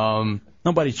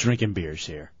 Nobody's drinking beers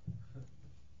here.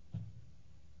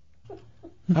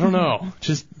 I don't know.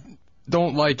 Just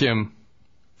don't like him.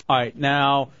 All right,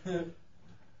 now,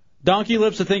 Donkey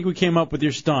Lips, I think we came up with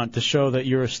your stunt to show that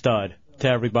you're a stud to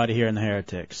everybody here in the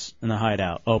Heretics, in the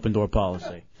Hideout, open door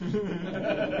policy.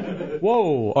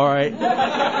 Whoa, all right.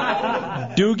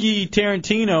 Doogie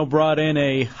Tarantino brought in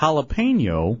a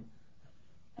jalapeno.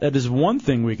 That is one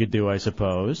thing we could do, I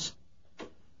suppose.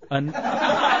 Oh,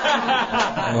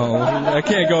 I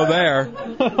can't go there.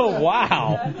 Oh,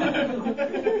 wow.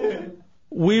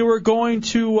 We were going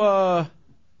to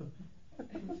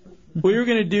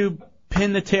do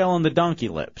pin the tail on the Donkey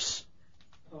Lips.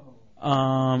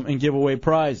 And give away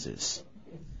prizes.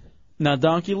 Now,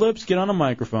 Donkey Lips, get on a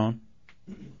microphone.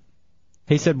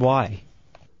 He said why?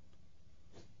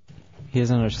 He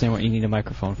doesn't understand what you need a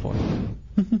microphone for.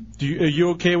 Are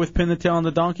you okay with pin the tail on the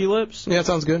Donkey Lips? Yeah,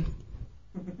 sounds good.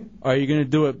 Are you going to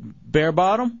do it bare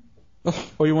bottom?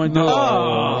 Or you want to do it...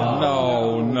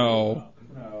 No.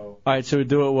 All right, so we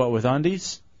do it, what, with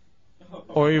undies?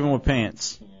 Or even with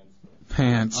pants?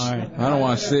 Pants. All right. I don't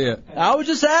want to see it. I was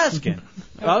just asking.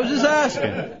 All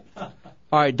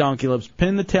right, Donkey Lips,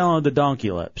 pin the tail on the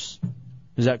Donkey Lips.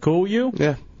 Is that cool with you?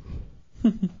 Yeah.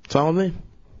 It's all with me.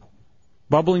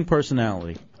 Bubbling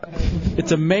personality.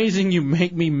 It's amazing you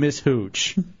make me miss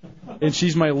Hooch. And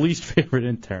she's my least favorite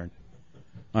intern.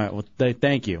 All right, well,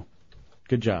 thank you.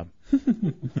 Good job.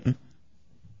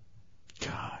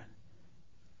 God.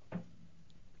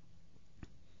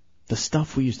 The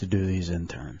stuff we used to do to these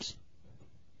interns.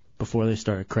 before they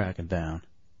started cracking down.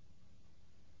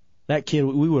 That kid,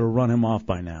 we would have run him off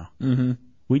by now. Mm-hmm.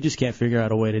 We just can't figure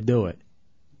out a way to do it.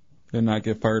 And not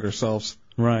get fired ourselves.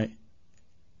 Right.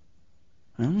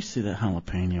 Let me see that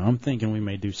jalapeno. I'm thinking we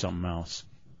may do something else.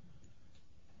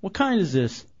 What kind is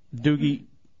this? Doogie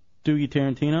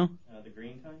Tarantino? The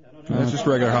green kind? I don't know. That's just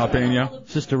regular jalapeno.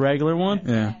 It's just a regular one?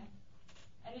 Yeah.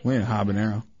 We ain't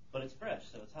habanero. But it's fresh,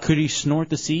 so it's hot. Could he snort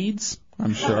the seeds?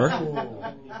 I'm sure.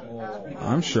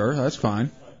 I'm sure. That's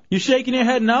fine. You shaking your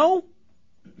head no?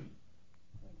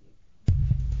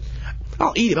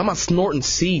 I'll eat it. I'm not snorting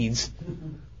seeds.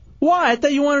 Why? I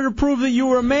thought you wanted to prove that you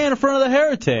were a man in front of the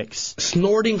heretics.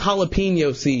 Snorting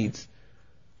jalapeno seeds.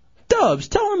 Dubs,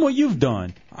 tell him what you've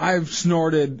done. I've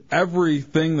snorted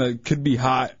everything that could be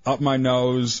hot up my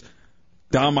nose,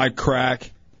 down my crack,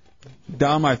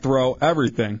 down my throat,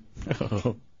 everything.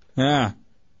 Yeah.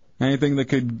 Anything that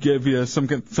could give you some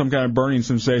kind of burning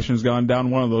sensation has gone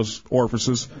down one of those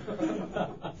orifices.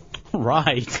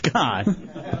 Right. God.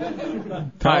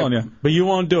 Telling you. But you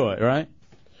won't do it, right?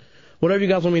 Whatever you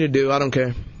guys want me to do, I don't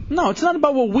care. No, it's not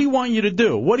about what we want you to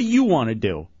do. What do you want to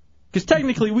do? Because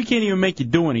technically, we can't even make you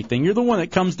do anything. You're the one that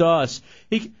comes to us.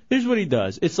 Here's what he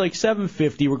does. It's like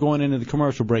 7:50. We're going into the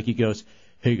commercial break. He goes,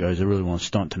 hey, guys, I really want to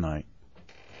stunt tonight.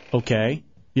 Okay.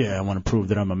 Yeah, I want to prove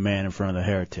that I'm a man in front of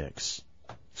the heretics.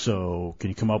 So can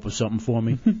you come up with something for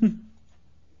me?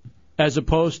 As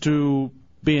opposed to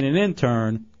being an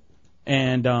intern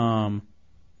and,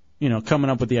 coming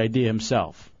up with the idea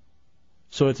himself.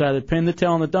 So it's either pin the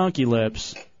tail on the donkey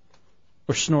lips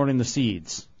or snorting the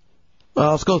seeds.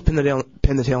 Let's go with pin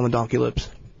the tail on the donkey lips.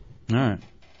 All right.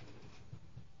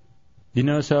 You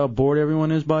notice how bored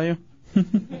everyone is by you? You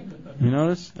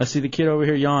notice? I see the kid over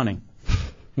here yawning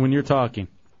when you're talking.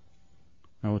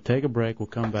 I will take a break. We'll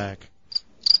come back.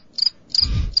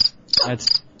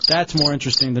 That's more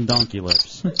interesting than donkey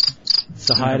lips. It's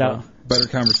a Hideout. Better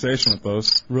conversation with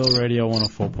those. Real Radio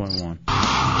 104.1.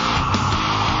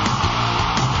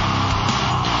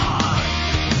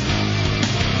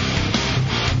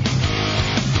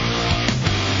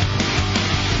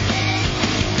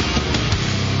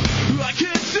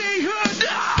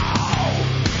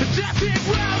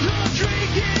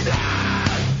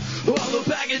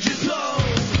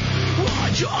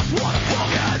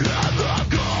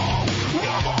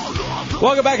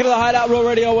 Welcome back into the Hideout, Real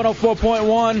Radio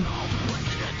 104.1.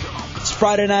 It's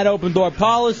Friday night open door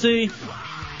policy.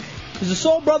 Is the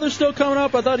Soul Brother still coming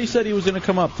up? I thought he said he was going to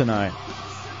come up tonight.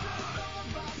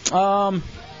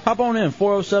 Hop on in,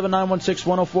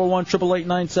 407-916-1041,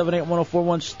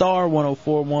 888-978-1041, star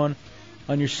 1041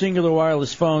 on your singular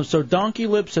wireless phone. So Donkey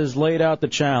Lips has laid out the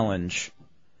challenge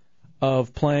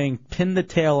of playing Pin the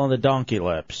Tail on the Donkey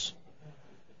Lips.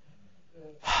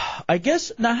 I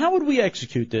guess, now how would we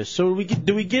execute this? So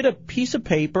do we get a piece of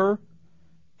paper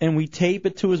and we tape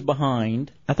it to his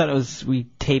behind? I thought it was we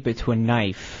tape it to a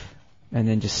knife and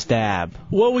then just stab.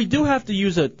 Well, we do have to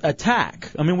use a tack.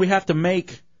 I mean, we have to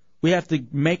make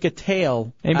a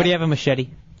tail. Anybody have a machete?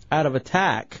 Out of a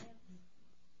tack.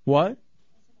 What?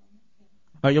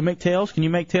 Oh, you'll make tails? Can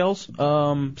you make tails?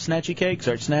 Snatchy Cakes?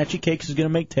 All right, Snatchy Cakes is going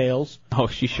to make tails. Oh,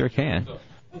 she sure can.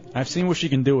 I've seen what she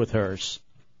can do with hers.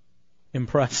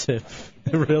 Impressive.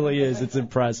 It really is. It's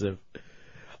impressive.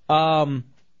 All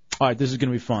right, this is going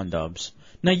to be fun, Dubs.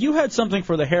 Now, you had something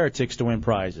for the heretics to win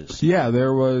prizes. Yeah,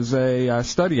 there was a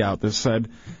study out that said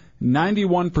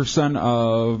 91%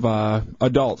 of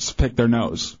adults pick their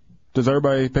nose. Does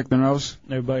everybody pick their nose?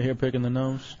 Everybody here picking the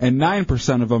nose? And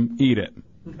 9% of them eat it.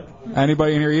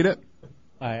 Anybody in here eat it?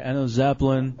 All right, I know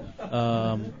Zeppelin,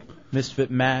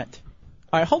 Misfit Matt.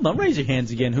 All right, hold on. Raise your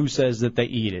hands again. Who says that they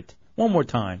eat it? One more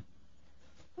time.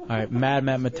 All right, Mad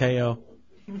Matt Mateo.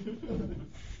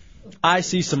 I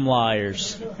see some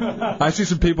liars. I see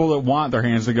some people that want their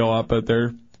hands to go up, but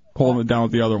they're holding it down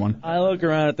with the other one. I look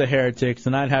around at the heretics,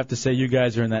 and I'd have to say you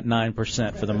guys are in that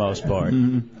 9% for the most part.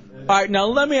 Mm-hmm. All right, now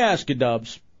let me ask you,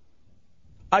 Dubs.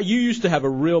 You used to have a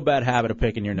real bad habit of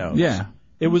picking your nose. Yeah.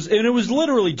 It was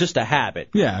literally just a habit.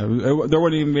 Yeah, there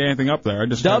wouldn't even be anything up there. I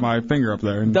just had my finger up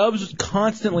there. And Dubs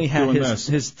constantly had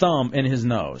his thumb in his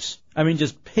nose. I mean,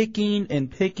 just picking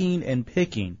and picking and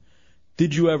picking.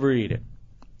 Did you ever eat it?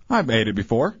 I've ate it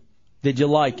before. Did you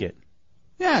like it?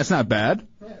 Yeah, it's not bad.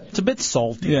 It's a bit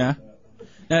salty. Yeah.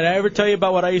 Now, did I ever tell you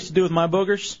about what I used to do with my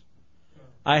boogers?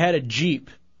 I had a Jeep,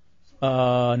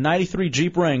 93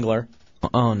 Jeep Wrangler.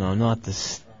 Oh, no, not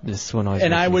this. This one always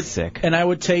makes me sick. And I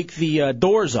would take the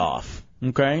doors off.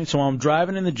 Okay, so I'm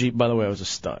driving in the Jeep. By the way, I was a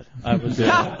stud. I was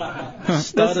This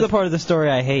is the part of the story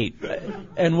I hate.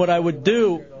 And what I would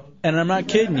do and I'm not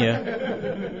kidding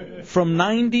you, from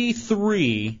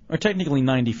 93, or technically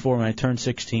 94 when I turned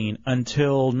 16,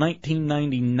 until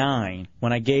 1999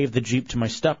 when I gave the Jeep to my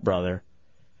stepbrother,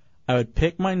 I would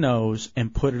pick my nose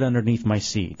and put it underneath my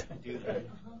seat.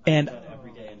 And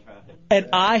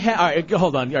I had, all right,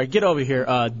 hold on, all right, get over here,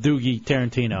 Doogie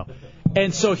Tarantino.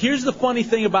 And so here's the funny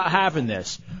thing about having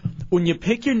this. When you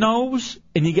pick your nose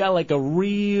and you got like a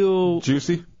real...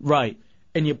 Juicy? Right.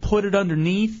 And you put it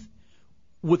underneath,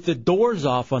 with the doors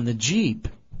off on the Jeep,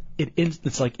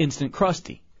 it's like instant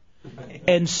crusty.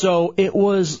 And so it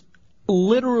was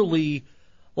literally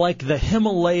like the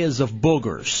Himalayas of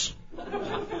boogers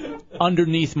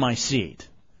underneath my seat.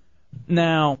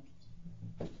 Now,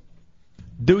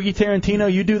 Doogie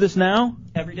Tarantino, you do this now?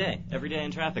 Every day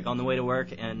in traffic, on the way to work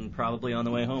and probably on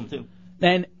the way home too.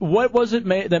 And what was it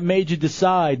that made you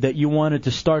decide that you wanted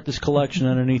to start this collection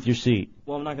underneath your seat?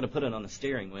 Well, I'm not going to put it on the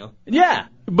steering wheel. Yeah,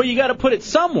 but you got to put it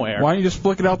somewhere. Why don't you just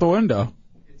flick it out the window?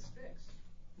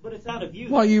 But it's out of use.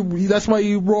 Well, that's why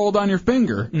you rolled on your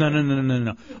finger.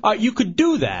 No. You could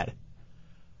do that,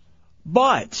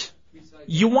 but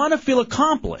you want to feel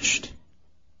accomplished.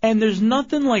 And there's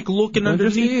nothing like looking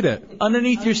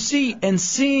underneath your seat and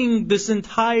seeing this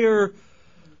entire,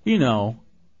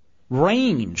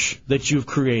 range that you've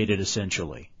created,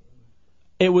 essentially.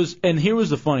 And here was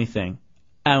the funny thing.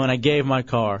 And when I gave my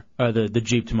car, the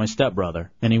Jeep, to my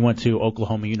stepbrother, and he went to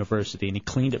Oklahoma University and he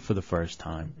cleaned it for the first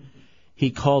time, he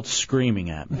called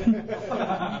screaming at me.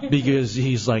 Because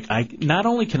he's like, not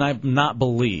only can I not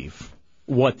believe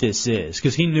what this is,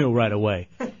 because he knew right away,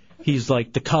 he's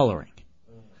like, the coloring.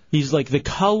 He's like, the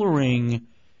coloring...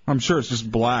 I'm sure it's just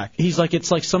black. He's like,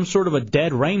 it's like some sort of a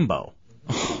dead rainbow.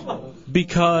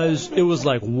 Because it was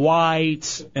like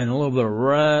white and a little bit of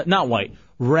red, not white,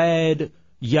 red,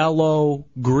 yellow,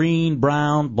 green,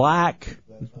 brown, black.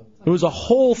 It was a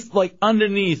whole, like,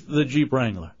 underneath the Jeep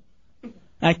Wrangler. And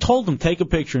I told him, take a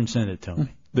picture and send it to me.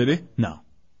 Did he? No.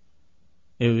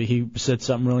 He said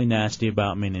something really nasty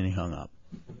about me and then he hung up.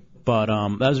 But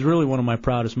that was really one of my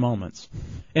proudest moments.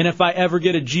 And if I ever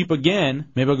get a Jeep again,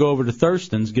 maybe I'll go over to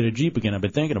Thurston's, get a Jeep again. I've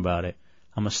been thinking about it.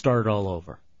 I'm going to start it all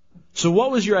over. So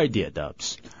what was your idea,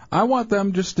 Dubs? I want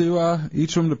them just to,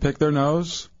 each of them to pick their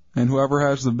nose, and whoever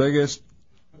has the biggest,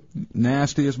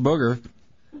 nastiest booger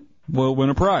will win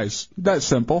a prize. That's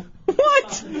simple.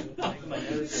 What?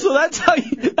 So that's how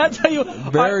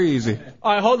you... Very easy.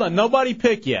 All right, hold on. Nobody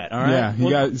pick yet, all right? Yeah, you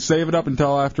got to save it up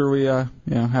until after we, we'll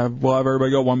have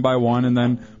everybody go one by one and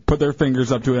then put their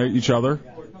fingers up to each other.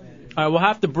 All right, we'll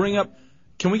have to bring up...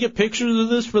 Can we get pictures of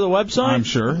this for the website? I'm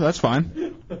sure. That's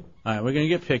fine. All right, we're going to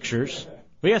get pictures.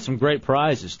 We got some great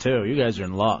prizes, too. You guys are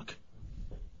in luck.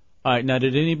 All right, now,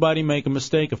 did anybody make a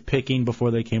mistake of picking before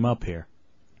they came up here?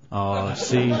 Oh,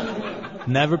 see,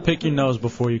 never pick your nose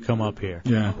before you come up here.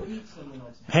 Yeah.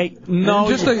 Hey, no.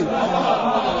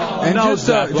 I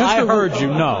heard you,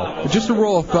 no. Just a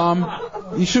rule of thumb,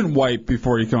 you shouldn't wipe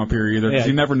before you come up here either, because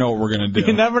you never know what we're going to do.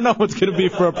 You never know what's going to be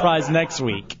for a prize next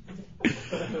week.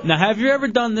 Now, have you ever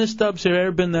done this, Dubs? Have you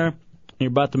ever been there? You're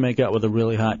about to make out with a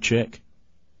really hot chick,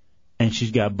 and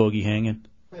she's got boogie hanging.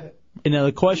 And now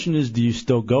the question is, do you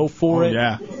still go for it?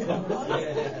 Yeah.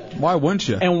 Why wouldn't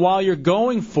you? And while you're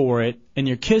going for it, and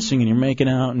you're kissing, and you're making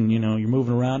out, and, you're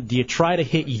moving around, do you try to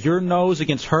hit your nose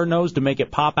against her nose to make it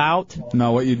pop out?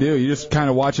 No, what you do, you just kind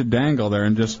of watch it dangle there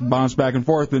and just bounce back and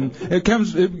forth. And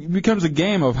it becomes a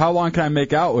game of how long can I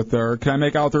make out with her? Can I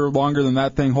make out with her longer than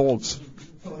that thing holds?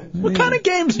 What kind of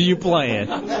games are you playing?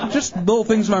 Just little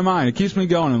things in my mind. It keeps me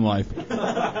going in life.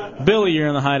 Billy, you're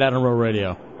in the Hideout on Row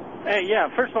Radio. Hey,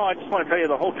 yeah, first of all, I just want to tell you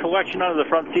the whole collection under the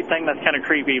front seat thing, that's kind of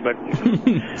creepy, but...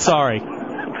 Sorry.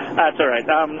 That's all right.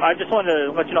 I just wanted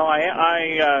to let you know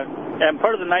I am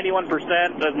part of the 91%,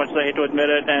 as much as I hate to admit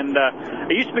it, and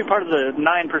I used to be part of the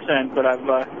 9%, but I've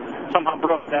somehow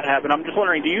broken that habit. I'm just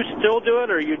wondering, do you still do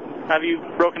it, or have you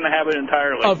broken the habit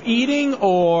entirely? Of eating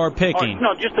or picking?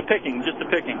 No, just the picking,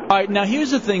 All right, now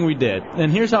here's the thing we did,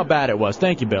 and here's how bad it was.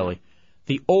 Thank you, Billy.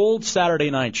 The old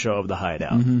Saturday night show of the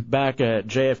Hideout, back at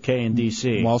JFK in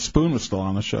D.C. While Spoon was still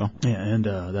on the show. Yeah, and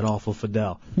that awful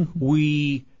Fidel.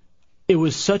 It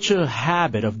was such a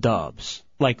habit of Dubs,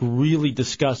 like really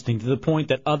disgusting, to the point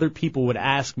that other people would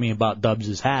ask me about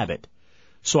Dubs' habit.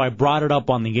 So I brought it up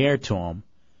on the air to him,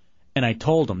 and I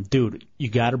told him, dude, you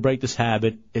got to break this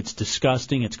habit. It's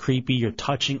disgusting. It's creepy. You're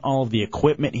touching all of the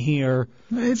equipment here.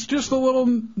 It's just a little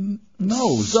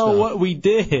nose. So stuff. What we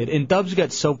did, and Dubs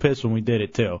got so pissed when we did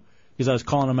it, too, because I was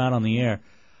calling him out on the air.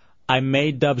 I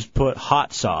made Dubs put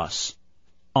hot sauce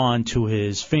onto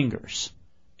his fingers.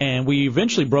 And we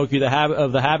eventually broke you the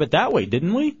habit that way,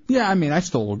 didn't we? Yeah, I mean, I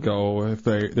still will go if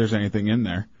there's anything in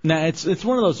there. Now it's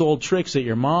one of those old tricks that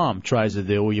your mom tries to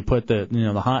do, where you put the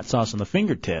hot sauce on the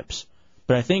fingertips.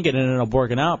 But I think it ended up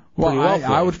working out pretty well.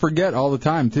 I would forget all the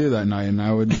time too that night, and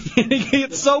I would. He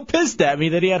gets so pissed at me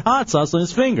that he had hot sauce on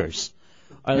his fingers.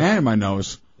 And in my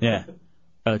nose. Yeah.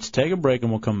 Let's take a break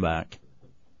and we'll come back.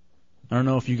 I don't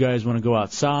know if you guys want to go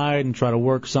outside and try to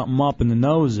work something up in the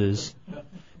noses.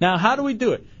 Now, how do we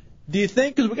do it? Do you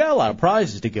think, because we got a lot of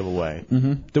prizes to give away,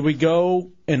 do we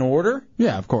go in order?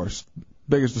 Yeah, of course.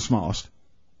 Biggest to smallest.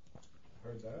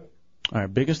 All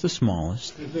right, biggest to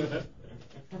smallest.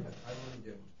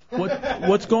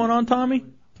 What's going on, Tommy?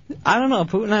 I don't know.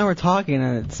 Poot and I were talking,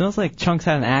 and it smells like Chunks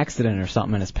had an accident or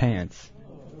something in his pants.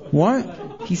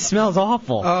 What? He smells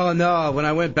awful. Oh, no. When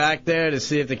I went back there to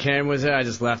see if the camera was there, I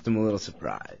just left him a little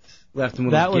surprise. Left him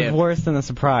with That a was gift. worse than a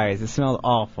surprise. It smelled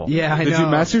awful. Yeah, I know. Did you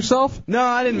mess yourself? No,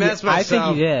 I didn't mess myself. I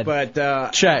think you did.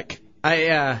 But, check.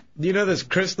 Do you know those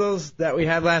crystals that we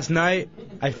had last night?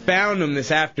 I found them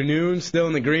this afternoon, still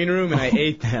in the green room, and I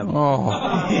ate them. Oh.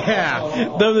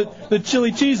 Yeah. The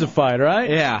chili cheesified, right?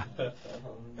 Yeah. All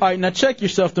right, now check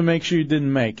yourself to make sure you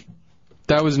didn't make.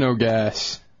 That was no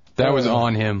gas. That was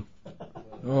on him.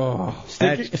 Oh.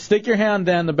 Stick your hand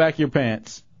down the back of your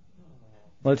pants.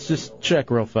 Let's just check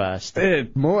real fast.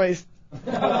 It's moist.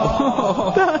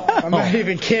 I'm not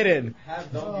even kidding.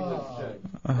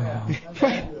 All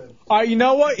right, you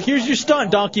know what? Here's your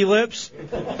stunt, Donkey Lips.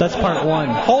 That's part one.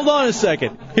 Hold on a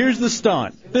second. Here's the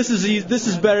stunt. This is easy. This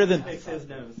is better than.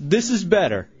 This is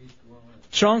better.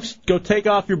 Chunks, go take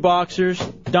off your boxers.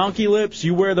 Donkey Lips,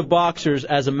 you wear the boxers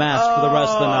as a mask for the rest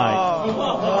of the night.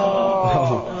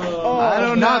 I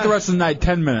don't know. Not the rest of the night,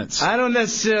 10 minutes. I don't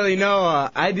necessarily know.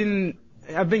 I've been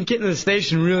getting to the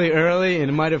station really early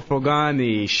and might have forgone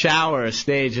the shower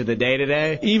stage of the day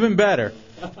today. Even better.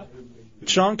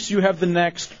 Chunks, you have the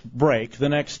next break, the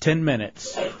next 10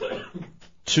 minutes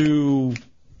to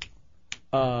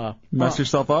mess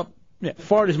yourself up? Yeah,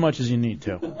 fart as much as you need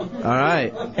to. All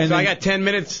right. And so I got 10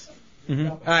 minutes.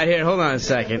 All right, here, hold on a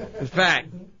second. In fact,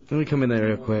 let me come in there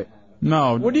real quick.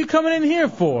 No. What are you coming in here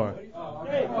for?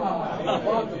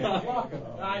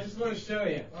 I just want to show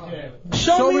you.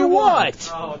 Show me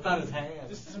what? Oh, it's on his hand.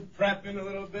 Just some prepping a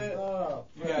little bit. You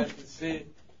guys can see.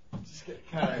 Just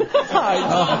get kind of.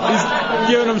 He's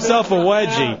giving himself a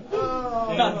wedgie.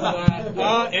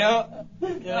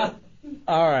 Yeah.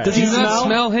 All right. Does he not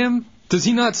smell him? Does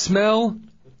he not smell?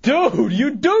 Dude,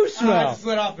 you do smell. I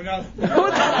slid off enough.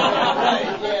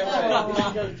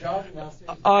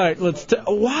 All right,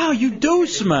 wow, you do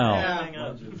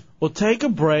smell. We'll take a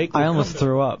break. I almost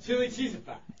threw up. Chili cheese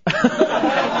pie.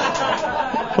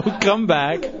 We'll come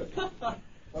back.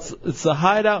 It's the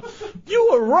Hideout. You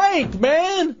were ranked,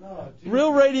 man.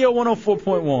 Real Radio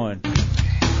 104.1.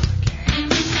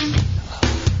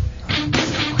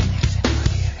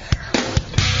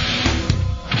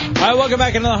 All right, welcome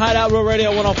back into the Hideout, Real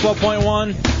Radio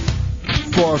 104.1.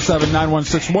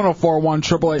 407-916-1041,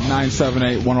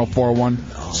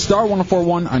 888-978-1041, star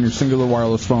 1041 on your singular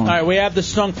wireless phone. All right, we have the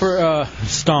stunk.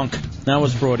 That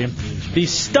was Freudian. The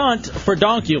stunt for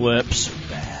Donkey Lips.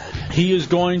 He is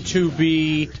going to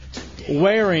be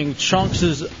wearing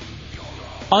Chunks'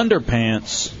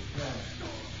 underpants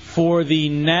for the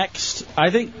next,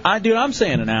 I'm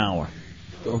saying an hour.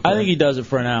 Okay. I think he does it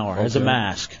for an hour as a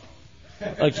mask.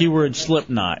 Like he were in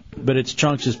Slipknot, but it's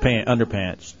Chunks'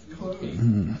 underpants.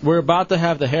 We're about to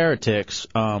have the heretics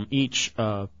each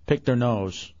pick their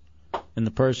nose, and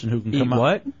the person who can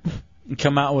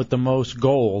come out with the most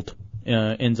gold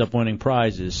ends up winning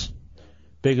prizes,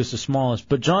 biggest to smallest.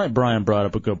 But Giant Brian brought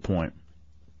up a good point,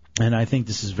 and I think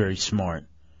this is very smart.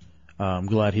 I'm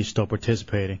glad he's still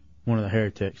participating. One of the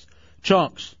heretics,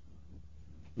 Chunks.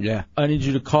 Yeah. I need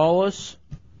you to call us.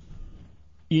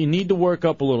 You need to work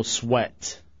up a little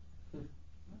sweat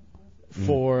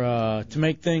to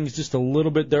make things just a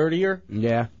little bit dirtier.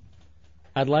 Yeah.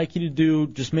 I'd like you to do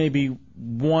just maybe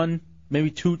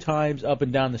 2 times up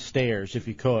and down the stairs if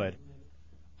you could.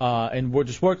 And we'll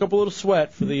just work up a little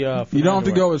sweat for the you don't have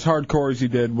to go as hardcore as you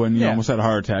did when you almost had a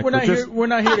heart attack. We're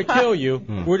not here to kill you.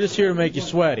 We're just here to make you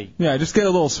sweaty. Yeah, just get a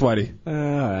little sweaty. All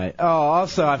right. Oh,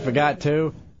 also, I forgot,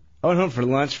 too. I went home for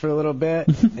lunch for a little bit,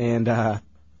 and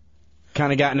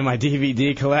kind of got into my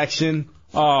DVD collection.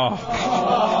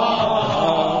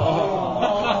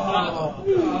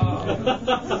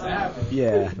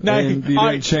 Yeah. Now, and you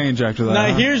didn't change after that.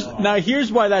 Now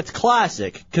here's why that's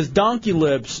classic. Because Donkey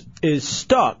Lips is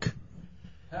stuck.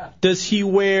 Does he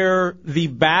wear the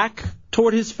back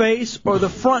toward his face or the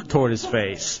front toward his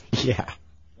face? Yeah.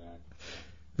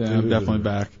 Yeah, I'm definitely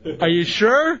back. Are you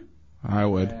sure? I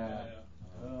would.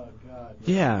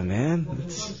 Yeah, man.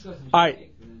 All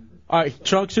right,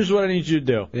 Chunks, here's what I need you to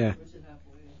do. Yeah.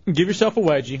 Give yourself a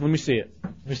wedgie. Let me see it.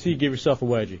 Let me see you give yourself a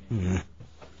wedgie. Mm-hmm.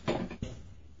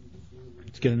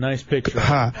 Let's get a nice picture.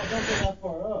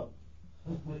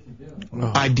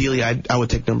 Ideally, I would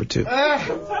take number 2. All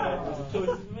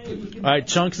right,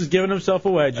 Chunks is giving himself a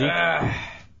wedgie.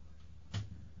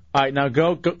 All right, now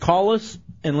go call us,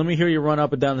 and let me hear you run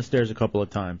up and down the stairs a couple of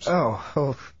times.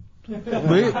 Oh.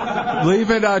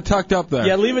 Leave it tucked up there.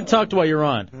 Yeah, leave it tucked while you're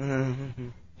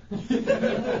on. Oh,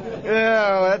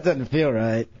 that doesn't feel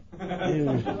right.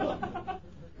 All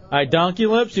right, Donkey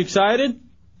Lips, you excited?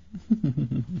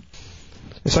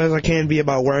 As hard as I can be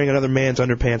about wearing another man's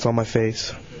underpants on my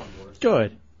face.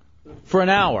 Good. For an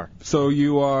hour. So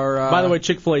you are... By the way,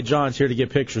 Chick-fil-A John's here to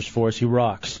get pictures for us. He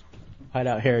rocks.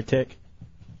 Hideout Heretic.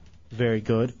 Very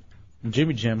good. And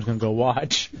Jimmy Jam's going to go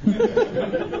watch.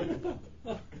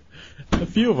 A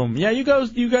few of them. Yeah, you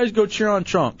guys go cheer on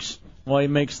Chunks while he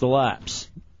makes the laps.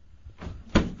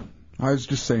 I was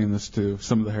just saying this to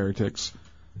some of the heretics.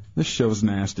 This show's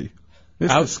nasty.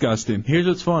 It's disgusting. Here's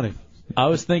what's funny. I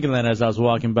was thinking that as I was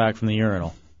walking back from the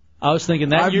urinal. I was thinking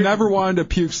that... I've never wanted to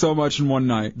puke so much in one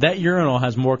night. That urinal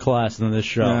has more class than this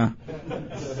show. Yeah.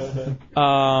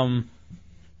 I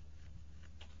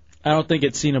don't think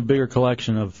it's seen a bigger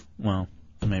collection of... Well,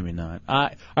 maybe not. All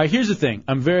right, here's the thing.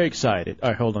 I'm very excited. All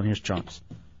right, hold on. Here's Chunks.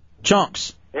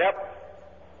 Chunks. Yep.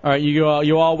 All right, you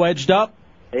all wedged up?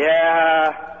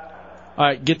 Yeah. All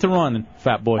right, get to running,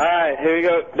 fat boy. All right, here we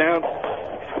go. Down.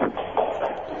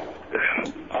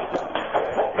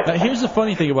 Now, here's the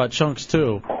funny thing about Chunks,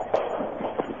 too.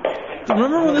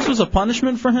 Remember when this was a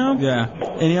punishment for him? Yeah.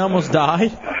 And he almost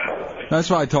died? That's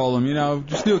why I told him,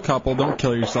 just do a couple. Don't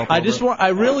kill yourself.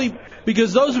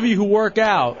 Because those of you who work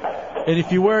out, and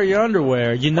if you wear your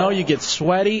underwear, you get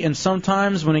sweaty, and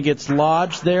sometimes when it gets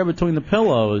lodged there between the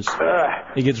pillows,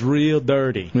 it gets real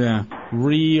dirty. Yeah.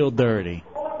 Real dirty.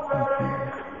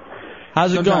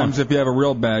 How's it going? Sometimes if you have a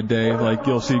real bad day, like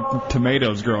you'll see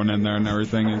tomatoes growing in there and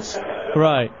everything. It's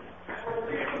right.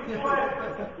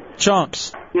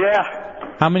 Chunks.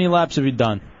 Yeah. How many laps have you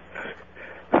done?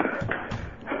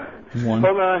 One.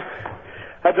 Hold on.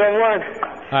 I've done one.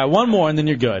 All right, one more and then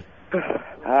you're good. All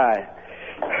right.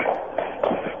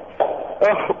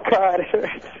 Oh, God, it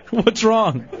hurts. What's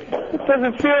wrong? It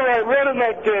doesn't feel right running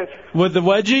like this. With the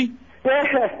wedgie?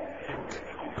 Yeah.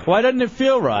 Why doesn't it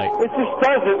feel right? It just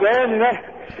doesn't, man.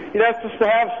 You're not supposed to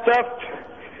have stuff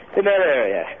in that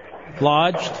area.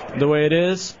 Lodged the way it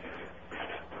is?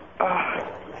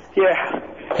 Yeah.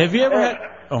 Have you ever had...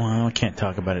 Oh, I can't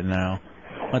talk about it now.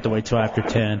 I'll have to wait till after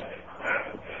 10.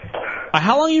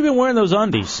 How long have you been wearing those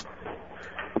undies?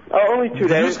 Oh, only 2 days.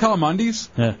 Did you just call them undies?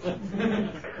 Yeah.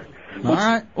 All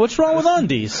right. What's wrong with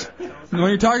undies? When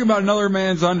you're talking about another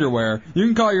man's underwear, you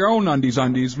can call your own undies,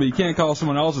 but you can't call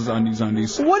someone else's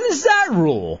undies. What is that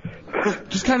rule?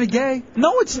 Just kind of gay.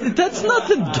 No, that's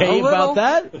nothing gay about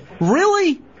that.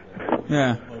 Really?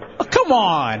 Yeah. Oh, come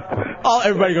on.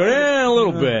 Everybody go, a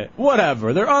little bit.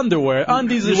 Whatever. They're underwear.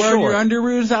 Undies are short. You wearing your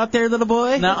underoos out there, little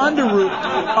boy? Now,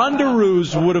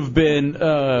 underoos would have been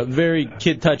very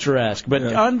kid toucher-esque, but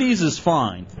undies is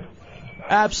fine.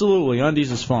 Absolutely,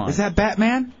 undies is fine. Is that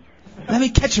Batman? Let me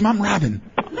catch him. I'm Robin.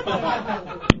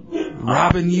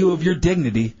 Robbing you of your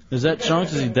dignity. Is that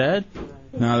Chunks? Is he dead?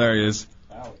 No, there he is.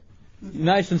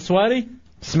 Nice and sweaty?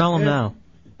 Smell him now.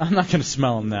 I'm not going to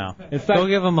smell him now. In fact, go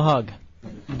give him a hug.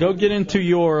 Go get into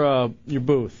your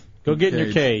booth. Go get in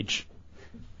your cage.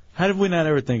 How did we not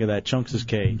ever think of that? Chunks'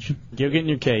 cage. Go get in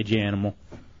your cage, you animal.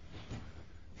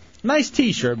 Nice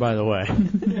T-shirt, by the way.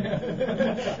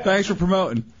 Thanks for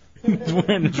promoting. He's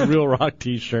wearing this Real Rock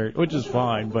T-shirt, which is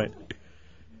fine, but...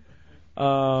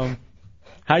 how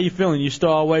you feeling? You still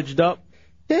all wedged up?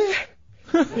 Yeah.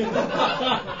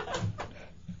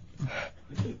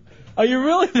 Are you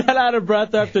really that out of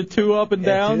breath after 2 up and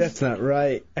downs? Dude, that's not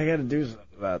right. I got to do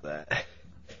something about that.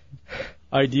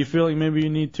 All right, do you feel like maybe you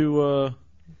need to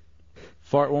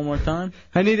fart one more time?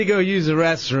 I need to go use the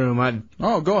restroom.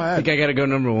 Go ahead. I think I got to go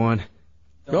number 1.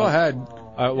 Go ahead.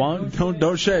 All right, one.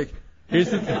 Don't shake. Here's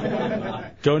the thing.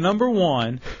 Go number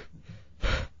 1,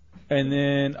 and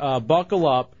then buckle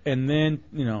up, and then,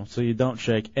 so you don't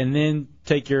shake, and then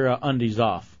take your undies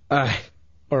off.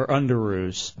 Or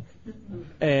underoos.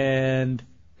 And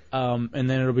then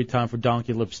it'll be time for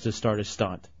Donkey Lips to start his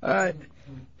stunt. All right.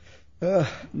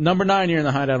 Number 9 here in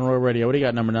the Hideout on Road Radio. What do you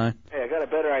got, number 9? Hey, I got a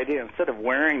better idea. Instead of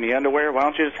wearing the underwear, why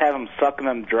don't you just have them sucking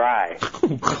them dry?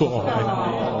 Oh,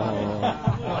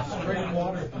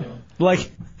 God.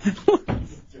 Like...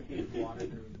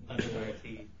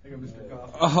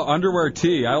 Oh, underwear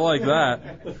tee. I like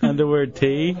that. Underwear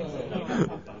tee?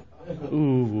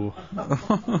 Ooh.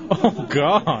 Oh,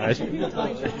 God. All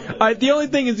right, the only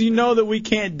thing is you know that we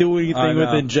can't do anything with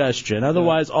ingestion.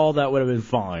 Otherwise, all that would have been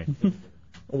fine.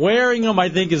 Wearing them, I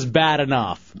think, is bad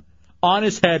enough. On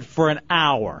his head for an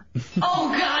hour.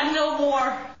 Oh, God, no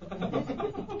more.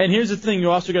 And here's the thing. You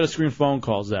also got to screen phone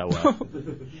calls that way.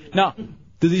 Now,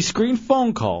 does he screen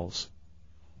phone calls?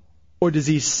 Or does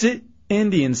he sit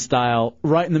Indian style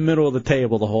right in the middle of the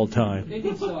table the whole time?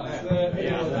 People want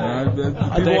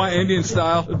Indian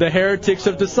style. The heretics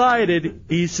have decided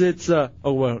he sits,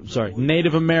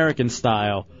 Native American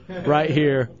style right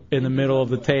here in the middle of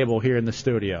the table here in the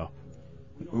studio.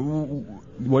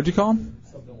 What'd you call him?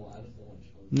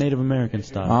 Native American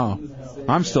style. Oh.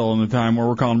 I'm still in the time where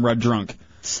we're calling him red drunk.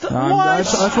 That's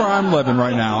where I'm living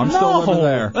right now. I'm still living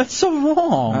there. That's so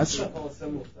wrong.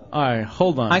 All right,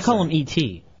 hold on. I call him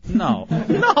E.T. No.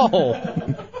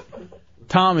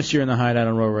 Thomas, you're in the Hideout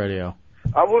on Row Radio.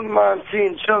 I wouldn't mind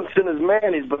seeing chunks in his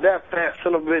mayonnaise, but that fat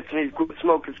son of a bitch needs to quit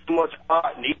smoking so much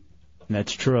pot and eat.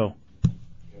 That's true.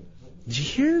 Did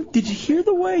you hear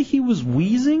the way he was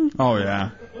wheezing? Oh, yeah.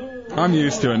 I'm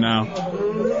used to it now.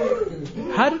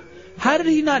 How did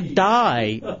he not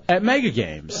die at Mega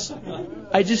Games?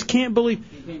 I just can't believe.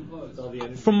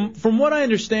 From what I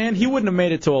understand, he wouldn't have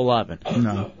made it to 11.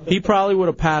 No. He probably would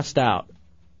have passed out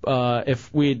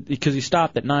because he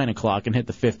stopped at 9 o'clock and hit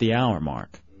the 50-hour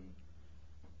mark.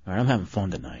 All right, I'm having fun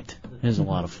tonight. It is a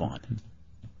lot of fun.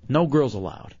 No girls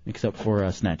allowed except for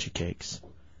snatchy cakes.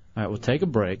 All right, we'll take a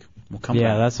break. We'll come back.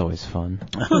 Yeah, that's always fun.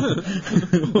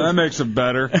 That makes it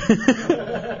better.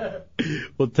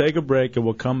 We'll take a break and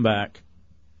we'll come back.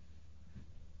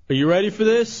 Are you ready for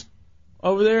this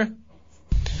over there?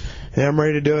 Yeah, I'm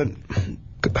ready to do it.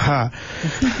 Ha.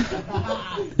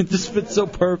 It just fits so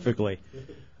perfectly.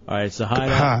 All right, so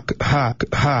Hideout.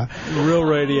 Ha. Real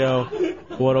Radio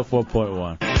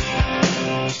 104.1.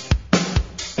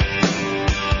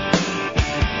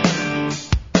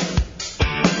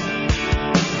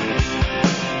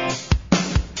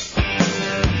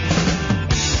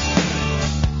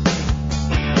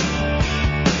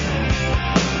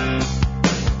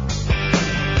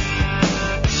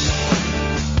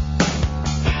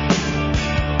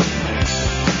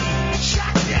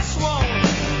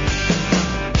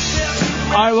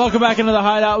 All right, welcome back into the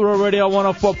Hideout, Road Radio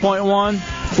 104.1.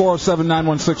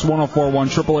 407-916-1041,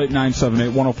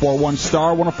 888-978-1041,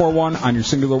 star 1041 on your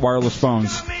singular wireless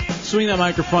phones. Swing that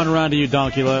microphone around to you,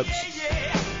 Donkey Lips.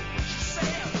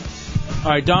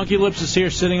 All right, Donkey Lips is here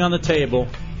sitting on the table.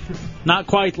 Not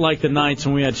quite like the nights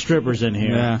when we had strippers in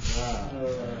here. Yeah.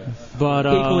 But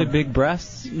equally big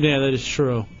breasts. Yeah, that is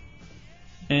true.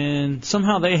 And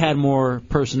somehow they had more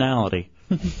personality.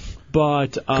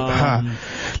 But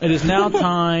it is now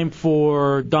time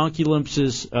for Donkey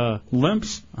Limps's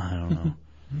limps? I don't know.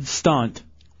 Stunt.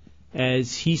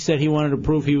 As he said he wanted to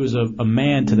prove he was a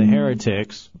man to the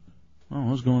heretics. Oh,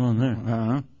 what's going on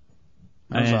there?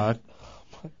 That's odd.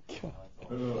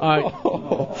 All right.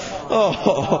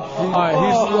 All right,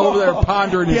 he's over there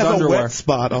pondering his underwear. He has a wet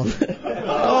spot on it.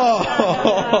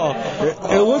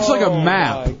 It looks like a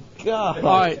map. God.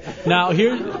 All right, now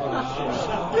here.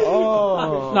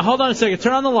 Now hold on a second.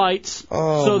 Turn on the lights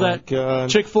so that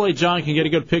Chick-fil-A John can get a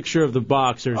good picture of the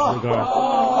boxers. That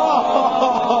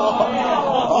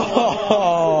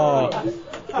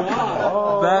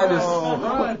is.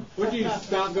 Would you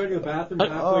stop going to the bathroom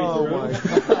halfway through?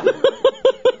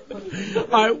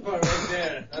 All right.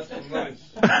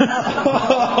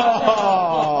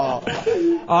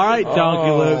 All right,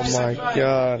 Donkey Lips. Oh my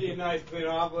God. Nice, clean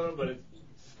off a little, but it's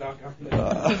stuck on there.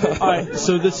 All right,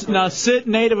 so this now sit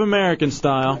Native American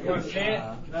style. You want to see it?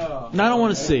 No. No, I don't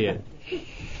want to see it.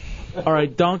 All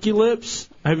right, Donkey Lips,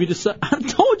 have you decided? I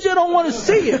told you I don't want to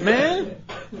see it, man.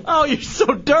 Oh, you're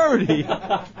so dirty.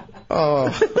 Oh.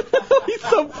 He's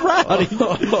so proud of you.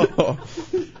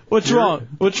 What's wrong?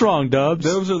 What's wrong, Dubs?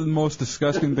 Those are the most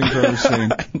disgusting things I've ever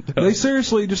seen. They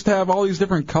seriously just have all these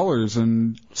different colors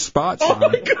and spots on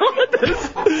them.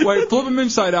 God. Wait, flip them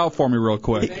inside out for me real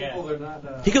quick.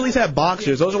 He could at least have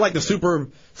boxers. Those are like the super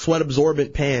sweat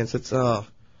absorbent pants. It's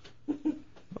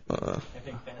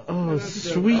Oh,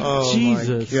 sweet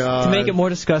Jesus. To make it more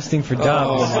disgusting for Dubs.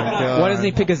 Oh, my God. Why doesn't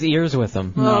he pick his ears with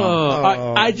him?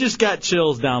 I just got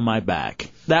chills down my back.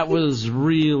 That was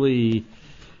really...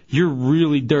 You're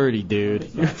really dirty,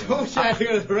 dude. I told you I had to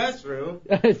go to the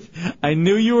restroom. I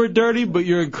knew you were dirty, but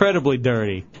you're incredibly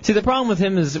dirty. See, the problem with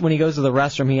him is when he goes to the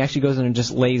restroom, he actually goes in and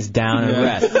just lays down and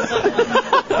rests.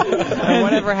 And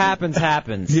whatever happens,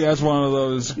 happens. He has one of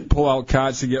those pull-out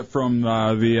cots you get from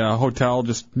the hotel,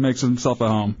 just makes himself at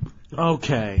home.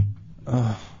 Okay.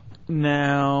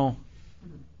 Now,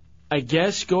 I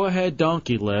guess go ahead,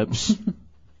 Donkey Lips.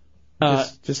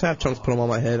 Just have Chunks put them on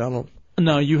my head. I don't.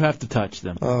 No, you have to touch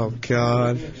them. Oh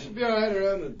God.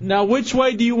 Now, which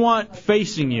way do you want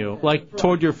facing you? Like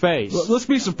toward your face? Let's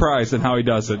be surprised at how he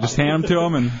does it. Just hand them to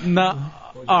him and. No.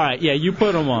 All right, yeah, you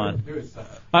put them on.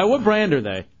 All right, what brand are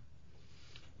they?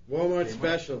 Walmart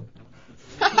special.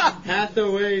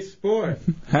 Hathaway Sport.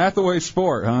 Hathaway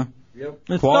Sport, huh?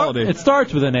 Yep. Quality. It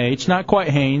starts with an H, not quite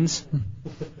Hanes.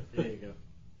 There you go.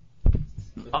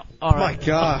 All right. My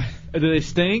God. Do they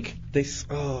stink?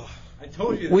 Oh. I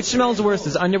told you. Which smells worse,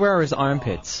 his underwear or his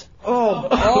armpits? No,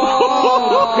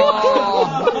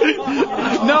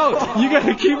 you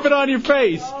gotta keep it on your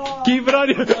face. Keep it on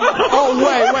your. Wait.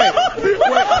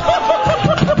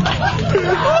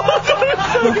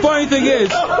 The funny thing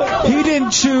is, he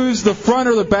didn't choose the front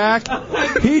or the back.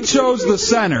 He chose the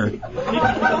center,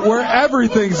 where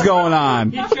everything's going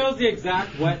on. He chose the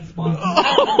exact wet spot.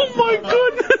 Oh my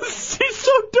goodness, he's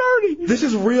so dirty. This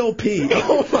is real pee.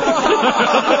 Oh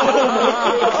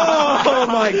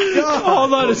my God.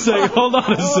 Hold on a second.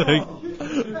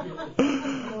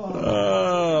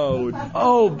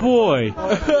 Oh boy.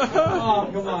 Oh,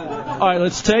 come on. All right,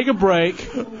 let's take a break.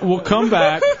 We'll come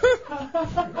back.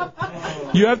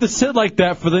 You have to sit like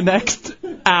that for the next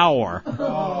hour.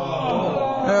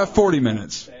 40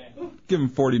 minutes. Give him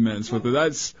 40 minutes with it.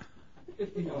 That's.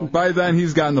 By then,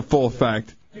 he's gotten the full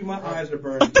effect. Dude, my eyes are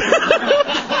burning.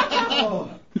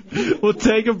 We'll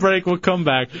take a break. We'll come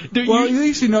back. Dude, well, at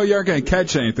least you know you aren't going to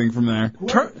catch anything from there.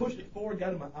 Pushed it forward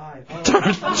down to my eye.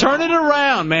 Turn it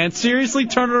around, man. Seriously,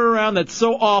 turn it around. That's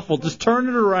so awful. Just turn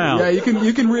it around. Yeah,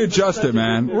 you can readjust it,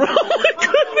 man. Oh my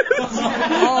goodness!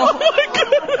 Oh my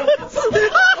goodness!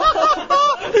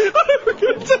 We're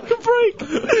gonna take a break.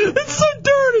 It's so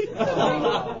dirty.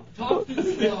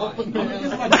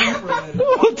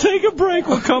 We'll take a break.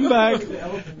 We'll come back.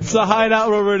 It's the Hideout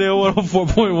Road Radio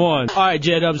 104.1. All right,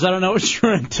 J-Dubs, I don't know what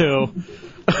you're into.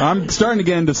 I'm starting to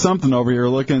get into something over here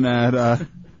looking at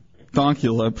Donkey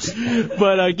Lips.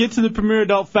 But get to the Premier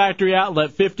Adult Factory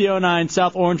Outlet, 5009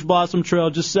 South Orange Blossom Trail,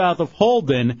 just south of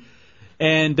Holden,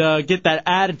 and get that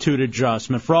attitude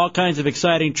adjustment for all kinds of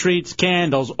exciting treats,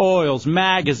 candles, oils,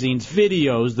 magazines,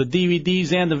 videos, the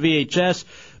DVDs, and the VHS.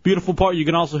 Beautiful part, you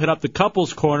can also hit up the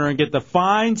couples corner and get the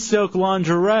fine silk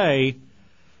lingerie,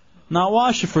 not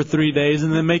wash it for 3 days,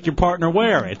 and then make your partner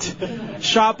wear it.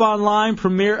 Shop online,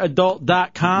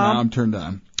 premieradult.com. No, I'm turned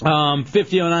on.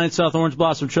 5009 South Orange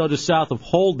Blossom Trail, just south of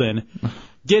Holden.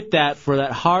 Get that for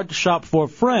that hard-to-shop-for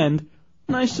friend.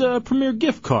 Nice Premier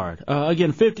gift card.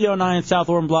 Again, 5009 South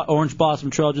Orange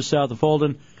Blossom Trail, just south of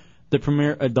Holden. The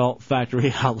Premier Adult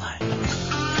Factory Outlet.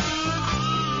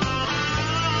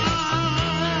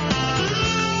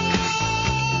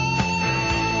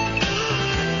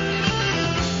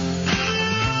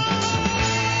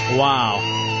 Wow.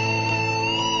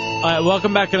 All right,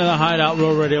 welcome back into the Hideout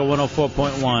Road Radio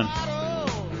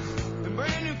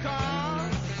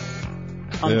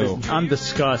 104.1. I'm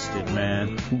disgusted,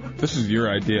 man. This is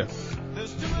your idea.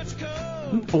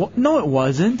 No, it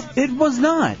wasn't. It was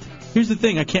not. Here's the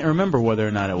thing. I can't remember whether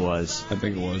or not it was. I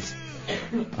think it was.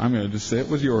 I'm going to just say it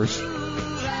was yours.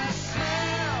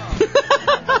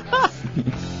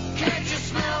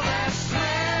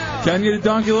 Can you get a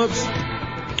Donkey Lips?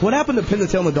 What happened to pin the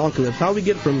tail on the Donkey Lips? How do we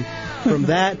get from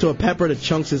that to a pepper to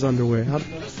Chunks' underwear? All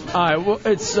right, well,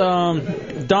 it's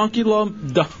Donkey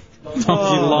Lumps.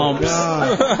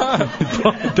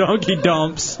 Donkey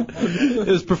Dumps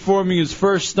is performing his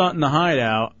first stunt in the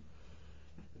Hideout,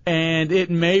 and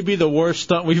it may be the worst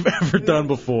stunt we've ever done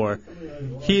before.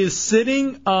 He is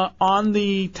sitting on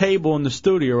the table in the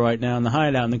studio right now in the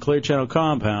Hideout in the Clear Channel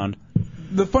compound.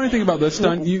 The funny thing about this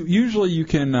stunt, usually you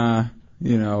can,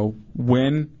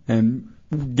 win and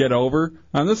get over.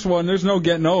 On this one, there's no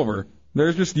getting over.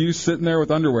 There's just you sitting there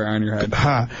with underwear on your head.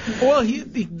 Well,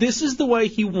 this is the way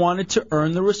he wanted to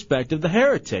earn the respect of the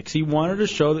heretics. He wanted to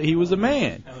show that he was a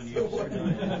man.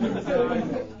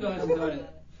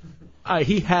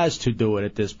 He has to do it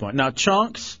at this point. Now,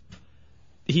 Chunks,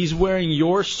 he's wearing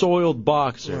your soiled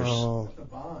boxers.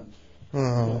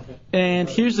 And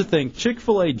here's the thing.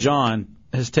 Chick-fil-A John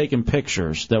has taken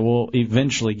pictures that will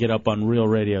eventually get up on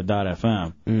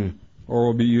realradio.fm. Or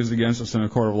will be used against us in a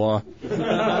court of law.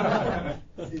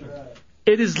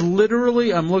 It is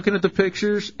literally, I'm looking at the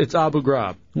pictures, it's Abu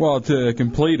Ghraib. Well, to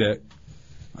complete it,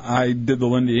 I did the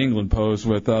Lindy England pose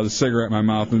with the cigarette in my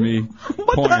mouth and me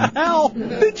What pointing. the hell?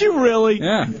 Did you really?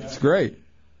 Yeah, it's great.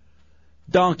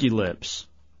 Donkey Lips.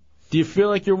 Do you feel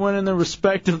like you're winning the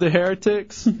respect of the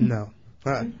heretics? No.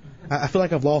 I feel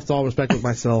like I've lost all respect with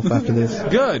myself after this.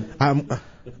 Good.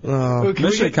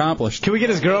 Mission accomplished. Can we get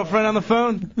his girlfriend on the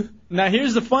phone? Now,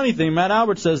 here's the funny thing. Matt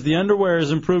Albert says the underwear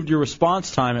has improved your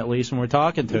response time, at least, when we're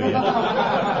talking to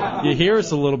you. You hear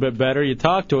us a little bit better. You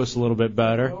talk to us a little bit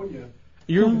better.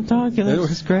 You're talking.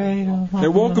 This is great.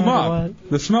 It woke him up.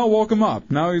 The smell woke him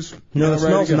up. Now he's No, the ready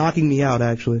smell's to go. knocking me out,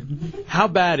 actually. How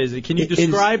bad is it? Can you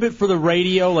describe it for the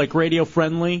radio, like radio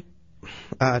friendly?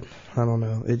 I don't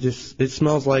know. It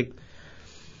smells like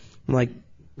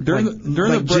during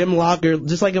the gym locker,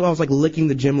 just like if I was like licking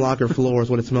the gym locker floor is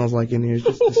what it smells like in here. It's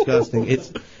just disgusting.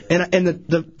 And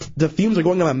the fumes are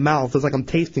going in my mouth. It's like I'm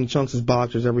tasting Chunks'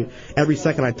 boxers every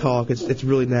second I talk. It's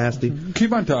really nasty.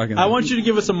 Keep on talking. I want you to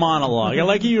give us a monologue. I'd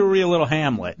like you to read a little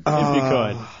Hamlet, if you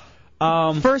could.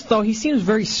 First, though, he seems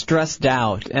very stressed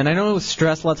out. And I know with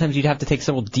stress, a lot of times you'd have to take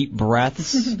several deep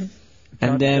breaths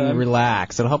and then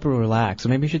relax. It'll help you relax. So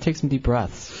maybe you should take some deep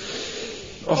breaths.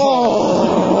 Oh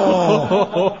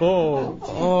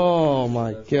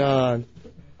my God.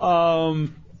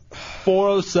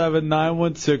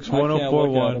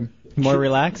 407-916-1041. More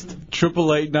relaxed?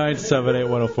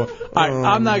 888-978-1041. All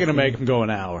right, I'm not going to make him go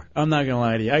an hour. I'm not going to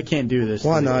lie to you. I can't do this.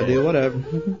 Why not, dude? Whatever.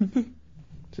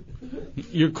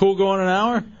 You're cool going an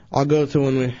hour? I'll go to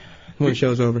when the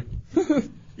show's over.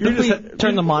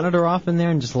 Turn the monitor off in there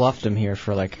and just left him here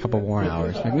for like a couple more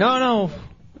hours. Like, no.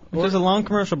 There's a long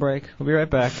commercial break. We'll be right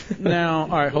back. Now, all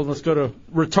right, hold on. Let's go to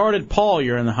Retarded Paul.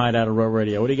 You're in the Hideout of Row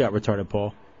Radio. What do you got, Retarded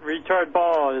Paul? Retard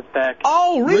Ball is back.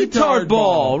 Oh, Retard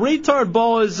Ball. Retard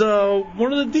Ball is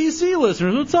one of the DC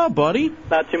listeners. What's up, buddy?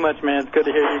 Not too much, man. It's good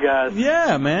to hear you guys.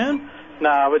 Yeah, man.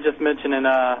 Nah, I was just mentioning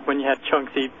when you had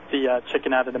Chunks eat the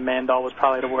chicken out of the man doll was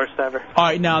probably the worst ever. All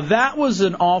right, now that was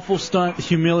an awful stunt,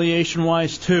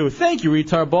 humiliation-wise, too. Thank you,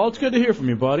 Retard Ball. It's good to hear from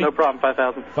you, buddy. No problem.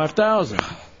 5,000. 5,000.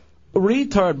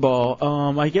 Retard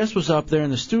Ball, I guess, was up there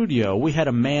in the studio. We had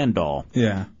a man doll.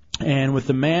 Yeah. And with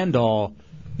the man doll,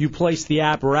 you placed the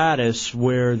apparatus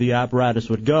where the apparatus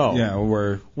would go. Yeah,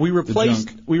 where we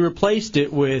replaced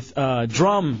it with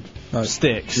drum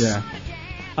sticks. Yeah.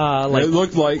 Like it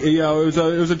looked like it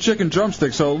was a chicken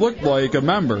drumstick, so it looked like a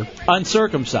member.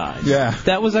 Uncircumcised. Yeah.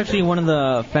 That was actually one of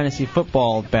the fantasy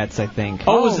football bets, I think.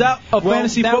 Oh, was that a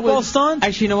fantasy football stunt?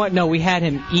 Actually, you know what? No, we had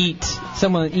him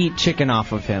someone eat chicken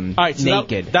off of him so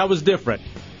naked. That was different.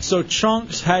 So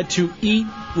Chunks had to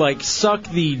suck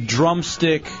the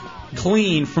drumstick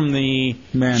clean from the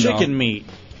chicken meat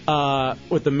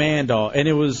with the man doll, and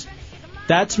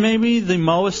that's maybe the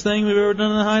most thing we've ever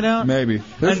done in the Hideout. Maybe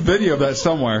there's a video of that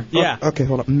somewhere. Yeah. Okay,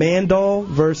 hold on. Man doll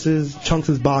versus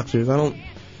Chunks' boxers. I don't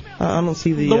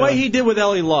see the way he did with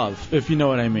Ellie Love, if you know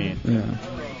what I mean. Yeah.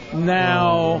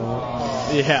 Now,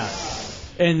 yeah.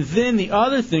 And then the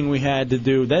other thing we had to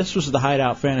do, this was the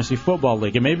Hideout Fantasy Football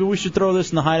League, and maybe we should throw this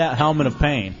in the Hideout Helmet of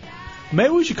Pain. Maybe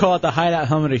we should call it the Hideout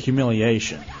Helmet of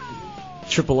Humiliation.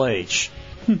 Triple H.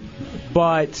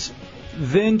 But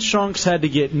then Chunks had to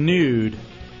get nude,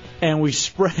 and we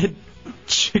spread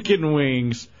chicken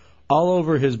wings all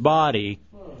over his body,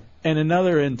 and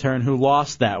another intern who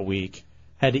lost that week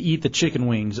had to eat the chicken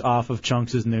wings off of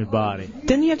Chunks' nude body.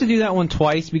 Didn't you have to do that one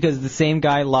twice because the same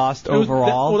guy lost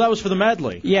overall? That was for the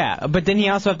medley. Yeah, but didn't he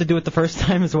also have to do it the first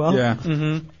time as well? Yeah.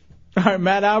 Mm-hmm. All right,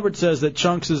 Matt Albert says that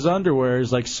Chunks' underwear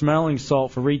is like smelling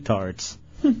salt for retards.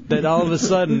 That all of a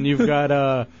sudden you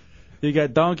got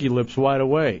donkey lips wide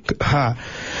awake. Yeah,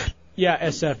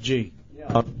 SFG.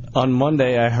 On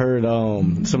Monday, I heard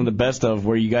some of the best of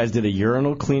where you guys did a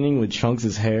urinal cleaning with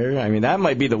Chunks' hair. I mean, that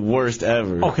might be the worst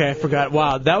ever. Okay, I forgot.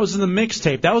 Wow, that was in the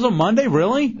mixtape. That was on Monday,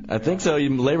 really? I think so,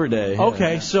 Labor Day.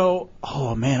 Okay, so,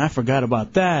 oh man, I forgot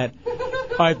about that.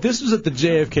 All right, this was at the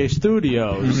JFK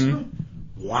studios.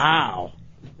 Mm-hmm. Wow.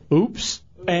 Oops.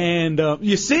 And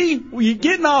you see, you're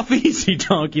getting off easy,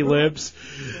 donkey lips.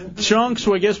 Chunks,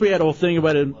 well, I guess we had a whole thing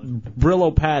about his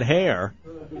Brillo pad hair,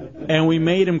 and we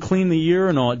made him clean the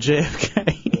urinal at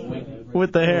JFK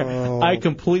with the hair. Oh. I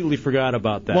completely forgot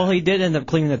about that. Well, he did end up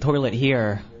cleaning the toilet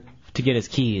here to get his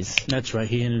keys. That's right.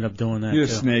 He ended up doing that. He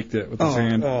just snaked it with his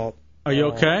hand. Are you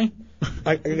okay?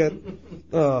 I got.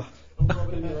 Are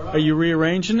you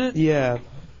rearranging it? Yeah.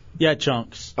 Yeah,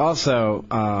 Chunks. Also,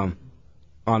 on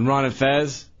Ron and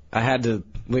Fez, I had to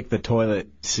lick the toilet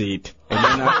seat. And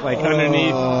then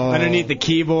underneath the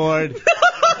keyboard,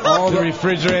 the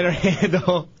refrigerator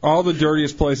handle. All the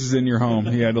dirtiest places in your home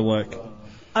he had to lick.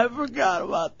 I forgot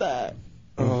about that.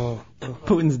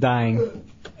 Putin's dying.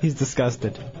 He's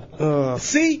disgusted.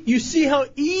 See? You see how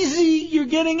easy you're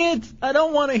getting it? I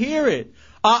don't want to hear it.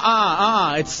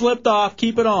 It slipped off.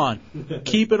 Keep it on.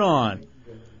 Keep it on.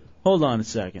 Hold on a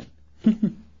second.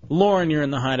 Lauren, you're in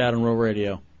the Hideout on Row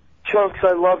Radio. Chunks,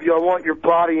 I love you. I want your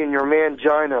body and your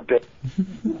mangina, bitch.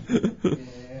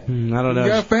 I don't know.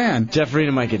 You're a fan. Jeff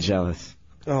Rena might get jealous.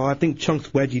 Oh, I think Chunk's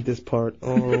wedgied this part.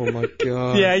 Oh, my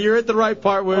God. Yeah, you're at the right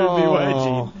part where it'd be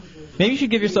wedgie. Maybe you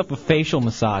should give yourself a facial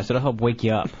massage. That'll help wake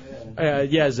you up.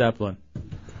 Yeah, Zeppelin.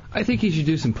 I think he should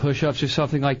do some push-ups or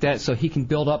something like that so he can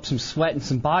build up some sweat and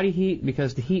some body heat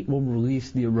because the heat will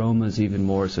release the aromas even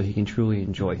more so he can truly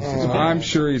enjoy his experience. I'm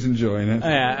sure he's enjoying it.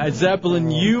 Yeah, Zeppelin,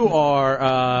 you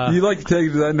are... you like to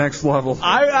take it to that next level.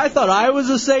 I thought I was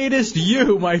a sadist.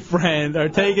 You, my friend, are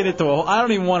taking it to a... I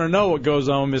don't even want to know what goes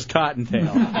on with Miss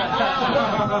Cottontail.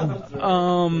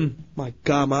 My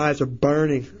God, my eyes are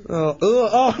burning.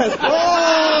 Oh,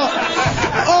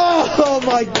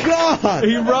 my God.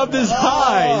 He rubbed his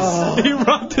eyes. He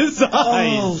rubbed his eyes.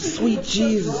 Oh, sweet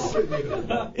Jesus.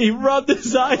 He rubbed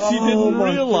his eyes. He didn't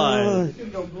realize.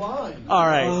 All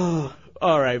right.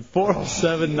 All right.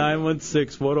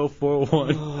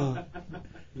 407-916-1041.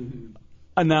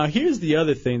 Now, here's the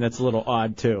other thing that's a little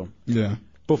odd, too. Yeah.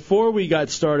 Before we got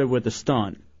started with the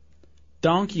stunt,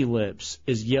 Donkey Lips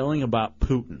is yelling about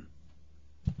Putin.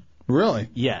 Really?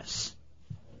 Yes.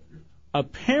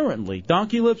 Apparently,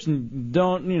 Donkey Lips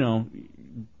don't,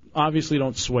 obviously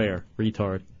don't swear,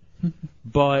 retard.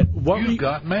 But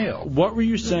what were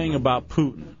you saying about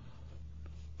Putin?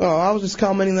 Oh, I was just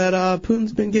commenting that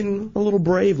Putin's been getting a little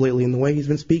brave lately in the way he's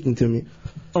been speaking to me.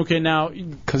 Okay, now...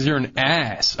 Because you're an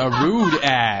ass, a rude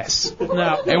ass.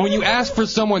 Now, and when you ask for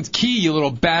someone's key, you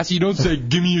little bastard, you don't say,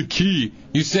 give me a key.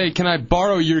 You say, can I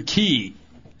borrow your key?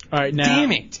 All right, now...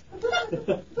 Damn it.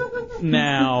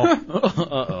 Now...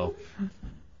 Uh-oh.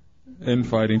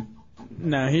 Infighting.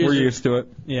 Now, we're used to it.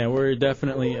 Yeah, we're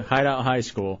definitely Hideout High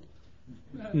School.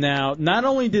 Now, not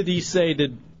only did he say,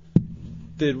 do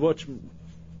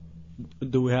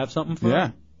we have something for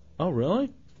him? Oh,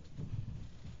 really?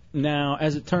 Now,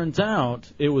 as it turns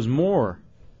out, it was more.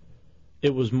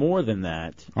 It was more than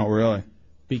that. Oh, really?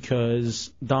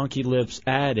 Because Donkey Lips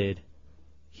added,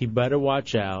 he better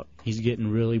watch out. He's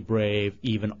getting really brave,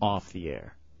 even off the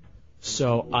air.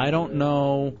 So I don't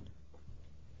know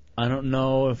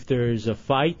if there's a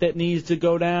fight that needs to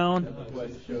go down.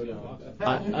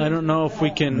 I don't know if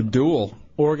we can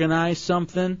organize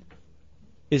something.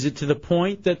 Is it to the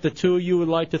point that the two of you would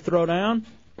like to throw down?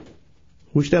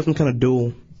 We should have some kind of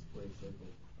duel.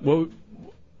 What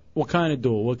kind of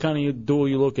duel? What kind of duel are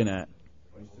you looking at?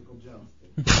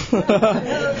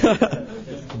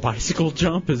 Bicycle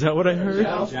jump? Is that what I heard?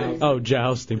 Jousting. Oh,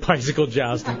 jousting. Bicycle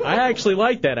jousting. I actually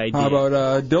like that idea. How about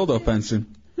dildo fencing?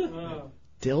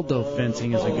 Dildo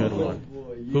fencing is a good one.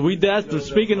 But that's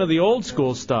speaking of the old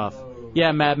school stuff.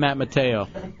 Yeah, Matt Mateo.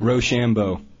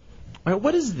 Rochambeau. All right,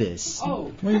 what is this?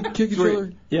 When you kick each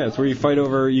other? Yeah, it's where you fight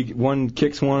over. One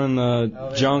kicks one in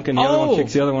the junk, and the other one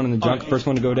kicks the other one in the junk. The first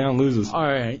one to go down loses. All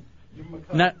right.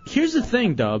 Now, here's the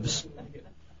thing, Dubs.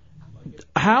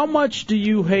 How much do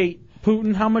you hate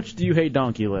Putin? How much do you hate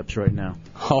Donkey Lips right now?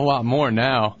 A whole lot more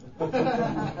now.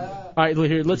 All right,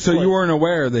 here, let's. So you weren't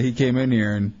aware that he came in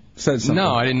here and said something?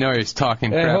 No, I didn't know he was talking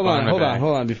crap hold on my back.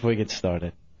 on before we get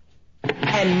started.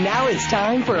 And now it's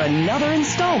time for another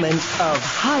installment of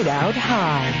Hideout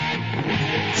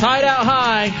High. It's Hideout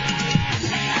High.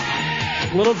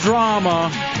 Little drama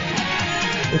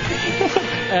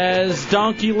as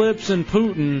Donkey Lips and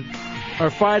Putin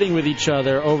are fighting with each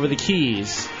other over the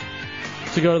keys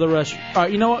to go to the restaurant. All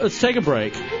right, you know what? Let's take a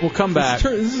break. We'll come back.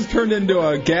 This is turned into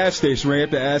a gas station where you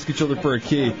have to ask each other for a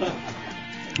key.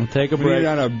 We'll take a break.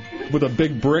 With a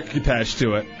big brick attached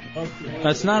to it.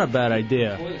 That's not a bad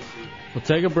idea. We'll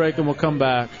take a break and we'll come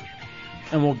back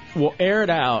and we'll air it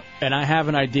out. And I have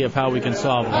an idea of how we can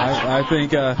solve it. I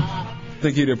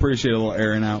think you'd appreciate a little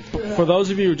airing out. For those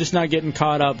of you who are just not getting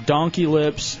caught up, Donkey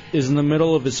Lips is in the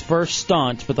middle of his first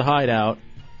stunt for the Hideout,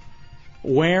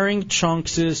 wearing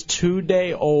Chunks'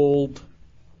 2-day-old,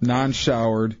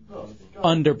 non-showered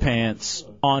underpants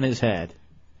on his head.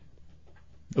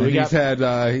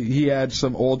 And he had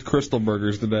some old Crystal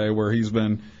Burgers today where he's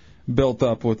been built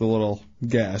up with a little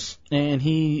gas. And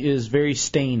he is very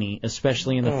stainy,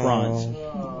 especially in the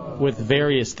front, with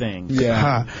various things.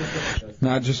 Yeah,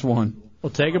 not just one.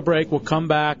 We'll take a break. We'll come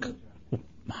back,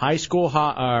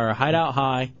 Hideout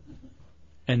High,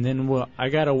 and then I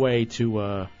got a way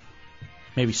to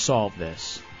maybe solve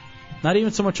this. Not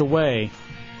even so much a way,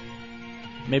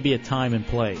 maybe a time and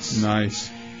place. Nice.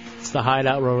 It's the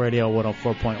Hideout Row Radio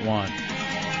 104.1.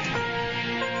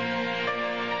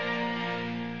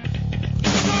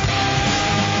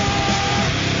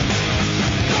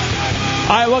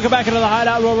 All right, welcome back into the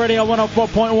Hideout Row Radio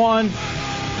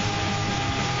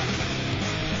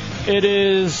 104.1. It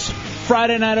is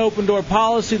Friday night open door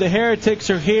policy. The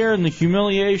heretics are here, and the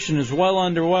humiliation is well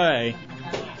underway.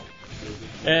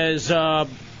 As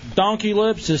Donkey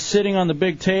Lips is sitting on the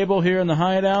big table here in the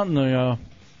Hideout in the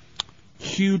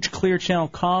huge Clear Channel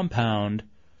compound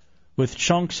with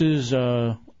Chunks'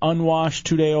 unwashed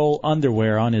 2-day-old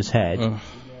underwear on his head.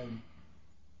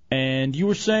 And you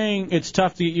were saying it's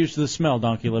tough to get used to the smell,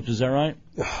 Donkey Lips, is that right?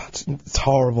 It's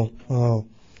horrible. Oh,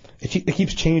 it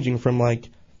keeps changing from like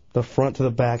the front to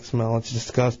the back smell. It's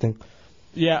disgusting.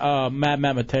 Yeah, Matt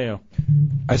Mateo.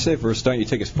 I say for a stunt, you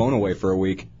take his phone away for a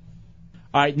week.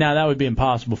 All right, now that would be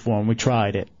impossible for him. We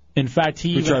tried it. In fact,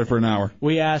 We tried it for an hour.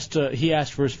 He asked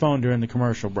for his phone during the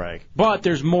commercial break. But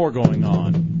there's more going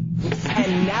on.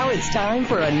 And now it's time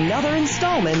for another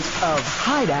installment of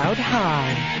Hideout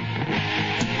High.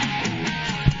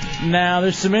 Now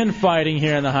there's some infighting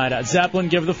here in the Hideout. Zeppelin,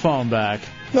 give the phone back.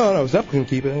 No, Zeppelin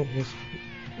can keep it.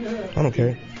 I don't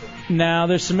care. Now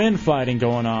there's some infighting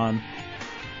going on.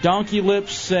 Donkey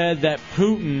Lips said that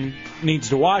Putin needs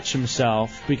to watch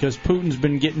himself because Putin's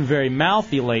been getting very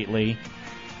mouthy lately,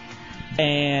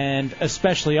 and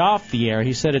especially off the air.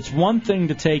 He said it's one thing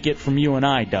to take it from you and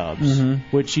I, Dubs,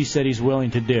 which he said he's willing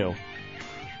to do.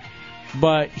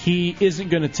 But he isn't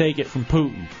going to take it from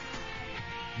Putin.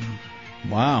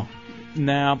 Wow.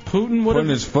 Now, Putin would Putting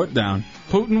have his foot down.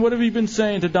 Putin, what have you been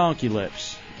saying to Donkey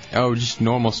Lips? Oh, just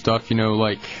normal stuff,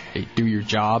 like, hey, do your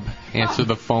job, answer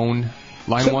the phone.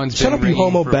 Line one's shut been up, you ringing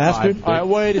homo for bastard. 5 All right,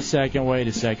 wait a second.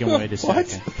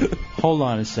 Hold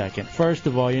on a second. First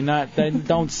of all, you're not.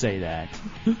 Don't say that.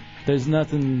 There's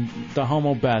nothing. The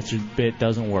homo bastard bit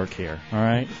doesn't work here. All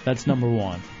right, that's number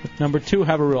one. Number two,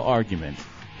 have a real argument.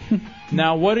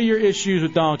 Now, what are your issues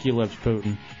with Donkey Lips,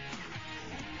 Putin?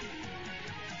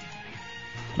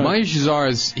 My issues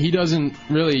is he doesn't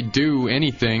really do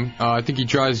anything. I think he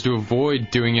tries to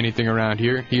avoid doing anything around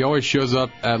here. He always shows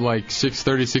up at like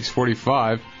 6:30,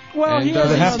 6:45. Well, he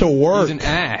doesn't have to work. He's an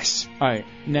ass. All right.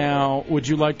 Now, would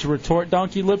you like to retort,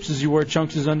 Donkey Lips, as you wear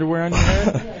Chunks' underwear on your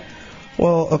head?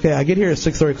 Well, okay, I get here at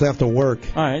 6:30 because I have to work.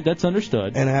 All right, that's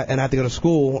understood. And I have to go to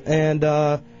school. And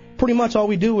pretty much all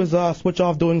we do is switch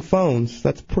off doing phones.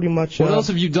 That's pretty much... What else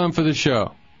have you done for the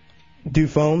show? Do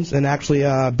phones and actually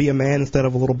be a man instead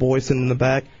of a little boy sitting in the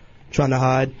back trying to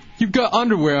hide. You've got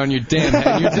underwear on your damn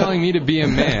head. You're telling me to be a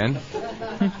man.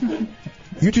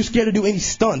 You're too scared to do any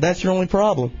stunt. That's your only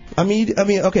problem. I mean,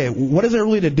 okay, what is there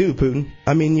really to do, Putin?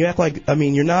 I mean, you act like,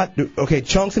 you're not, okay,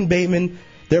 Chunks and Bateman,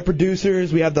 they're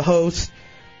producers, we have the hosts.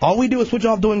 All we do is switch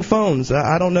off doing phones.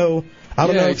 I don't know. I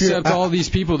don't know if except all these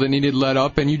people that needed let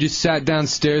up, and you just sat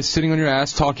downstairs sitting on your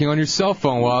ass talking on your cell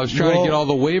phone while I was trying to get all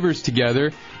the waivers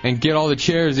together and get all the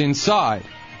chairs inside.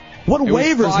 What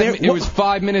waivers? It was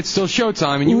 5 minutes till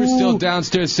showtime, and you were still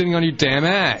downstairs sitting on your damn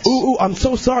ass. Ooh, I'm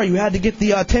so sorry. You had to get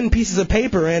the 10 pieces of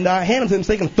paper and hand them to them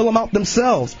so they can fill them out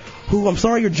themselves. Ooh, I'm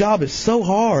sorry. Your job is so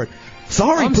hard.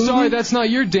 Sorry, I'm Putin. sorry, that's not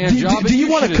your damn job. Do you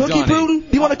want a cookie, Putin? Do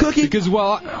you want a cookie? Because,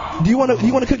 well... Do you want a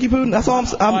cookie, Putin? That's all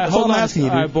I'm asking you,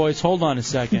 dude. All right, boys, hold on a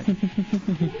second.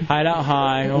 Hideout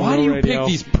High. Why do you radio, pick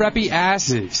these preppy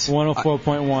asses?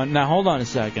 104.1. Now, hold on a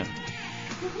second.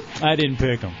 I didn't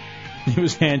pick him. He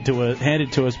was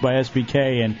handed to us by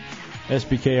SBK, and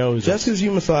SBK owes Just because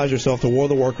you massage yourself to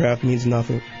World of Warcraft means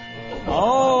nothing.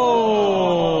 Oh.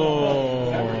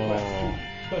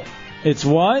 It's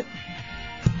what?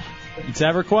 It's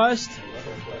EverQuest?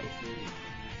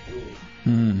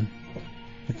 There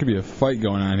could be a fight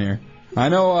going on here. I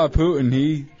know Putin,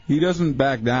 he doesn't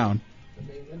back down.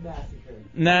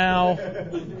 Now,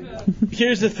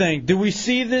 here's the thing. Do we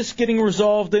see this getting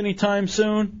resolved anytime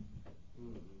soon?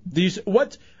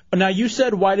 Now, you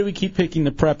said, why do we keep picking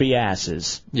the preppy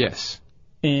asses? Yes.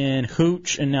 And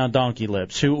Hooch and now Donkey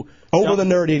Lips. Over the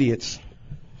nerd idiots.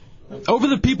 Over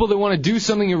the people that want to do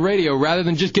something in radio rather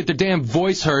than just get their damn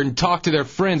voice heard and talk to their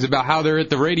friends about how they're at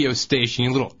the radio station,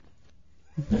 you little...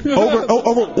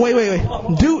 Wait.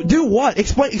 Do what?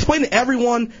 Explain to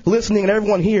everyone listening and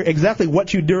everyone here exactly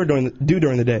what you do during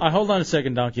the day. Hold on a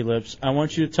second, Donkey Lips. I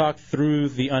want you to talk through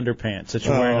the underpants that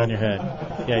you're wearing on your head.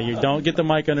 Yeah, you don't get the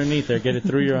mic underneath there. Get it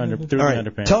through the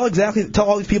underpants. Tell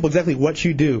all these people exactly what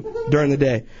you do during the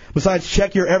day. Besides,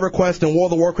 check your EverQuest and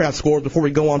World of Warcraft scores before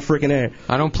we go on freaking air.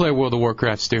 I don't play World of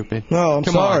Warcraft, stupid. No, I'm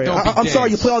sorry. I'm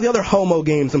sorry. You play all the other homo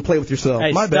games and play with yourself.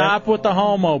 Hey, My stop bad. with the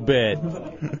homo bit.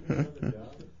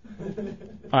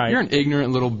 All right. You're an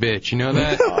ignorant little bitch, you know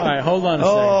that? All right, hold on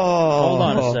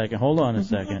a second. Hold on a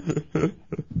second.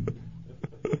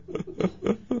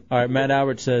 All right, Matt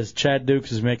Albert says Chad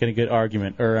Dukes is making a good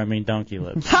argument. Donkey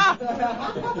Lips.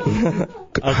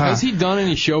 Has he done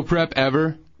any show prep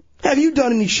ever? Have you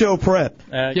done any show prep?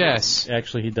 Yes.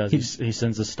 Actually, he does. He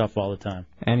sends us stuff all the time.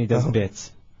 And he does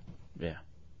bits. Yeah.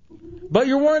 But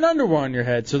you're wearing underwear on your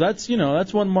head, so that's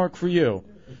one mark for you.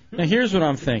 Now here's what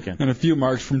I'm thinking. And a few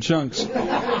marks from Chunks.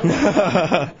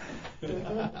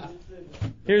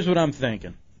 Here's what I'm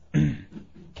thinking.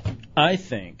 I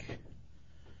think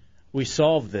we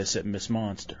solve this at Miss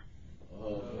Monster.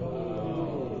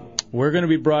 We're going to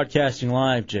be broadcasting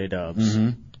live, J-Dubs,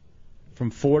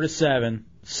 from 4 to 7,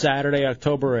 Saturday,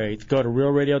 October 8th. Go to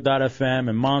realradio.fm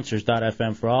and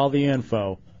monsters.fm for all the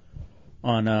info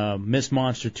on Miss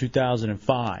Monster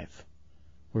 2005.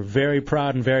 We're very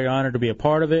proud and very honored to be a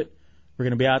part of it. We're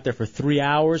going to be out there for 3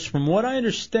 hours. From what I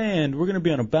understand, we're going to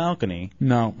be on a balcony.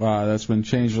 No, that's been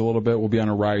changed a little bit. We'll be on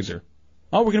a riser.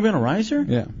 Oh, we're going to be on a riser?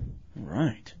 Yeah.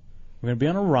 Right. We're going to be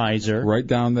on a riser. Right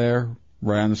down there,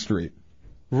 right on the street.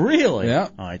 Really? Yeah.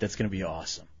 All right, that's going to be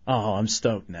awesome. Oh, I'm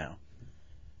stoked now.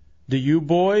 Do you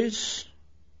boys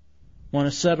want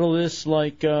to settle this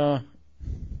like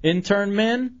intern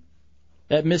men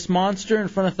at Miss Monster in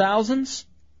front of thousands?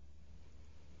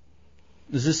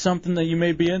 Is this something that you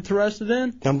may be interested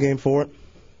in? I'm game for it.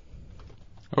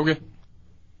 Okay.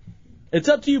 It's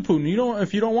up to you, Putin.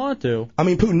 If you don't want to. I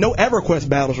mean, Putin, no EverQuest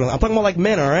battles. I'm talking about like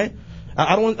men, all right?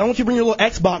 I don't want you to bring your little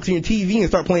Xbox and your TV and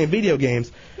start playing video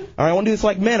games. All right, I want to do this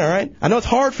like men, all right? I know it's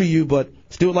hard for you, but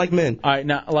let's do it like men. All right,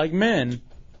 now, like men,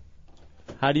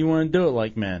 how do you want to do it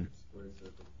like men?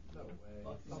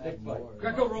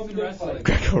 Greco-Roman wrestling.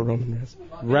 Greco-Roman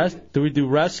wrestling. Do we do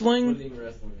wrestling?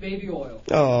 Baby oil.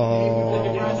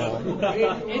 Oh.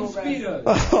 In Speedos.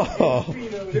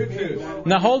 Oh.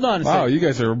 Now, hold on a second. Wow, you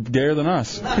guys are gayer than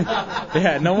us.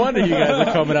 Yeah, no wonder you guys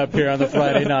are coming up here on the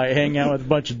Friday night, hanging out with a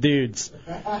bunch of dudes.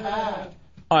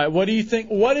 All right, what do you think?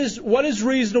 What is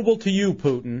reasonable to you,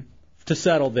 Putin, to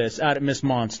settle this out at Miss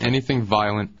Monster? Anything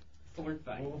violent.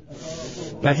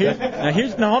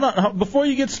 Now hold on. Before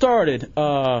you get started,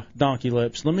 Donkey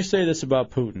Lips, let me say this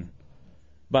about Putin.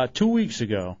 About 2 weeks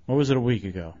ago, or was it a week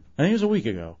ago? I think it was a week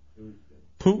ago.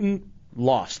 Putin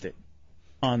lost it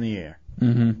on the air.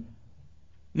 Mm-hmm.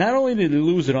 Not only did he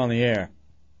lose it on the air,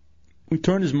 we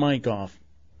turned his mic off,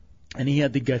 and he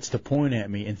had the guts to point at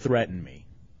me and threaten me.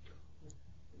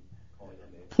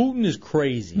 Putin is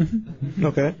crazy.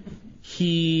 Okay.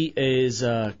 He is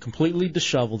completely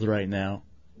disheveled right now.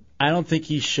 I don't think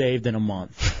he's shaved in a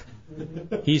month.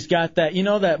 He's got that,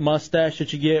 that mustache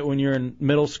that you get when you're in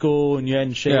middle school and you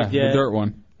hadn't shaved yet? The dirt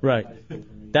one. Right.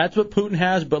 That's what Putin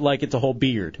has, but like it's a whole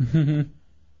beard. All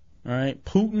right?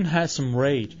 Putin has some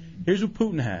rage. Here's what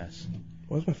Putin has.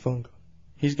 Where's my phone?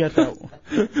 He's got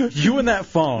that. You and that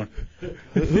phone.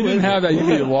 If you didn't have that, you'd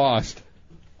be lost.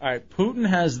 All right, Putin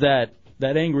has that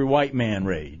angry white man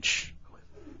rage.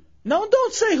 No,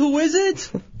 don't say who is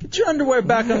it. Get your underwear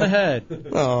back on the head.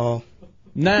 Oh.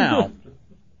 Now.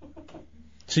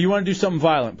 So you want to do something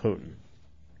violent, Putin?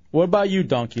 What about you,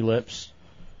 Donkey Lips?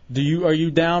 Are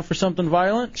you down for something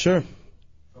violent? Sure.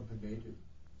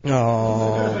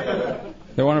 Oh.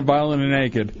 They want it violent and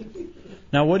naked.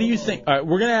 Now, what do you think? All right,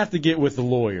 we're going to have to get with the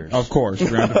lawyers. Of course,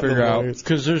 we're going to have to figure out.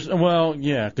 Because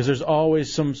there's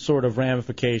always some sort of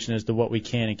ramification as to what we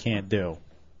can and can't do.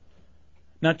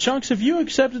 Now, Chunks, have you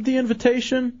accepted the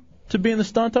invitation to be in the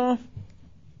stunt-off?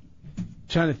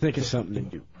 Trying to think of something to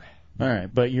do. All right,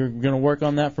 but you're going to work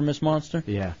on that for Miss Monster?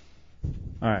 Yeah.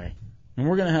 All right. And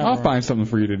we're going to have... I'll find something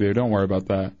for you to do. Don't worry about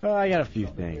that. Oh, I got a few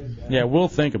things. Yeah, we'll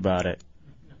think about it.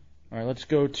 All right, let's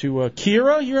go to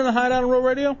Kira. You're in the Hideout on Road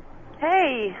Radio?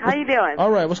 Hey, how you doing? All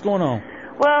right, what's going on?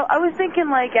 Well, I was thinking,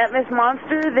 like, at Miss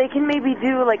Monster, they can maybe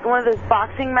do, like, one of those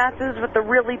boxing matches with the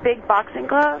really big boxing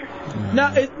gloves.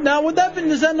 Now, would that be...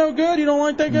 Is that no good? You don't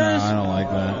like that, guys? No, I don't like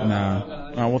that.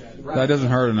 No. That doesn't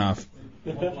hurt enough.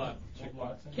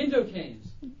 Kendo canes.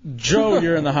 Joe,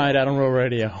 you're in the Hideout on Road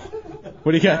Radio.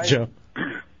 What do you got, Joe?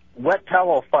 Wet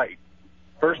towel fight.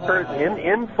 First person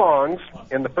in thongs,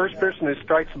 and the first person who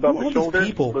strikes above the shoulder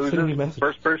loses.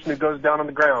 First person who goes down on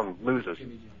the ground loses.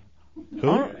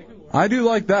 Who? I do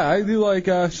like that. I do like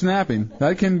snapping.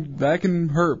 That can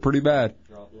hurt pretty bad.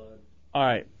 All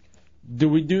right. Do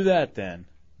we do that then?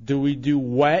 Do we do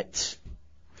wet?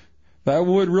 That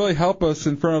would really help us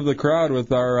in front of the crowd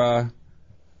with our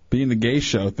being the gay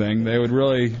show thing. They would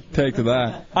really take to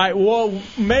that. All right. Well,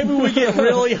 maybe we get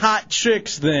really hot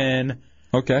chicks then.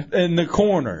 Okay. In the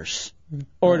corners,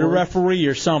 or the referee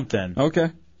or something.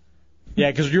 Okay. Yeah,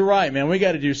 because you're right, man. We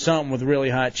got to do something with really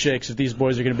hot chicks if these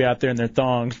boys are going to be out there in their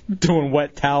thongs doing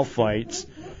wet towel fights.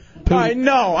 I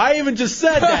know. I even just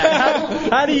said that.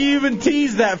 How do you even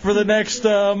tease that for the next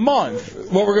month?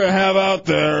 What we're going to have out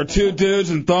there are two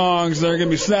dudes in thongs. They're going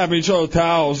to be snapping each other's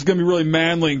towels. It's going to be really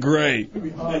manly and great.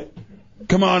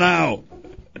 Come on out.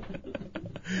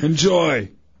 Enjoy.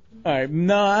 All right.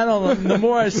 No, I don't. The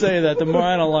more I say that, the more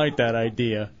I don't like that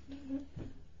idea.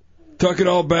 Tuck it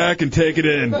all back and take it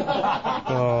in. Oh.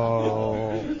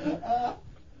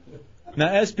 Now,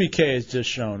 SBK has just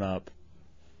shown up,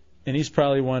 and he's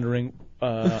probably wondering,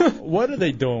 what are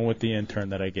they doing with the intern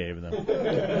that I gave them?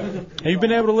 Have you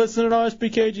been able to listen at all,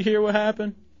 SBK? Did you hear what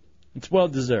happened? It's well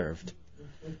deserved.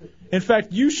 In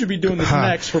fact, you should be doing this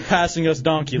next for passing us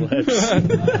donkey lips.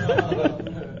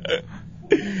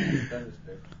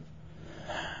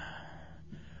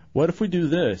 What if we do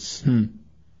this?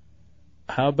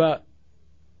 How about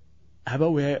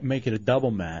we make it a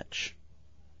double match,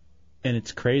 and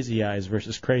it's Crazy Eyes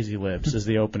versus Crazy Lips as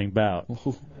the opening bout.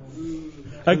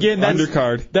 Again,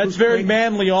 that's very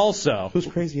manly also. Who's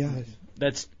Crazy Eyes?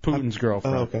 That's Putin's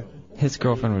girlfriend. Oh, okay. His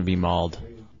girlfriend would be mauled.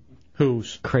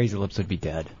 Whose? Crazy Lips would be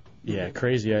dead. Yeah,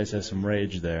 Crazy Eyes has some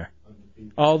rage there.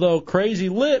 Although Crazy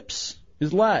Lips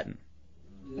is Latin.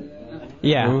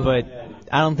 Yeah, but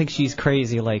I don't think she's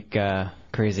crazy like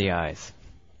Crazy Eyes.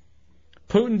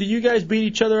 Putin, do you guys beat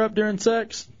each other up during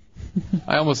sex?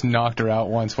 I almost knocked her out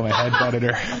once when I headbutted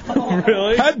her.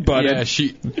 Really?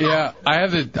 Headbutted? Yeah, I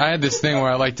had this thing where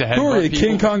I like to headbutt Who are you, people.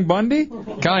 King Kong Bundy?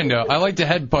 Kinda. I like to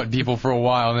headbutt people for a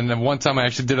while, and then one time I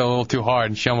actually did it a little too hard,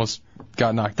 and she almost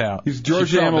got knocked out. He's George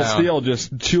She fell Amel down. Steele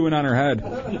just chewing on her head.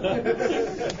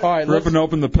 All right, ripping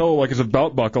open the pillow like it's a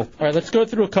belt buckle. All right, let's go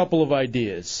through a couple of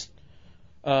ideas.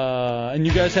 And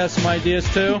you guys have some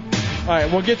ideas too? All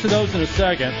right, we'll get to those in a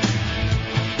second.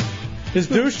 Is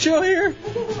Douche Chill here?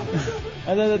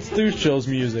 I thought that's Douche Chill's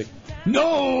music.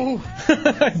 No!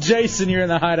 Jason, you're in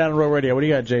the Hideout on Row Radio. What do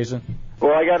you got, Jason?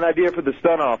 Well, I got an idea for the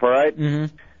stunt-off, all right?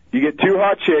 Mm-hmm. You get two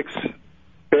hot chicks,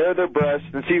 bare their breasts,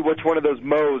 and see which one of those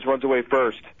moes runs away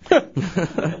first.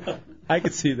 I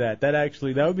could see that. That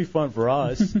would be fun for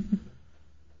us.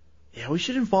 Yeah, we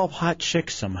should involve hot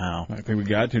chicks somehow. I think we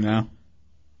got to now.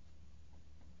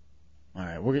 All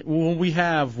right, we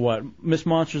have what? Miss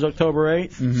Monsters October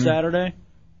 8th, Saturday.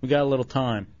 We got a little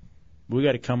time. We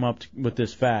got to come up with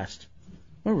this fast.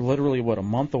 We're literally a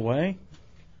month away.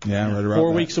 Yeah, right around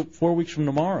 4 weeks. 4 weeks from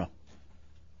tomorrow.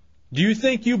 Do you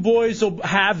think you boys will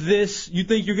have this? You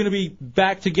think you're going to be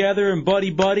back together and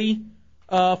buddy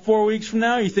 4 weeks from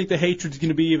now? Or you think the hatred's going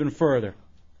to be even further?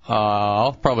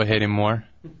 I'll probably hate him more.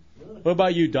 What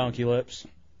about you, Donkey Lips?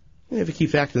 Yeah, if he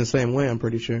keeps acting the same way, I'm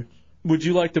pretty sure. Would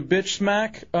you like to bitch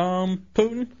smack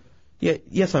Putin? Yeah,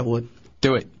 yes, I would.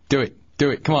 Do it.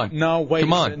 Come on. No, wait.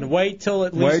 Come on. Wait till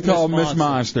at least Wait till Miss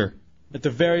Monster. At the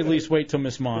very least, wait till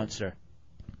Miss Monster.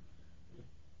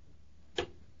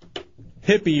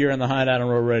 Hippie, you're in the Hideout on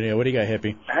Row Radio. What do you got,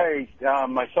 Hippie? Hey,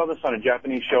 I saw this on a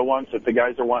Japanese show once that the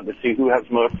guys are wanting to see who has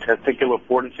most testicular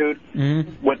fortitude.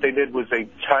 Mm-hmm. What they did was they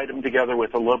tied them together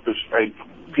with a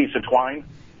piece of twine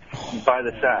by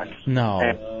the sacks.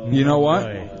 No. You know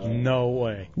what? No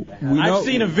way. I've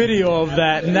seen a video of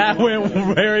that, and that went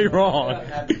very wrong.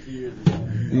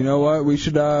 You know what? We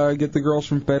should get the girls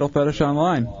from Fatal Fetish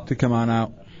Online to come on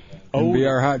out and be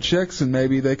our hot chicks, and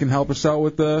maybe they can help us out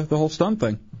with the whole stunt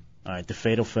thing. All right, the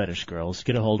Fatal Fetish girls.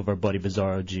 Get a hold of our buddy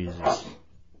Bizarro Jesus.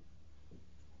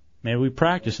 Maybe we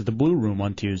practice at the Blue Room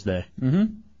on Tuesday.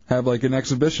 Mm-hmm. Have like an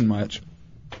exhibition match.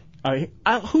 All right,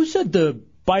 who said the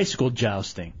bicycle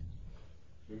jousting?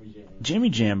 Jimmy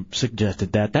Jam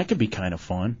suggested that. That could be kind of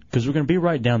fun because we're going to be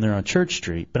right down there on Church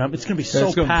Street, but it's going to be so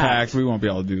It's gonna be packed. packed. We won't be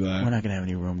able to do that. We're not going to have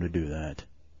any room to do that.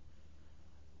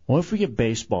 What if we get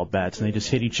baseball bats and they just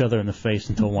hit each other in the face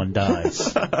until one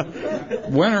dies?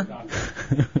 Winner.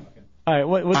 All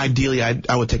right. Ideally,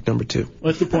 I would take number 2.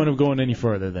 What's the point of going any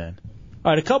further then?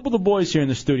 All right, a couple of the boys here in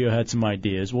the studio had some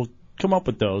ideas. We'll come up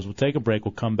with those. We'll take a break.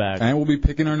 We'll come back. And we'll be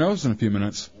picking our nose in a few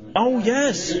minutes. Oh,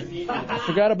 yes. I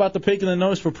forgot about the picking the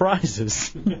nose for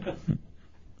prizes.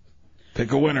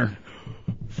 Pick a winner.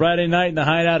 Friday night in the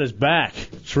Hideout is back.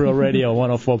 It's Real Radio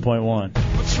 104.1.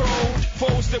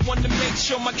 Foes that want to make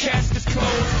sure my cast is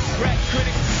closed. Rap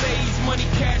critics says money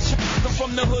cash. I'm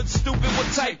from the hood, stupid.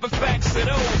 What type of facts are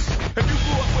those? If you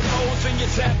grew up with hoes and your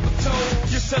zap with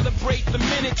toes, you celebrate the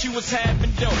minute you was having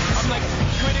dope. I'm like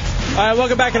critics. All right,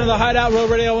 welcome back into the Hideout. Real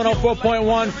Radio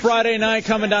 104.1. Friday night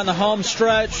coming down the home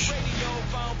stretch.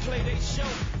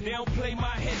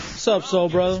 What's up, Soul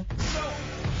Brother?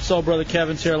 Soul Brother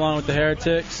Kevin's here along with the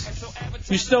Heretics.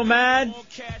 You still mad?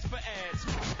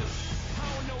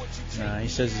 Nah, he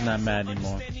says he's not mad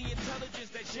anymore.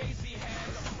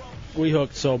 We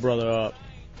hooked Soul Brother up.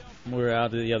 We were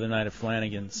out the other night at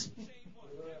Flanagan's.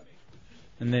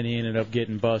 And then he ended up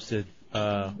getting busted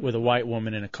with a white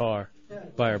woman in a car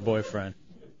by her boyfriend.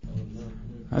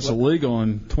 That's illegal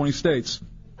in 20 states.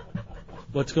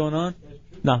 What's going on?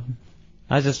 No.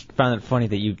 I just found it funny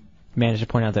that you managed to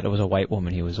point out that it was a white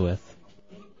woman he was with.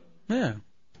 Yeah.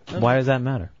 Why does that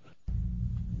matter?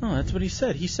 No, that's what he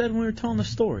said. He said when we were telling the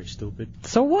story, stupid.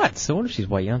 So what? So what if she's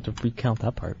white? You don't have to recount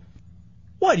that part.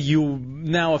 What, you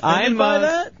now offended by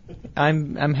that?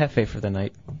 I'm Hefe for the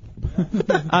night.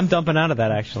 I'm dumping out of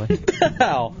that, actually.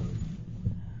 Hell.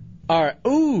 All right.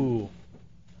 Ooh.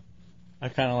 I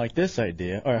kind of like this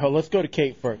idea. All right, let's go to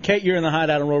Kate first. Kate, you're in the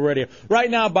Hideout on Roll Radio. Right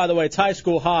now, by the way, it's high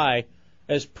school high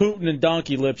as Putin and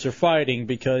Donkey Lips are fighting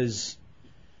because,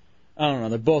 I don't know,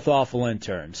 they're both awful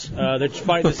interns. They're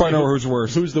fighting to see who's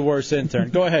worse. Who's the worst intern.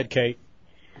 Go ahead, Kate.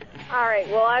 All right.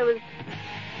 Well, I was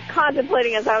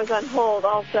contemplating as I was on hold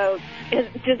also.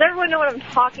 Does everyone know what I'm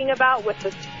talking about with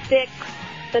the sticks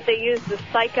that they use to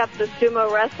psych up the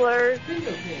sumo wrestlers?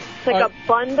 It's like a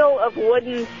bundle of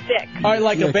wooden sticks. All right,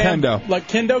 like a band, kendo. like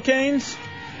kendo canes?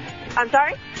 I'm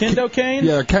sorry? Kendo canes?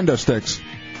 Yeah, kendo sticks.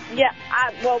 Yeah,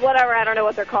 well, whatever. I don't know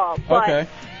what they're called. But Okay.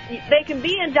 they can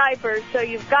be in diapers, so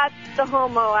you've got the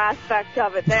homo aspect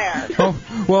of it there. Oh,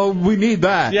 well, we need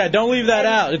that. Yeah, don't leave that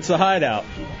out. It's the Hideout.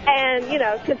 And,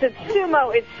 since it's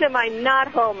sumo, it's semi-not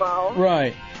homo.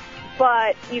 Right.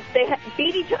 But they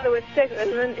beat each other with sticks,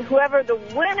 and then whoever the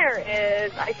winner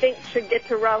is, I think, should get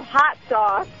to rub hot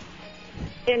sauce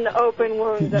in the open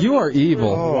wounds. You are evil.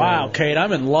 Oh. Wow, Kate,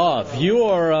 I'm in love.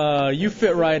 You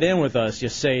fit right in with us, you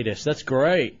sadist. That's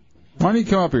great. Why don't you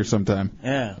come up here sometime?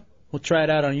 Yeah. We'll try it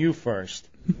out on you first.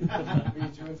 All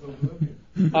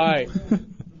right.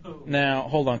 Now,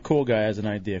 hold on. Cool Guy has an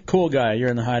idea. Cool Guy, you're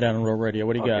in the Hideout on Real Radio.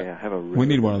 What do you got? I have a really We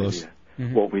need one of good those. idea.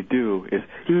 What we do is...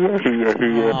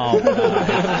 I'll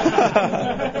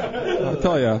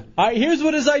tell you. All right, here's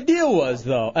what his idea was,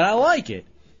 though, and I like it.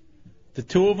 The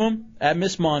two of them at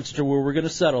Miss Monster, where we're going to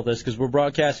settle this, because we're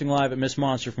broadcasting live at Miss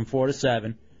Monster from 4 to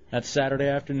 7. That's Saturday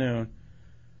afternoon.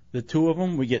 The two of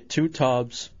them, we get 2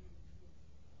 tubs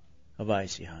of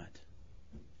Icy Hot.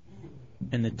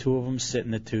 And the two of them sit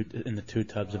in the two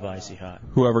tubs of Icy Hot.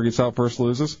 Whoever gets out first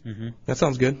loses? Mm-hmm. That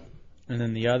sounds good. And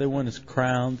then the other one is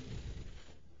crowned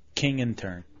King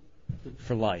Intern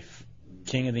for life.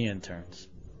 King of the Interns.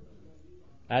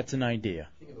 That's an idea.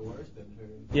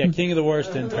 Yeah, King of the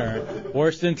Worst Intern.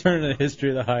 Worst intern in the history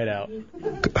of the Hideout.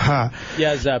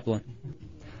 Yeah, Zeppelin.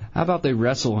 How about they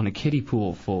wrestle in a kiddie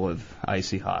pool full of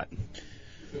Icy Hot?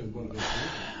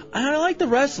 I like the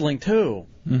wrestling, too.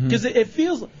 Because it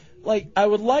feels like I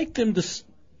would like them to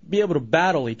be able to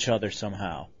battle each other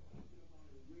somehow.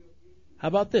 How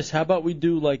about this? How about we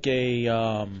do like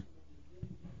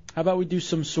how about we do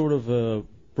some sort of a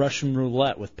Russian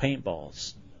roulette with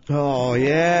paintballs? Oh,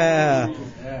 yeah.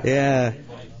 Yeah.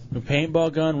 A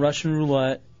paintball gun, Russian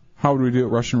roulette. How would we do it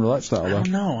Russian roulette style, though? I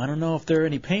don't know. I don't know if there are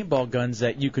any paintball guns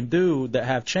that you can do that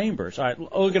have chambers. All right,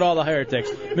 look at all the heretics.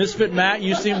 Misfit Matt,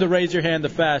 you seem to raise your hand the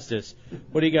fastest.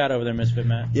 What do you got over there, Misfit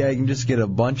Matt? Yeah, you can just get a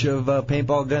bunch of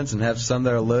paintball guns and have some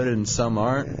that are loaded and some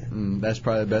aren't. And that's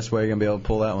probably the best way you're going to be able to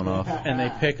pull that one off. And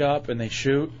they pick up and they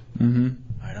shoot. Mm-hmm.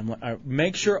 All right,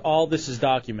 make sure all this is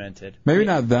documented. Maybe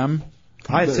not them.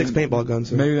 I had 6 paintball guns.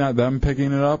 So. Maybe not them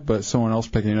picking it up, but someone else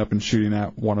picking it up and shooting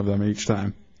at one of them each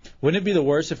time. Wouldn't it be the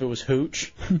worst if it was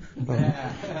Hooch?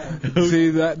 See,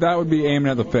 that would be aiming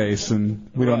at the face,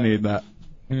 and we don't need that.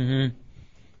 Mm-hmm.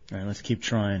 All right, let's keep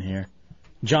trying here.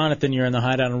 Jonathan, you're in the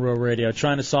Hideout on Real Radio,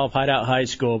 trying to solve Hideout High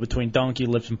School between Donkey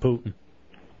Lips and Putin.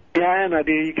 Yeah, I had an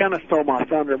idea. You kind of stole my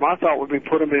thunder. My thought would be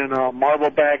put them in marble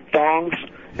bag thongs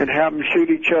and have them shoot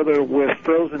each other with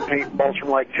frozen paintballs from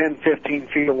like 10, 15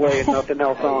 feet away and nothing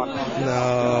else on.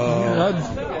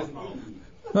 No.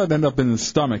 That'd end up in the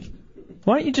stomach.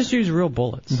 Why don't you just use real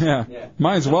bullets? Yeah.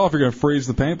 Might as well if you're going to freeze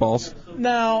the paintballs.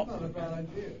 Now,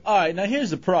 all right, now here's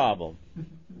the problem.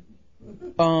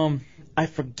 I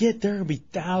forget there are going to be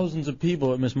thousands of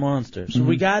people at Miss Monster, so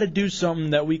we got to do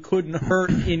something that we couldn't hurt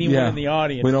anyone in the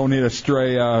audience. We don't need a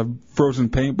stray frozen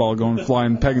paintball going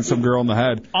flying, pegging some girl in the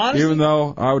head. Honestly, even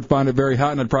though I would find it very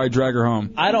hot and I'd probably drag her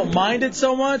home. I don't mind it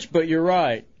so much, but you're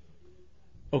right.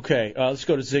 Okay, let's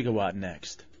go to Zigawatt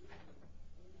next.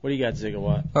 What do you got,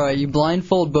 Zigawatt? All right, you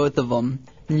blindfold both of them,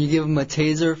 and you give them a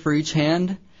taser for each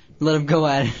hand. Let them go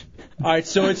at it. All right,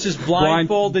 so it's just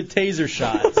blindfolded taser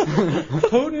shots.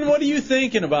 Putin, what are you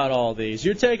thinking about all these?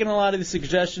 You're taking a lot of the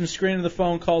suggestions, screening the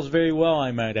phone calls very well,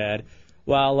 I might add,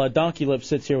 while Donkey Lip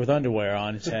sits here with underwear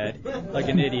on his head like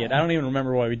an idiot. I don't even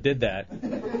remember why we did that.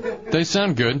 They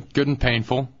sound good and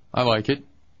painful. I like it.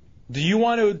 Do you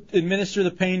want to administer the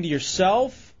pain to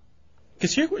yourself?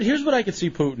 Because here's what I could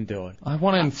see Putin doing. I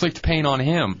want to inflict pain on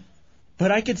him.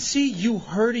 But I could see you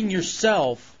hurting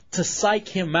yourself to psych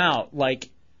him out, like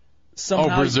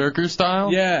somehow. Oh, Berserker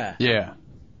style? Yeah. Yeah.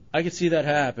 I could see that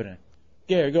happening.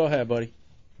 Gary, go ahead, buddy.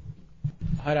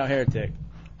 Hideout Heretic.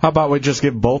 How about we just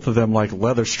give both of them like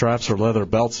leather straps or leather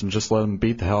belts and just let them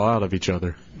beat the hell out of each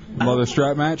other? Leather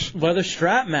strap match? Leather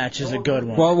strap match is a good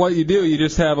one. Well, what you do, you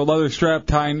just have a leather strap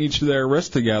tying each of their wrists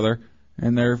together,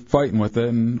 and they're fighting with it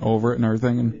and over it and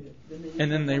everything.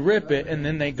 And then they rip it, and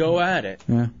then they go at it.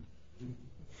 Yeah.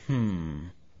 All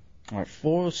right,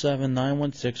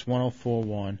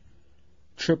 407-916-1041,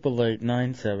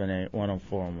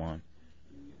 888-978-1041.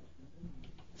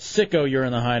 Sicko, you're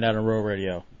in the Hideout on Row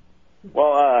Radio.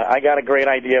 Well, I got a great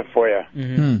idea for you.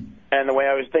 Mm-hmm. And the way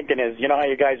I was thinking is, you know how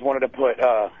you guys wanted to put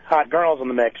hot girls in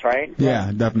the mix, right?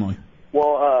 Yeah, definitely.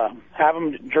 Well, have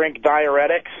them drink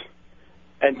diuretics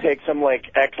and take some, like,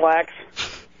 X-Lax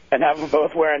and have them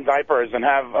both wearing diapers and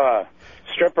have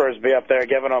strippers be up there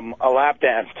giving them a lap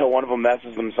dance till one of them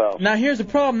messes themselves. Now, here's the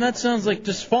problem. That sounds like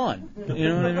just fun. You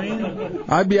know what I mean?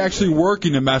 I'd be actually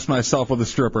working to mess myself with a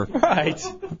stripper. Right.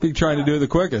 I'd be trying to do it the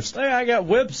quickest. I got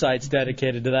websites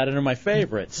dedicated to that under my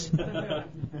favorites.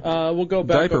 We'll go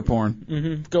back. Diaper porn.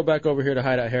 Mm-hmm. Go back over here to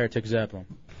Hideout Heretic Zeppelin.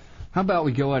 How about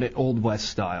we go at it Old West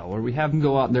style, where we have them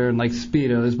go out there in like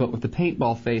Speedos, but with the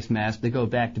paintball face mask, they go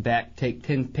back to back, take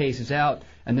 10 paces out,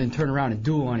 and then turn around and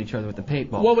duel on each other with the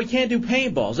paintball. Well, we can't do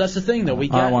paintballs. That's the thing, though. I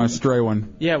don't want a stray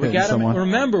one. Yeah, we got to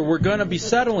remember we're going to be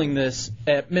settling this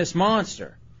at Miss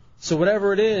Monster. So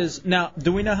whatever it is, now,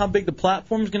 do we know how big the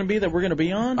platform is going to be that we're going to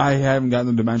be on? I haven't gotten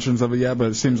the dimensions of it yet, but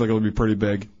it seems like it'll be pretty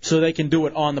big. So they can do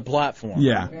it on the platform.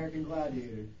 Yeah. American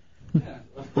Gladiator.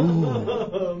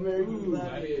 Who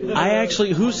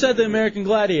said the American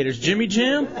Gladiators? Jimmy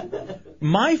Jam?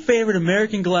 My favorite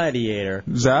American Gladiator.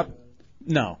 Zap?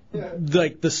 No.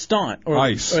 Like the stunt or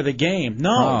Ice. Or the game.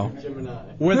 No. Oh.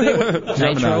 Where they would,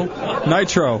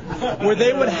 Nitro. Where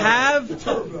they would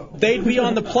they'd be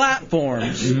on the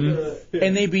platforms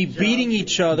and they'd be beating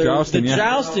each other,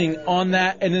 jousting on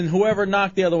that, and then whoever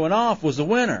knocked the other one off was the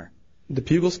winner. The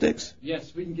Pugil sticks?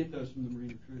 Yes, we can get those from the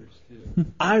Marine recruiters, too.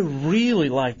 I really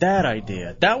like that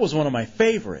idea. That was one of my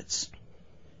favorites.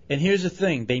 And here's the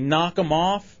thing. They knock them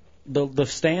off, the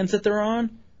stands that they're on.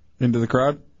 Into the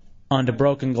crowd? Onto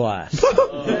broken glass.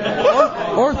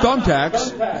 or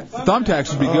thumbtacks.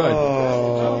 Thumbtacks would be good.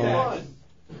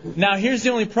 Now, here's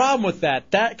the only problem with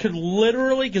that. That could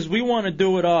literally, because we want to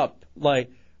do it up, like,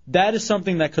 that is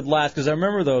something that could last, because I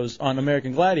remember those on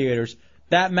American Gladiators.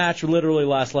 That match would literally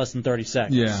last less than 30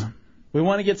 seconds. Yeah. We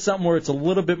want to get something where it's a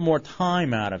little bit more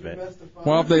time out of it.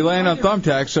 Well, if they land on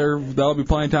thumbtacks, there'll be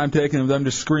plenty of time taken of them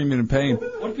just screaming in pain.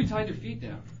 What if we tied their feet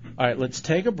down? All right, let's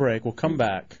take a break. We'll come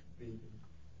back.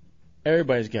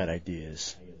 Everybody's got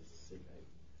ideas.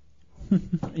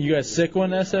 You got a sick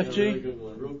one, SFG?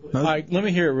 All right, let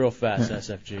me hear it real fast,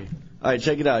 SFG. All right,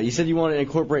 check it out. You said you want to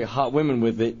incorporate hot women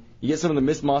with it. You get some of the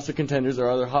Miss Monster contenders or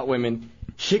other hot women,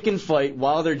 chicken fight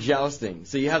while they're jousting.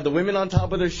 So you have the women on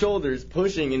top of their shoulders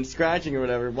pushing and scratching or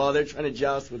whatever while they're trying to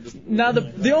joust with this. Now,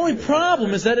 the only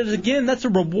problem is that, that's a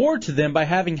reward to them by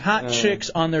having hot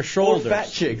chicks on their shoulders. Or fat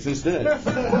chicks instead.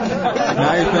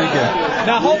 Now you're thinking.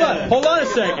 Now, hold on a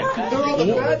second.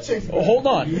 Hold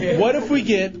on. What if we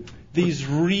get these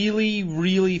really,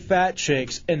 really fat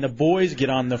chicks and the boys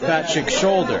get on the fat chick's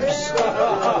shoulders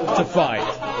to fight?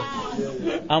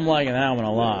 I'm liking that one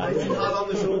a lot. All right,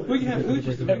 we'll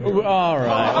take a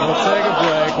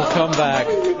break. We'll come back.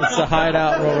 It's the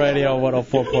Hideout Row Radio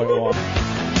 104.1.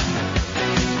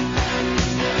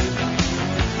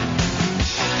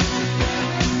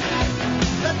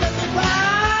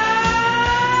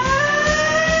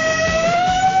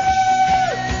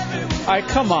 All right,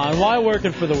 come on. Why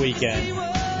working for the weekend?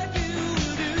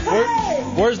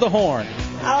 Where's the horn?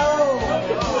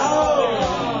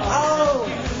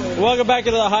 Welcome back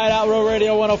to the Hideout Row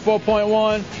Radio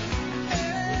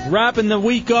 104.1. Wrapping the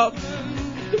week up.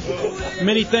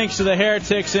 Many thanks to the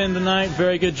Heretics in tonight.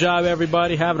 Very good job,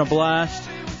 everybody. Having a blast.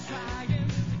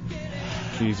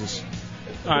 Jesus.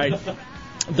 All right.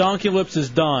 Donkey Lips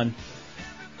is done.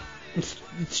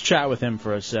 Let's chat with him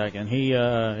for a second. He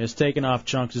is taking off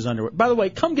Chunks' underwear. By the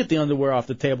way, come get the underwear off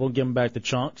the table and give them back to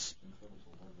Chunks.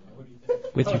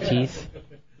 With your teeth?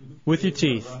 With your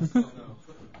teeth.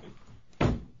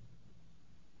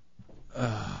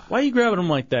 Why are you grabbing them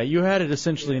like that? You had it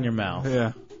essentially in your mouth.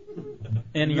 Yeah.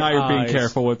 And now you're being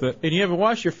careful with it. And you haven't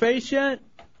washed your face yet?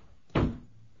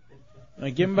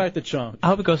 Give him back the Chunks. I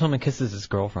hope he goes home and kisses his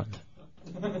girlfriend.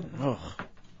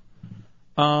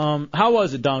 How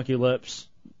was it, Donkey Lips?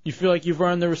 You feel like you've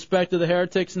earned the respect of the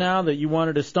Heretics now that you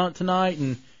wanted to stunt tonight,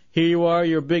 and here you are,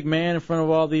 you're a big man in front of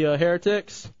all the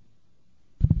Heretics?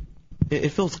 It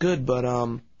feels good, but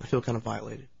I feel kind of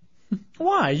violated.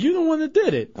 Why? You're the one that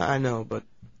did it. I know, but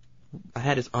I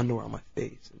had his underwear on my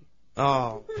face.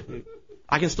 Oh,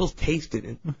 I can still taste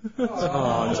it.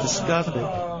 It's disgusting.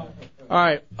 All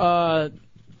right,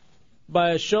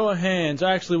 by a show of hands,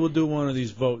 actually we'll do one of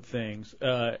these vote things.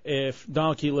 If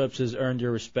Donkey Lips has earned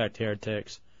your respect,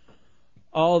 heretics.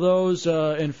 All those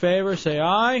in favor say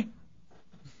aye.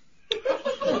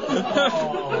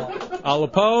 All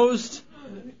opposed?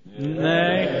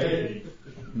 Nay.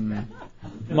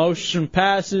 Motion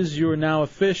passes. You are now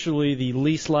officially the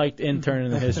least liked intern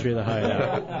in the history of the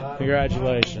Hideout.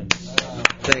 Congratulations.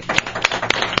 Thank you.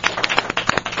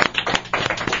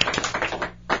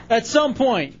 At some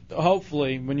point,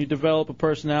 hopefully, when you develop a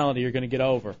personality, you're going to get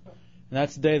over. And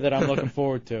that's the day that I'm looking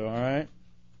forward to, all right?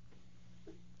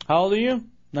 How old are you?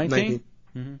 19?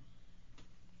 Mm-hmm.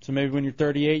 So maybe when you're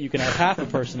 38, you can have half a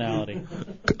personality.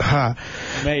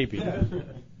 Maybe.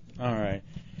 All right.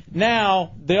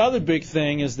 Now, the other big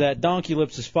thing is that Donkey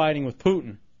Lips is fighting with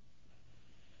Putin.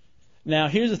 Now,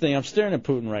 here's the thing. I'm staring at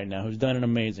Putin right now, who's done an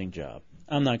amazing job.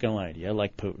 I'm not going to lie to you. I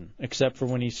like Putin, except for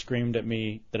when he screamed at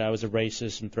me that I was a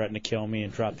racist and threatened to kill me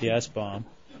and dropped the S-bomb.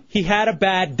 He had a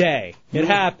bad day. It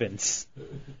happens.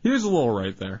 He was a little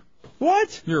right there.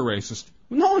 What? You're a racist.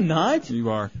 No, I'm not. You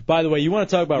are. By the way, you want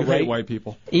to talk about You hate white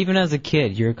people. Even as a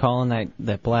kid, you're calling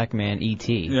that black man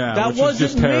E.T. Yeah, that which wasn't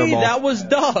is just terrible. me. That was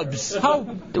Dubs.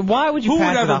 Why would you Who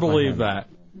pass would it ever off on believe him? that?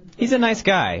 He's a nice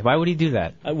guy. Why would he do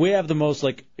that? We have the most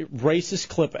racist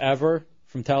clip ever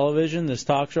from television. This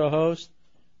talk show host.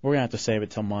 We're gonna have to save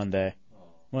it till Monday.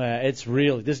 Well, it's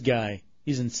really this guy.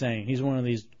 He's insane. He's one of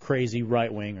these crazy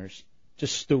right wingers.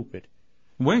 Just stupid.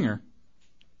 Winger?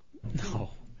 No.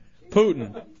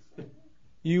 Putin.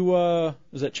 You was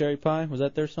that Cherry Pie? Was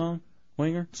that their song?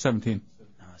 Winger? 17.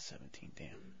 Oh, 17. Damn.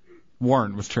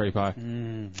 Warren was Cherry Pie.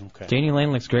 Okay. Janie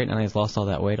Lane looks great now that he's lost all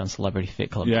that weight on Celebrity Fit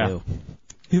Club too.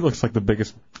 He looks like the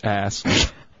biggest ass.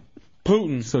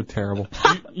 Putin. So terrible.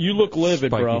 You look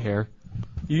livid, Spiky bro. hair.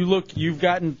 You've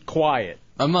gotten quiet.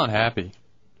 I'm not happy.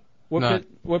 What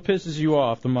pisses you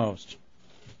off the most?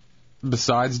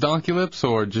 Besides Donkey Lips,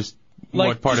 or just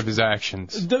what part of his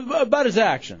actions? About his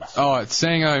actions. Oh, it's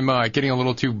saying I'm getting a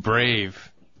little too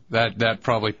brave. That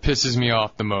probably pisses me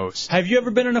off the most. Have you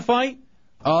ever been in a fight?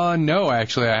 No,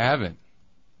 actually, I haven't.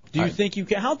 Do you think you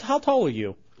can? How tall are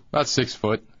you? About 6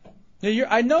 foot. Yeah,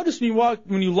 I noticed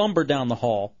when you lumber down the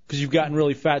hall because you've gotten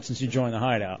really fat since you joined the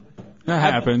Hideout. That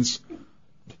happens.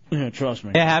 Yeah, trust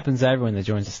me. It happens to everyone that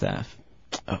joins the staff.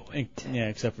 Oh, yeah,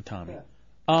 except for Tommy.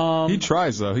 He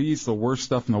tries though. He eats the worst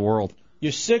stuff in the world.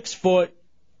 You're 6 foot.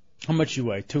 How much you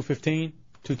weigh? 215?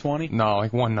 220? No,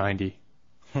 like 190.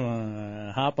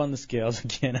 Hop on the scales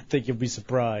again. I think you'll be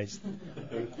surprised.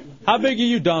 How big are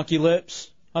you, Donkey Lips?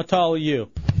 How tall are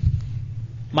you?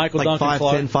 Michael Like Duncan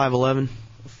Clark. 5'10", 5'11".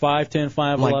 5'10",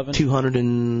 5'11". Like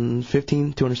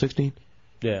 215, 216.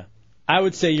 Yeah. I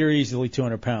would say you're easily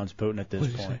 200 pounds, Putin, at this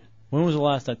point. When was the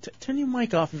last time? Turn your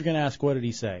mic off if you're going to ask what did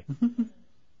he say.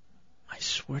 I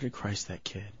swear to Christ, that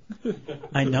kid.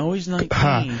 I know he's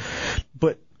 19,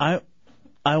 but I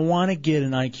want to get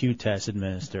an IQ test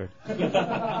administered.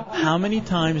 How many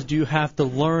times do you have to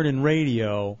learn in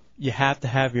radio you have to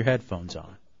have your headphones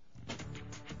on?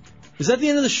 Is that the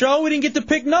end of the show? We didn't get to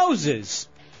pick noses.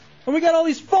 And we got all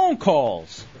these phone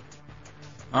calls.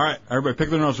 All right, everybody pick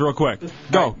their nose real quick.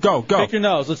 Go. Pick your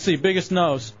nose. Let's see. Biggest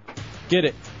nose. Get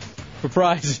it. For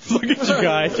prizes. Look at you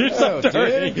guys. You're so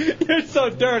dirty. You're so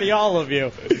dirty, all of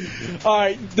you. All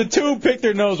right, the two pick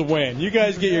their nose win. You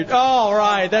guys get your... All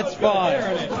right, that's fine.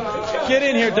 Get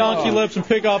in here, Donkey Lips, and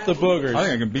pick off the boogers. I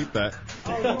think I can beat that.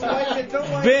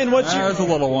 Ben, what's your... There's a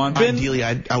little one. Ben, Ideally,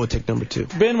 I would take number 2.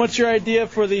 Ben, what's your idea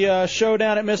for the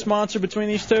showdown at Miss Monster between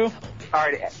these two? All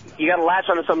right, you got to latch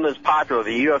onto something that's popular,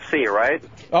 the UFC, right?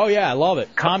 Oh, yeah, I love it.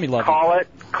 Tommy loves it.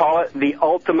 Call it the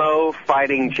Ultimo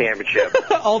Fighting Championship.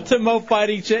 Ultimo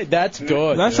Fighting Championship. That's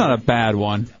good. That's not a bad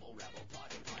one.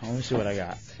 Let me see what I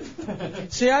got.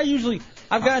 See,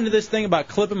 I've gotten to this thing about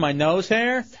clipping my nose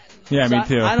hair. Yeah, me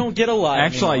too. I don't get a lot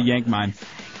Actually, anymore. I yanked mine.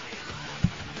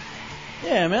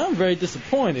 Yeah, man, I'm very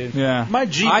disappointed. Yeah. My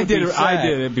Jeep I would be did sad.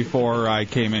 it before I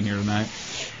came in here tonight.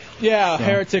 Yeah, So.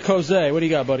 Heretic Jose. What do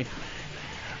you got, buddy?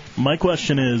 My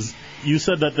question is, you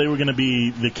said that they were going to be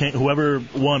the king. Whoever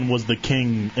won was the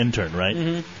king intern, right?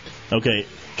 Mm-hmm. Okay.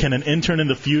 Can an intern in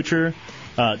the future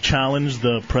challenge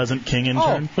the present king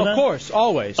intern for that? Of course,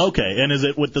 always. Okay, and is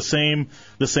it with the same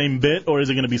bit, or is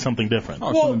it going to be something different?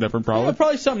 Something different, probably. Yeah,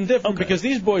 probably something different because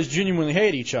these boys genuinely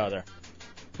hate each other,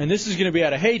 and this is going to be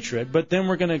out of hatred. But then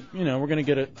we're gonna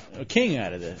get a king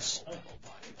out of this.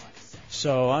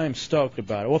 So I am stoked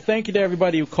about it. Well, thank you to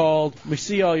everybody who called. We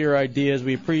see all your ideas.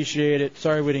 We appreciate it.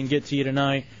 Sorry we didn't get to you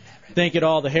tonight. Thank you to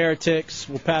all the heretics.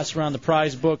 We'll pass around the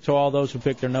prize book to all those who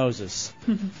picked their noses.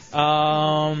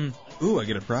 Ooh, I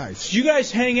get a prize. You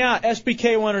guys hang out.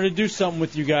 SBK wanted to do something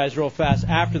with you guys real fast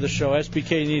after the show.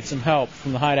 SBK needs some help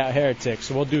from the Hideout Heretics,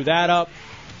 so we'll do that up.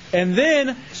 And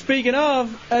then, speaking of,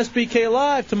 SBK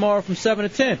Live tomorrow from 7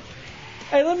 to 10.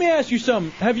 Hey, let me ask you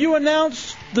something. Have you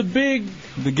announced the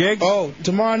gig? Oh,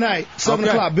 tomorrow night, 7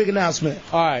 o'clock, big announcement.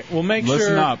 All right. Well, make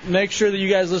sure that you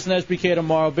guys listen to SBK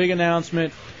tomorrow. Big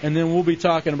announcement, and then we'll be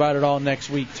talking about it all next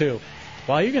week too.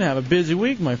 Wow, you're gonna have a busy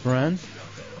week, my friends.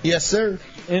 Yes, sir.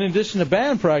 In addition to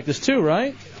band practice too,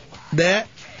 right? That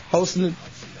hosting the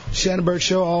Shannonburg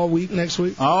show all week next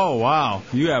week. Oh wow,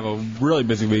 you have a really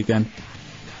busy weekend.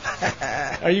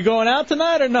 Are you going out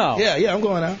tonight or no? Yeah, I'm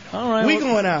going out. All right. We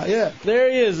going out, yeah.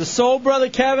 There he is, the Soul Brother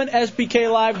Kevin,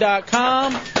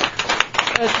 SBKLive.com,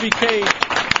 SBK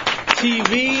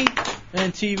TV,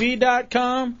 and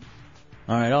TV.com.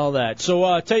 All right, all that.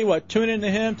 So tell you what, tune in to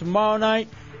him tomorrow night,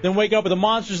 then wake up with the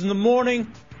Monsters in the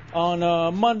morning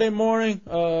on Monday morning.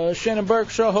 Shannon Burke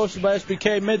Show, hosted by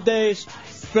SBK, middays.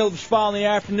 Phillips File in the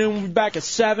afternoon. We'll be back at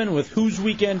 7 with Whose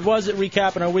Weekend Was It?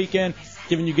 Recapping our weekend,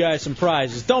 giving you guys some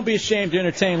prizes. Don't be ashamed to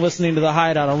entertain listening to The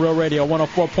Hideout on Real Radio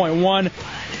 104.1.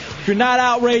 If you're not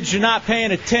outraged, you're not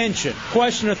paying attention.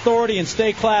 Question authority and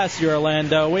stay classy,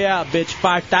 Orlando. We out, bitch.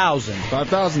 5,000.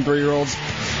 5,000 3-year-olds.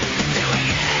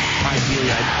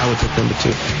 Ideally, I would take number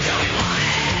 2.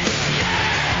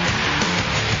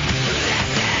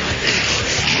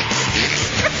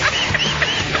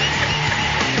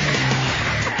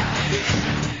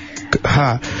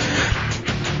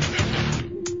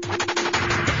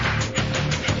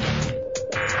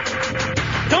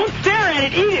 Don't stare at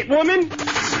it, eat it, woman!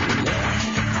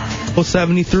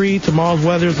 73. Tomorrow's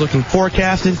weather is looking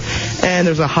forecasted, and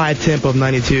there's a high temp of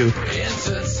 92.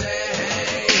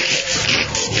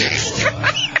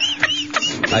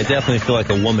 I definitely feel like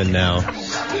a woman now.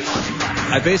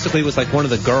 I basically was like one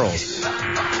of the girls.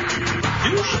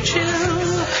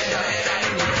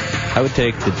 I would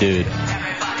take the dude.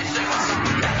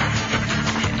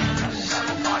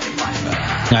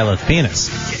 I love penis.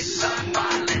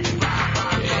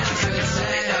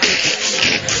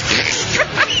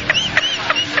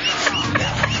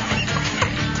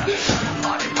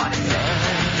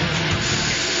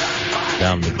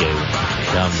 Down the gate,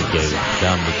 down the gate,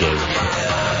 down the gate,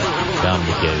 down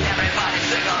the gate.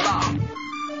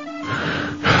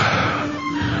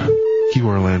 You,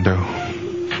 Orlando.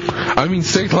 I mean,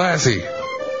 stay classy.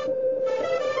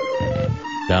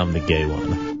 Down the gay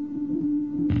one.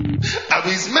 I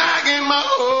be smacking my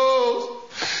hoes.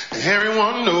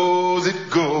 Everyone knows it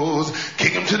goes.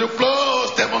 Kick him to the floor,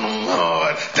 step on him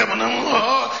hard,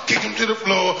 kick him to the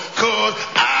floor, cause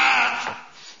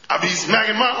I be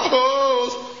smacking my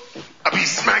hoes. I be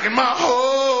smacking my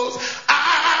hoes.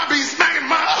 I be smacking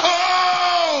my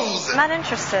hoes. Not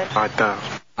interested.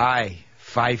 5,000. Aye,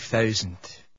 5,000.